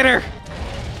fix it later.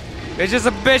 It's just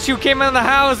a bitch who came in the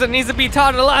house and needs to be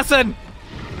taught a lesson.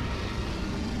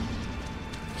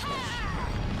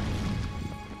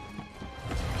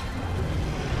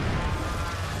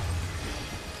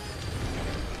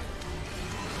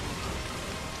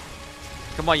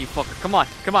 Come on, you fucker. Come on.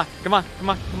 Come on. Come on. Come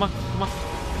on. Come on. Come on.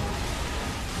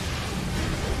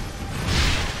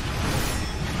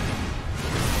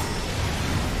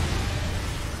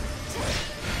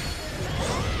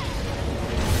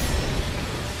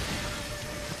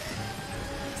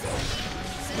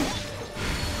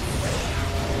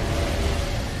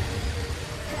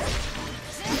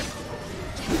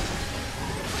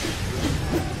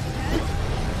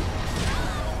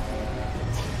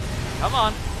 Come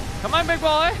on. Come on, big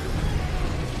boy.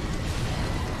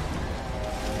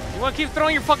 You want to keep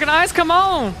throwing your fucking ice? Come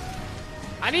on.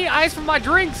 I need ice for my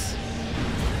drinks.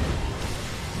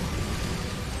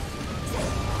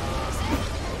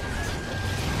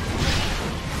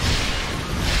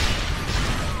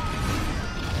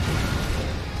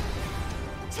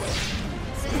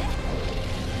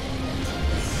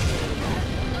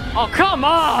 Oh, come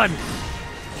on.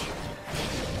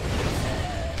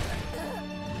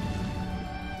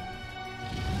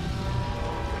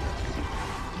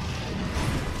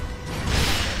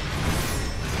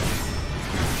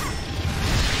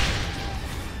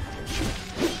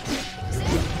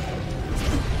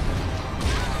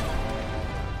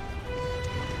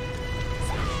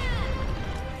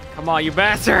 Come on, you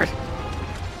bastard!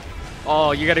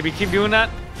 Oh, you gotta keep doing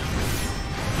that?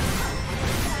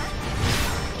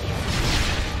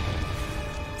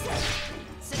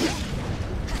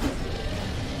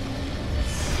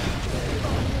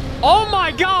 Oh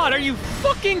my god, are you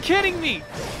fucking kidding me?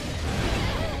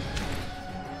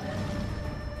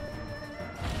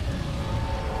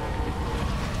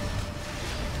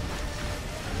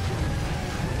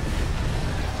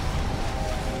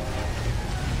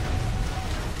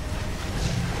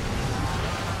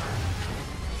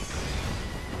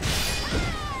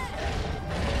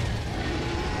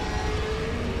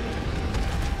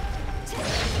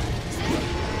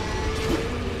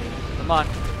 Come on.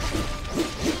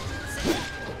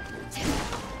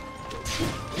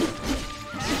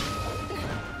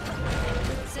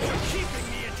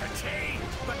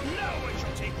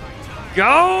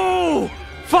 Go!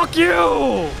 Fuck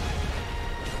you!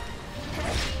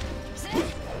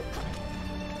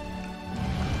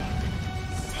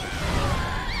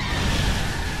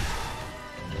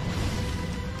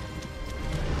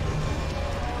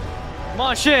 Come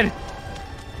on, shit!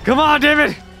 Come on,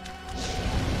 David!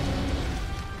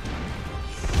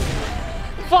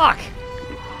 Fuck!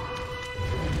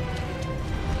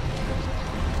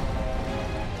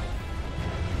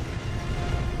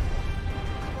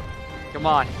 Come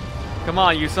on. Come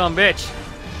on, you son of a bitch.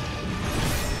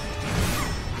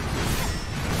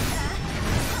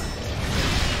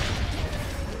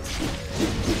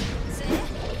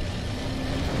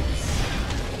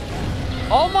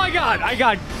 Oh my god, I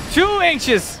got 2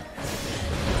 inches.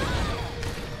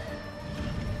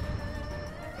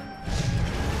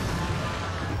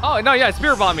 Oh, no, yeah,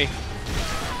 spirit bomb me.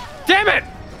 Damn it!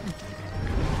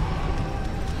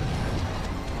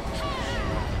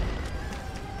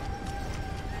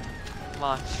 Come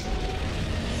on.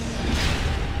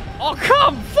 Oh,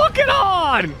 come fucking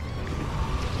on!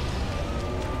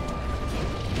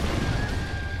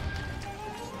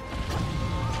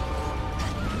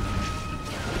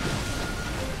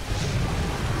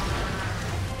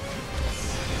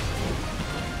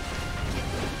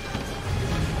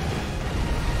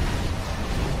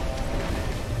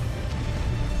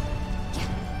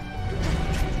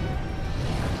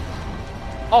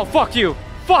 Oh, fuck you.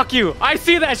 Fuck you. I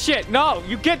see that shit. No,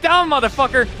 you get down,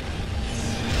 motherfucker.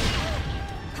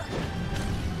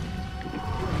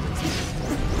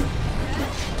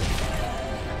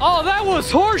 Oh, that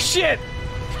was horse shit.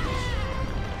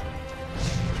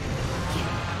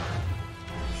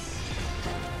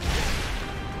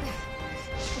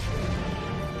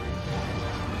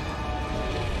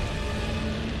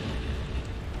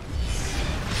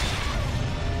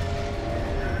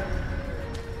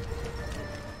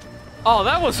 Oh,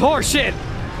 that was horseshit!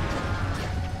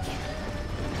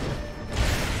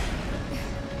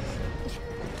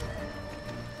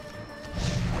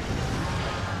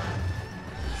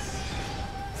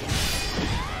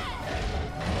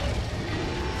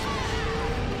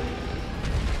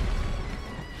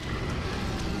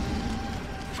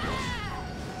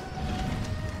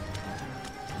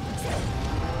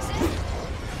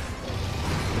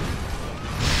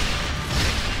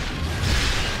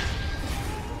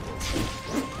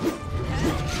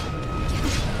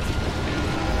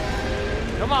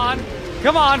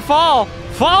 Come on, fall!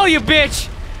 Fall, you bitch!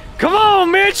 Come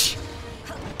on, Mitch!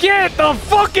 Get the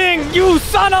fucking, you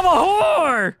son of a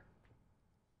whore!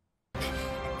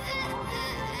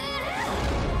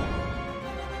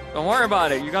 Don't worry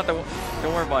about it. You got the...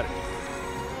 Don't worry about it.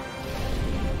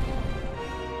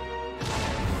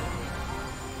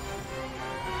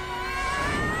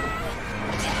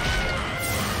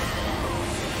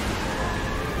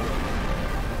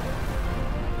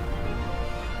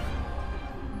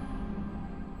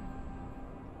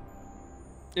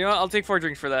 You know what? I'll take 4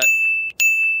 drinks for that.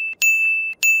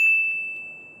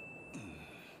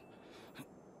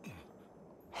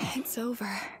 It's over.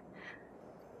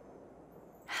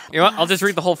 You know what? I'll just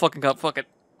drink the whole fucking cup. Fuck it.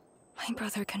 My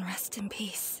brother can rest in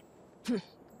peace.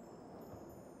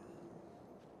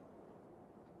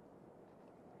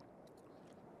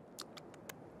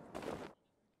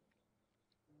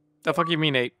 The fuck you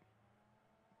mean 8?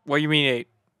 What do you mean 8?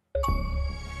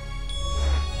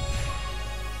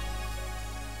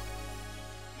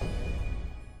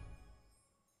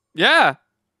 Yeah.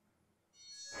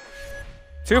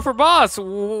 2 for boss.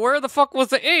 Where the fuck was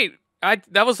the 8?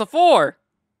 That was the 4.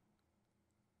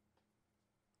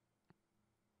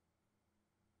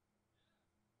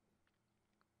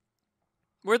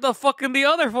 Where the fuck did the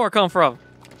other 4 come from?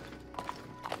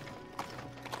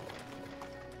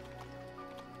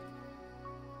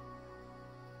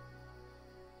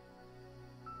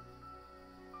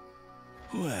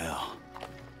 Well,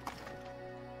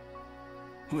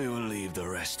 We will leave the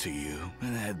rest to you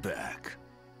and head back.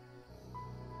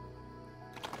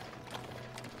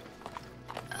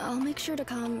 I'll make sure to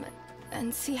come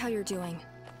and see how you're doing.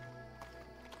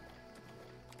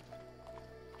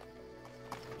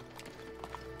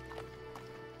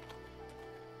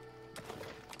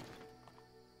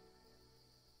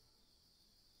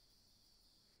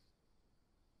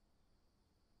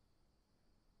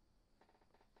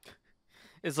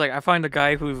 It's like I find a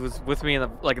guy who was with me in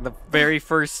the very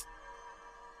first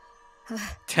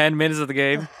 10 minutes of the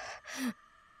game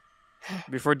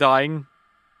before dying.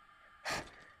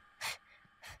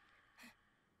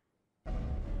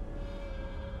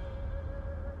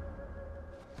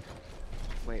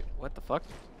 Wait, what the fuck?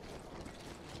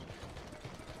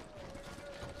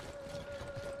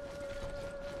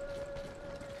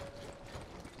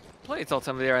 Please told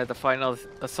somebody I had to find out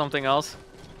something else.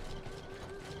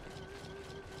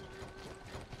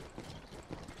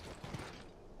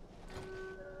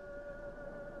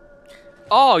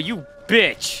 Oh, you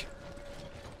bitch!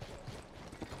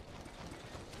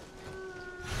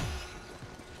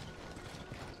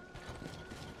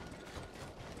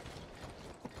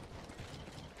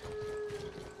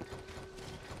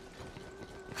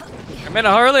 I mean,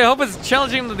 I really hope it's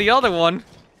challenging to the other one,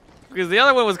 because the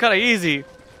other one was kind of easy.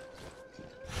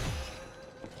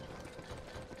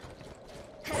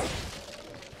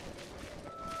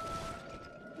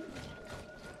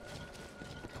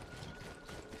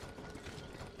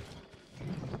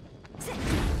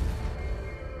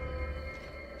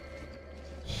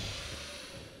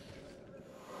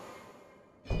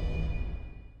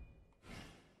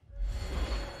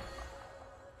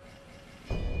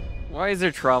 Why is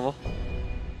there trouble?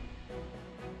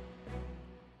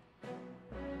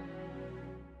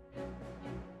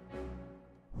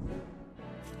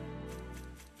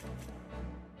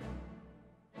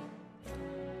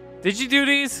 Did you do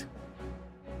these?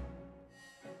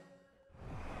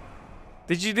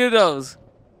 Did you do those?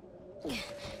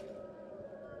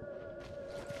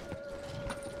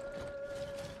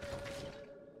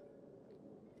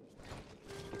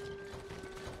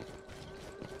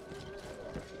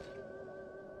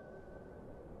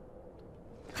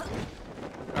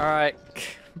 Alright.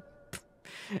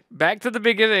 Back to the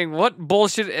beginning. What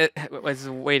bullshit was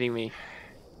awaiting me?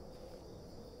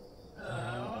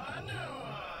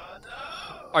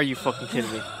 Are you fucking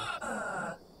kidding me?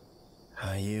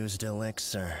 I used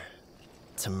elixir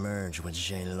to merge with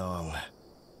Long,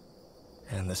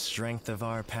 and the strength of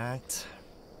our pact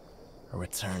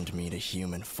returned me to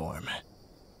human form.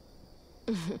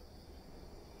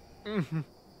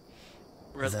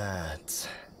 That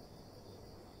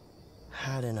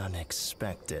had an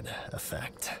unexpected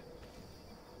effect.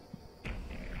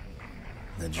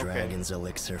 The dragon's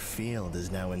elixir field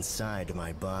is now inside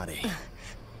my body.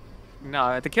 No,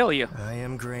 I have to kill you. I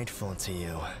am grateful to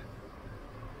you.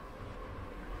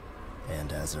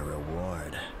 And as a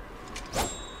reward...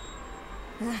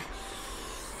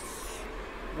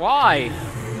 Why?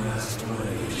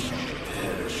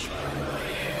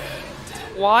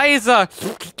 Why is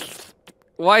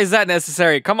that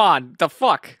necessary? Come on, the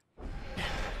fuck?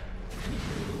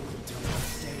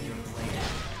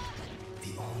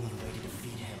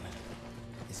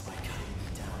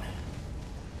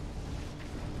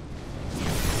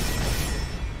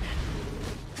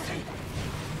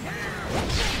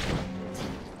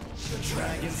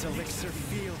 Dragon's elixir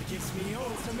field gives me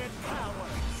ultimate power.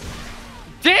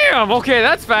 Damn, okay,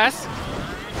 that's fast.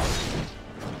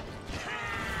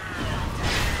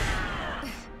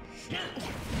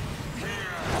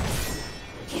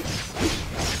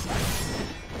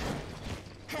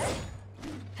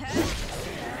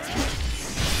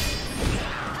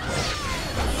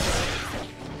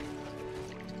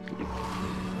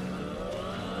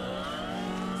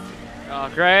 Oh,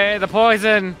 great, the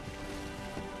poison.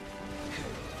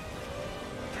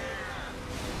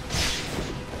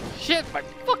 Shit, my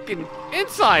fucking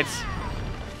insides!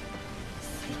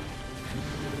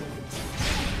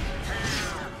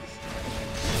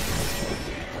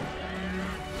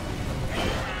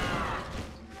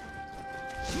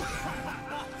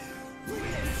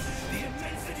 The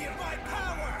intensity of my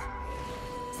power!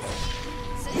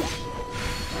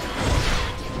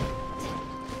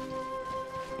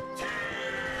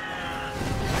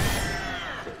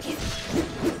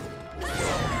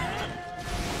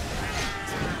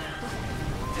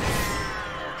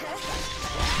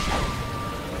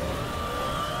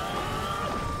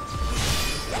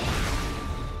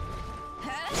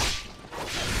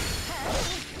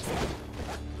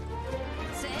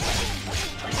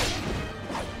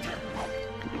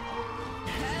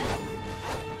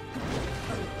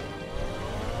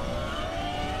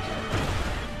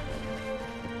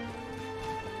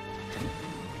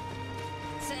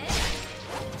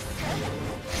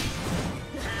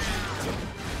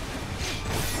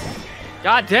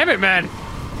 God damn it, man!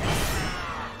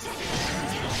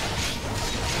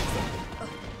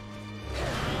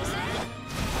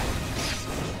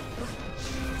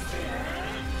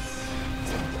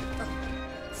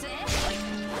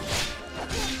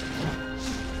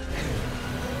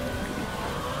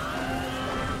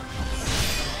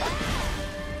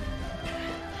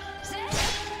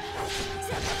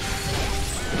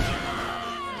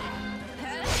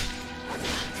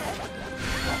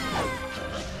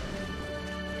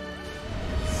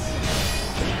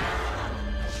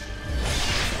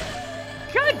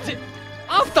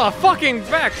 Off the fucking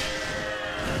back!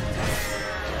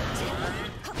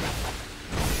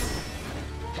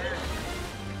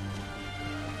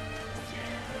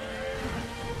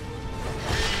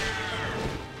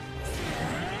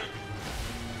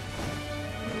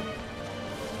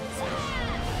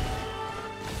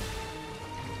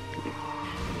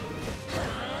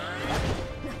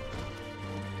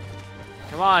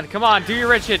 Come on, do your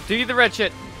red shit, do the red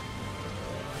shit.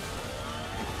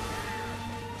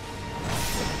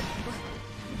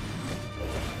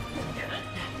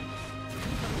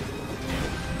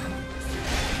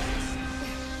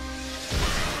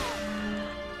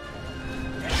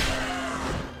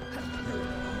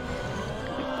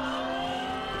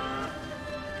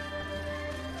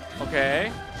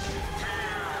 Okay.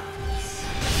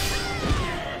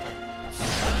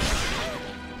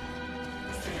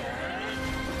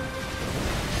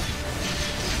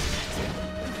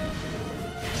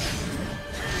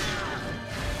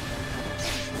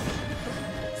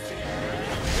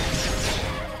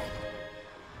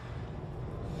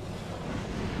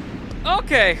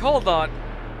 Okay, hold on.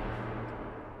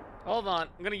 Hold on.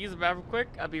 I'm gonna use the bathroom quick.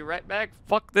 I'll be right back.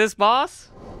 Fuck this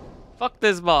boss. Fuck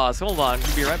this boss. Hold on.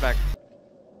 I'll be right back.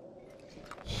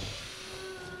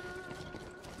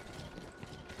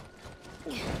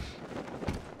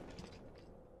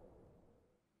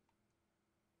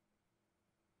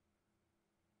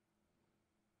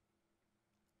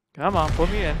 Come on, put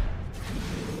me in.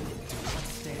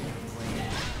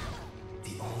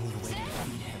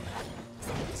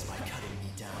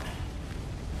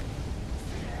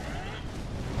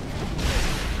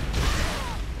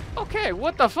 Okay,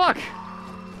 what the fuck?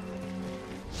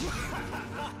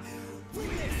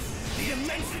 The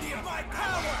immensity of my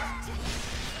power!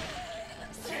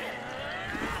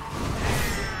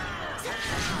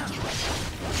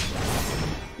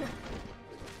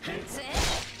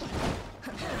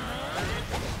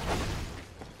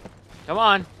 Come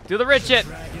on, do the rich shit.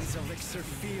 Dragon's elixir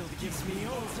field gives me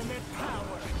ultimate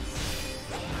power.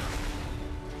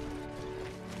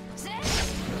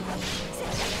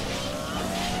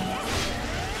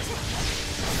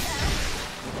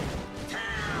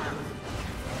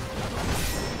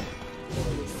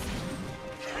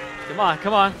 Come on,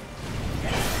 come on.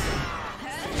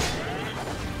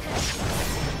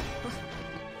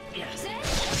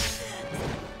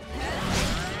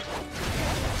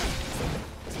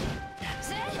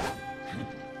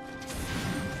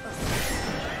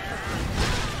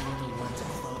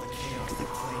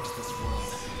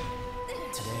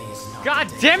 God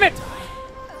damn it!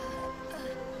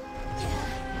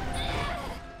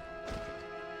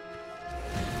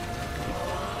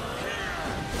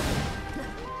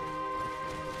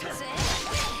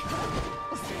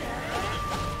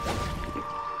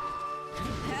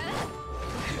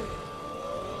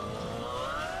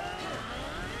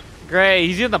 Great,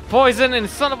 he's using the poison and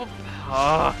son of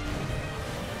a...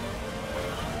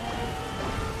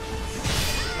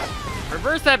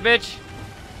 Reverse that bitch.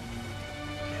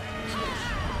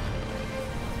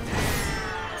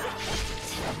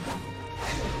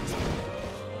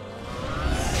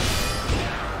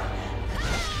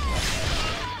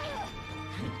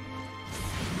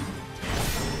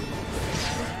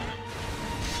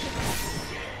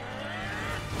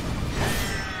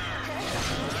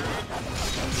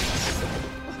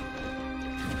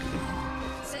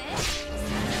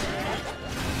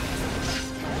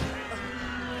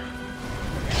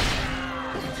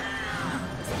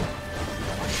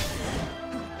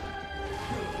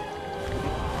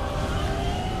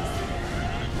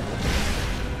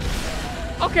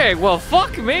 Okay, well,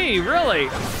 fuck me, really.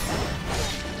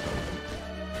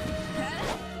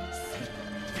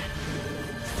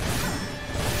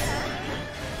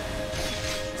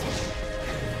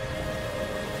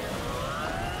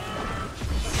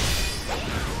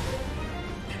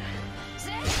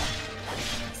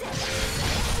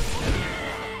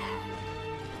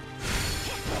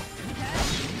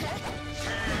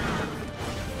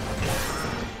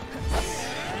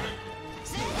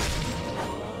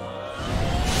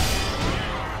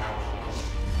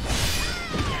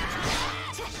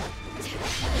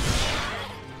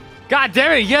 God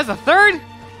damn it, he has a third?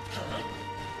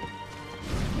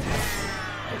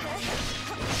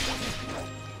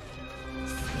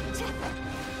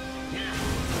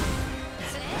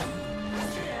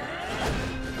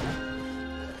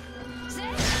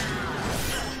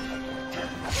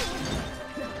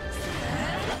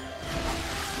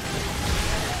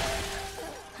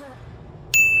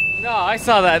 No, I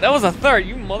saw that. That was a third,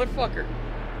 you motherfucker.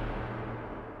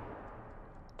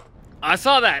 I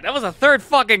saw that. That was a third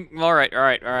fucking... Alright,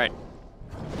 alright, alright.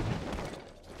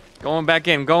 Going back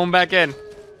in, going back in.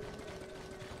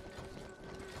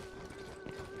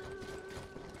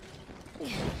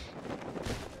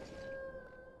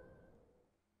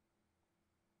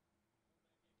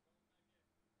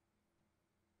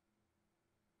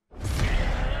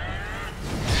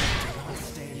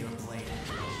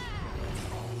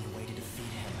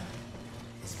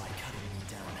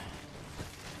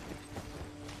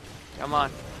 Come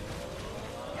on.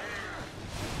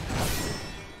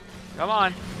 Come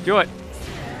on. Do it.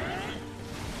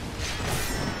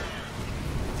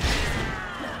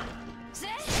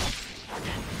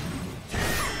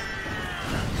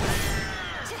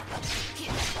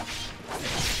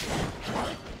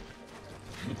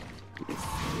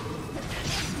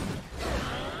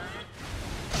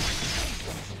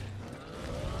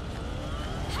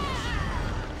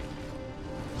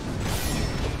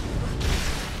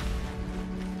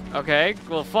 Okay,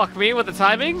 well, fuck me with the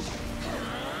timing. The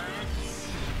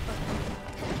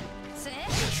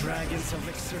Dragon's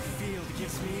Elixir Field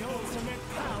gives me ultimate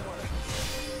power.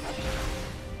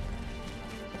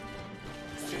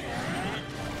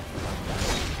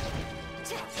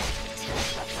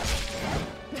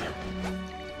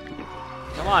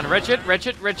 Come on, Richard,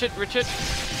 Richard, Richard, Richard.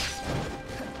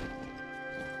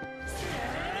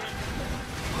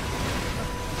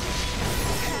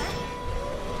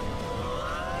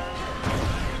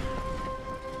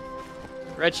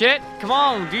 Richard, come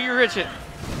on, do your Richard.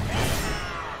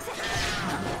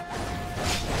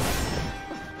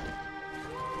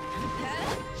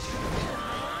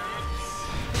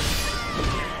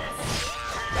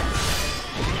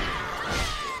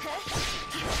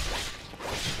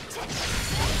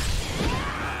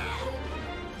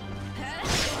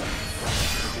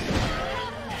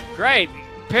 Great,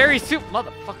 parry soup,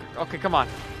 motherfucker. Okay, come on.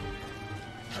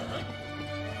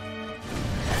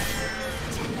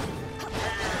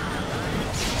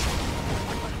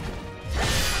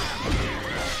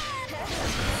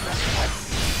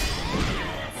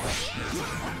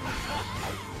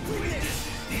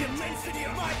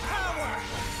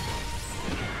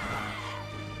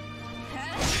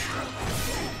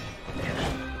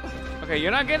 Okay, you're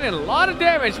not getting a lot of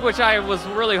damage, which I was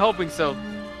really hoping so.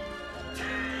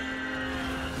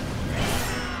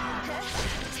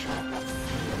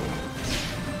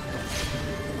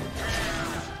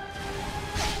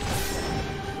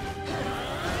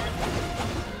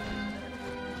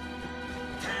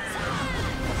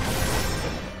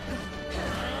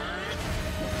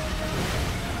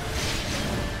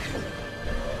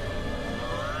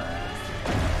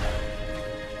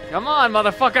 Come on,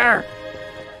 motherfucker!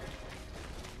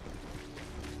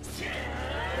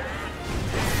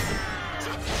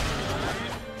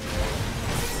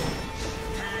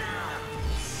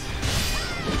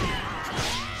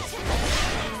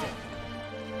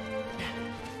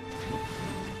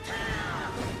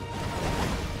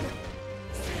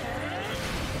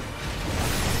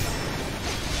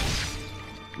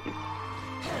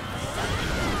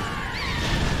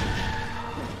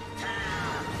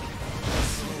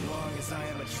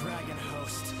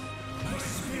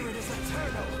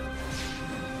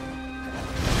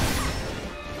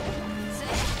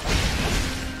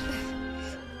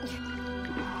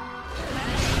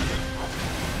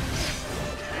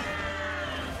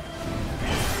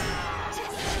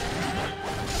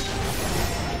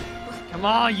 Come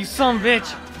on, you son of a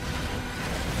bitch!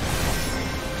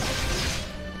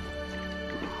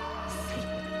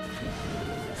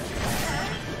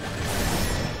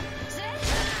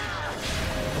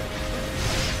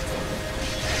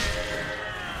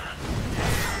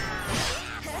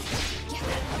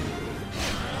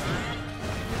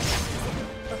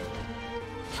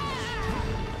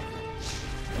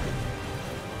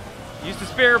 Use the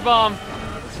spear bomb.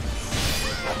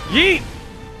 Yeet!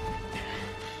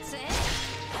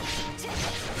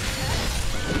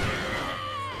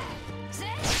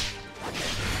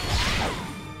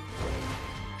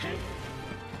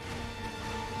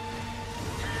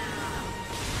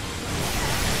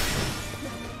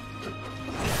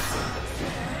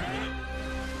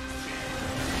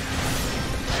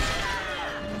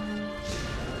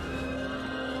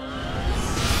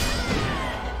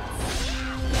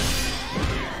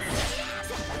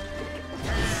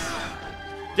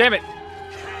 Damn it!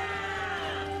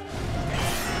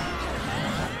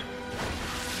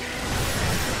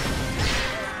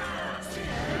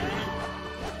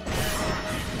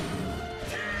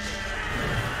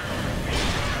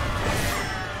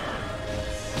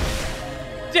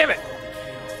 Damn it!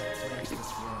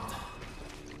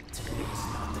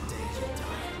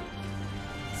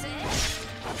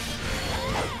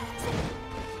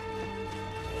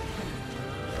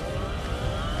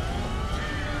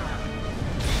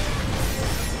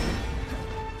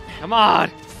 Come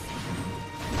on!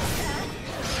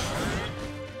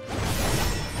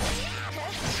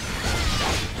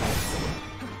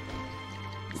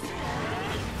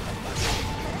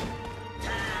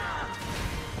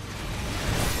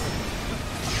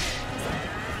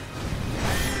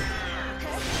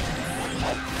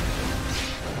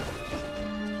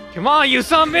 Come on, you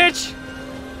son of a bitch!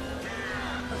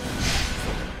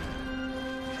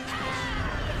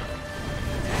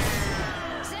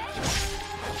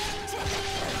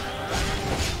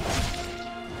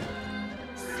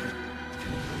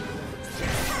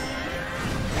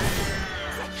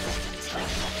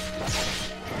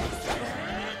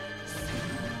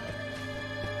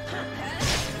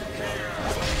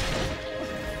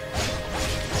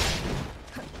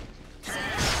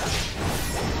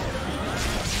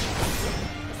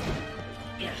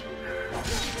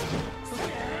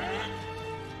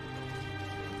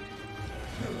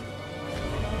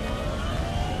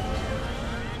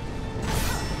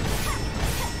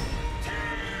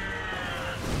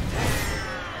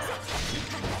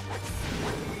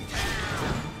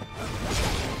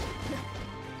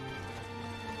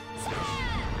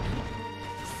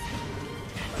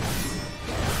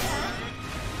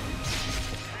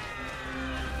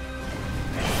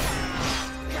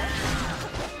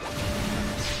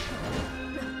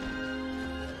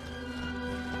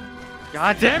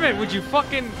 God damn it, would you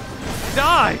fucking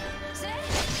die?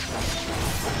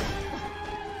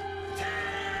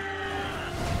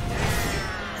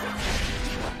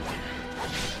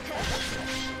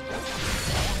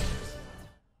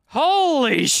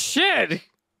 Holy shit!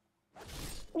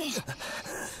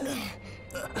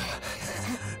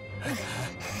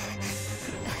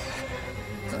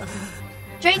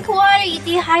 Drink water, you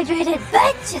dehydrated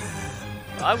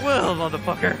bitch! I will,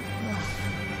 motherfucker.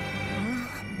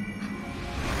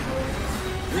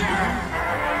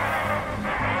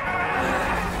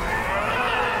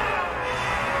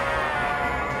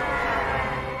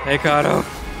 Hey, Kato.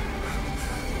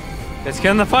 Let's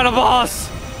get in the final boss!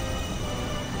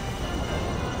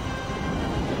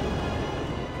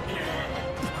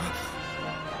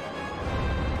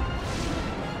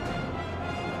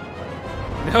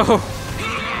 No!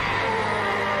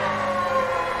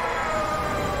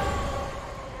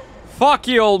 Fuck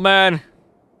you, old man!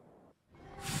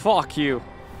 Fuck you.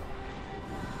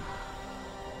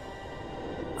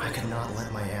 I could not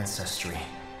let my ancestry,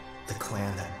 the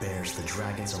clan that bears the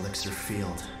Dragon's Elixir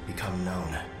Field, become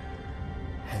known.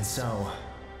 And so,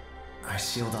 I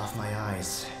sealed off my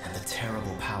eyes and the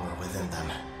terrible power within them.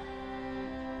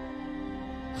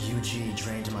 UG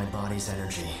drained my body's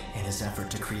energy in his effort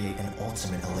to create an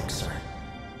ultimate elixir.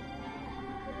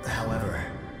 However,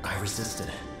 I resisted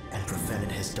and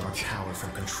prevented his dark power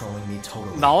from controlling me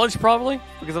totally. Knowledge, probably?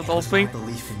 Because of the whole thing? It was my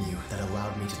belief in you that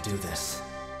allowed me to do this.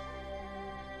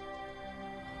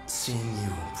 Seeing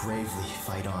you bravely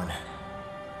fight on.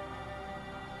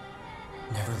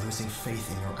 Never losing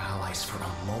faith in your allies for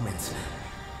a moment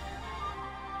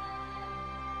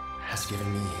has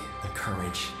given me the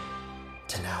courage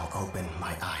to now open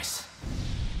my eyes.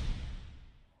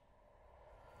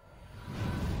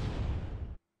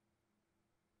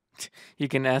 You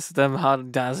can ask them how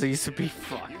Daza used to be.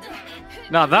 Fuck.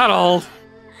 Not that old.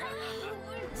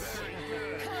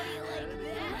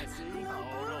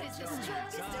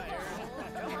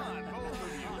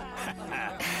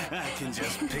 I can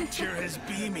just picture his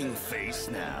beaming face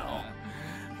now.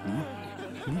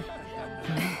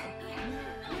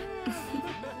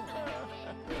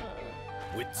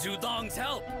 With Zudong's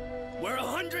help, we're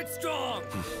 100 strong!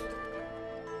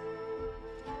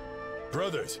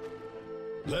 Brothers,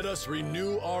 let us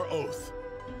renew our oath.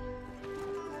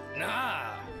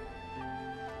 Nah!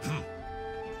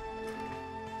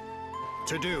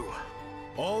 To do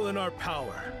all in our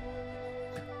power.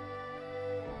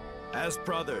 As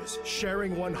brothers,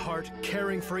 sharing one heart,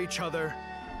 caring for each other,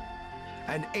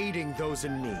 and aiding those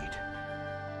in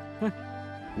need.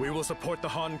 We will support the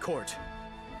Han Court.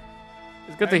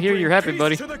 It's good to hear you're happy,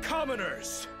 buddy. To the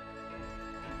commoners.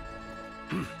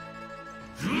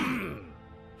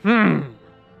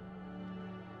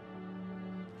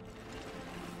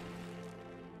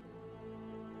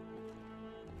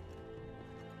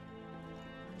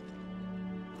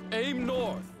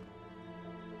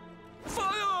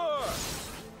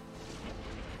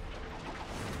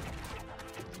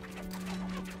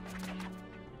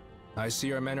 I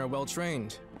see our men are well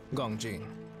trained, Gongjin.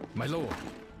 My lord,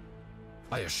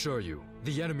 I assure you,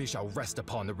 the enemy shall rest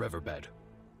upon the riverbed.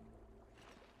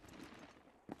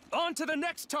 On to the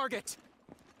next target!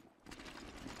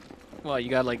 Well, you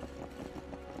got like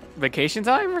vacation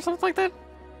time or something like that?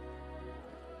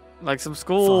 Like some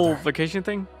school vacation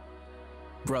thing?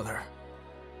 Brother,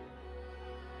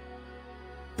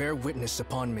 bear witness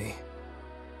upon me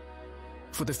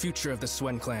for the future of the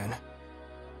Swen clan.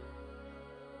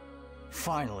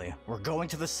 Finally, we're going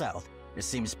to the south. It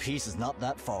seems peace is not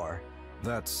that far.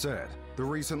 That said, the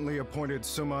recently appointed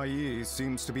Sima Yi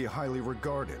seems to be highly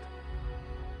regarded.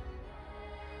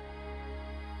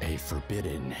 A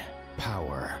forbidden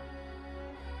power.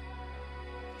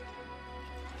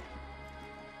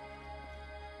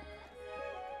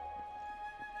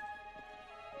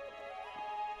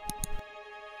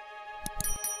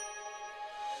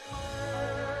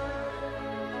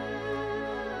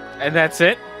 And that's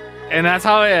it? And that's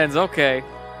how it ends, okay.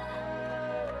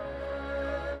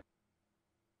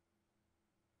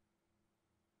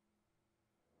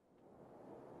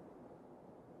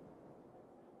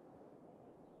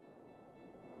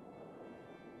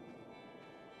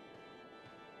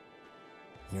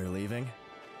 You're leaving?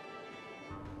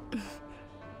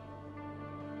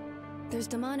 There's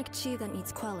demonic chi that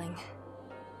needs quelling.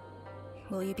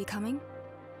 Will you be coming?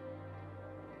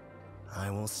 I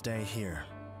will stay here.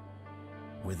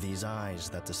 With these eyes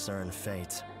that discern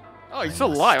fate. Oh, you're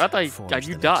still alive. I thought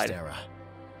you died.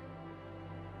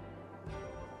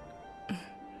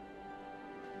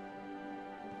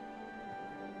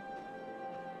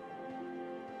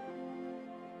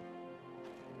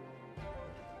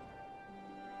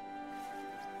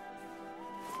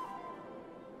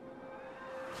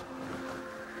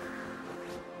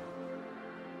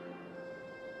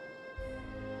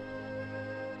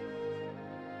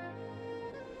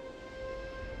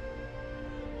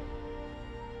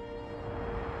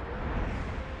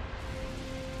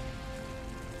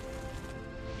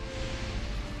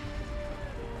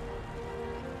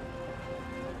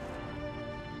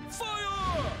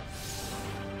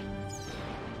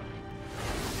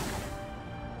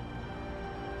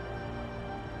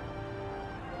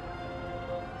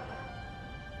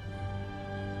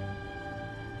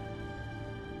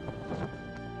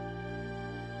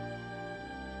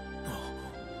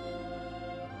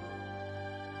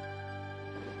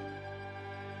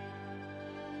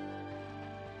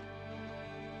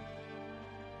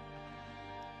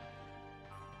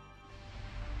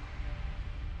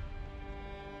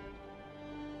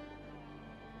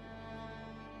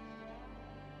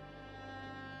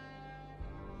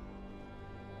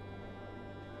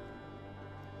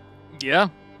 Yeah,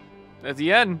 that's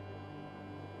the end.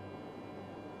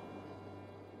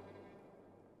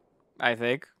 I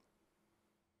think.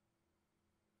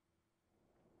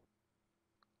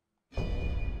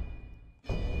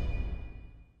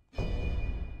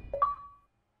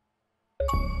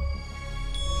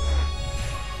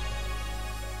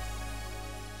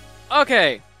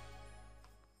 Okay.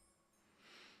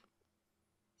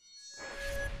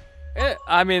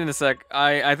 I mean, in a sec.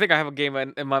 I think I have a game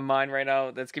in my mind right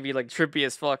now that's gonna be like trippy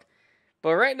as fuck.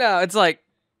 But right now, it's like,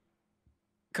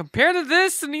 compared to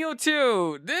this to Neo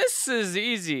 2, this is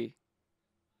easy.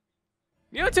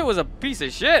 Neo 2 was a piece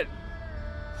of shit.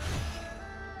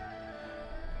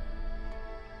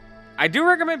 I do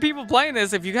recommend people playing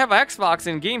this. If you have Xbox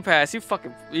and Game Pass, you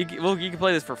can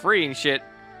play this for free and shit.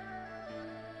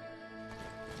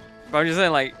 But I'm just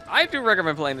saying, like, I do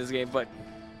recommend playing this game, but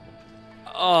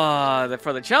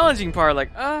for the challenging part,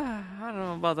 like, I don't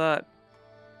know about that.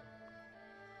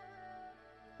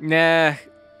 Nah,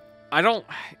 I don't.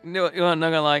 No, I'm not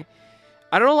gonna lie.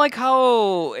 I don't like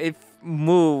how it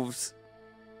moves.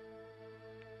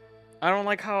 I don't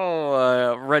like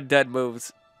how Red Dead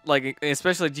moves. Like,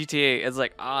 especially GTA. It's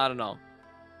like, I don't know.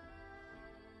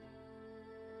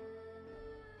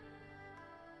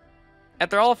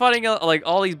 After all fighting like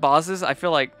all these bosses, I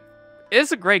feel like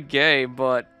it's a great game,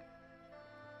 but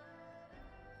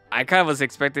I kind of was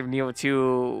expecting Neo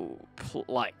 2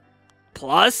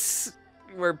 plus,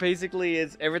 where basically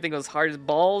everything was hard as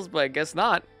balls, but I guess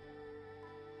not.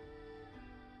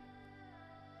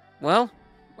 Well,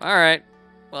 all right.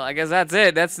 Well, I guess that's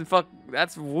it. That's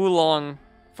Wulong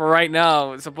for right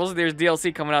now. Supposedly there's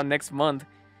DLC coming out next month,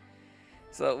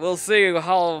 so we'll see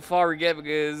how far we get,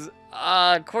 because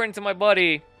according to my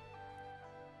buddy,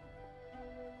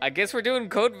 I guess we're doing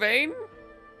Code Vein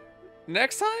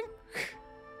next time.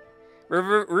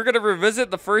 We're gonna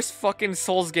revisit the first fucking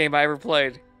Souls game I ever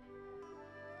played.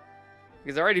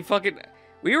 Because we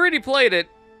already played it,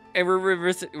 And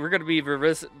we're gonna be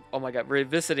oh my god,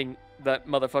 revisiting that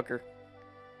motherfucker.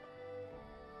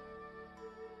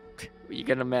 You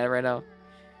getting mad right now?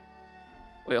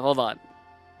 Wait, hold on.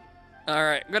 All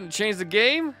right, I'm gonna change the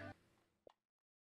game.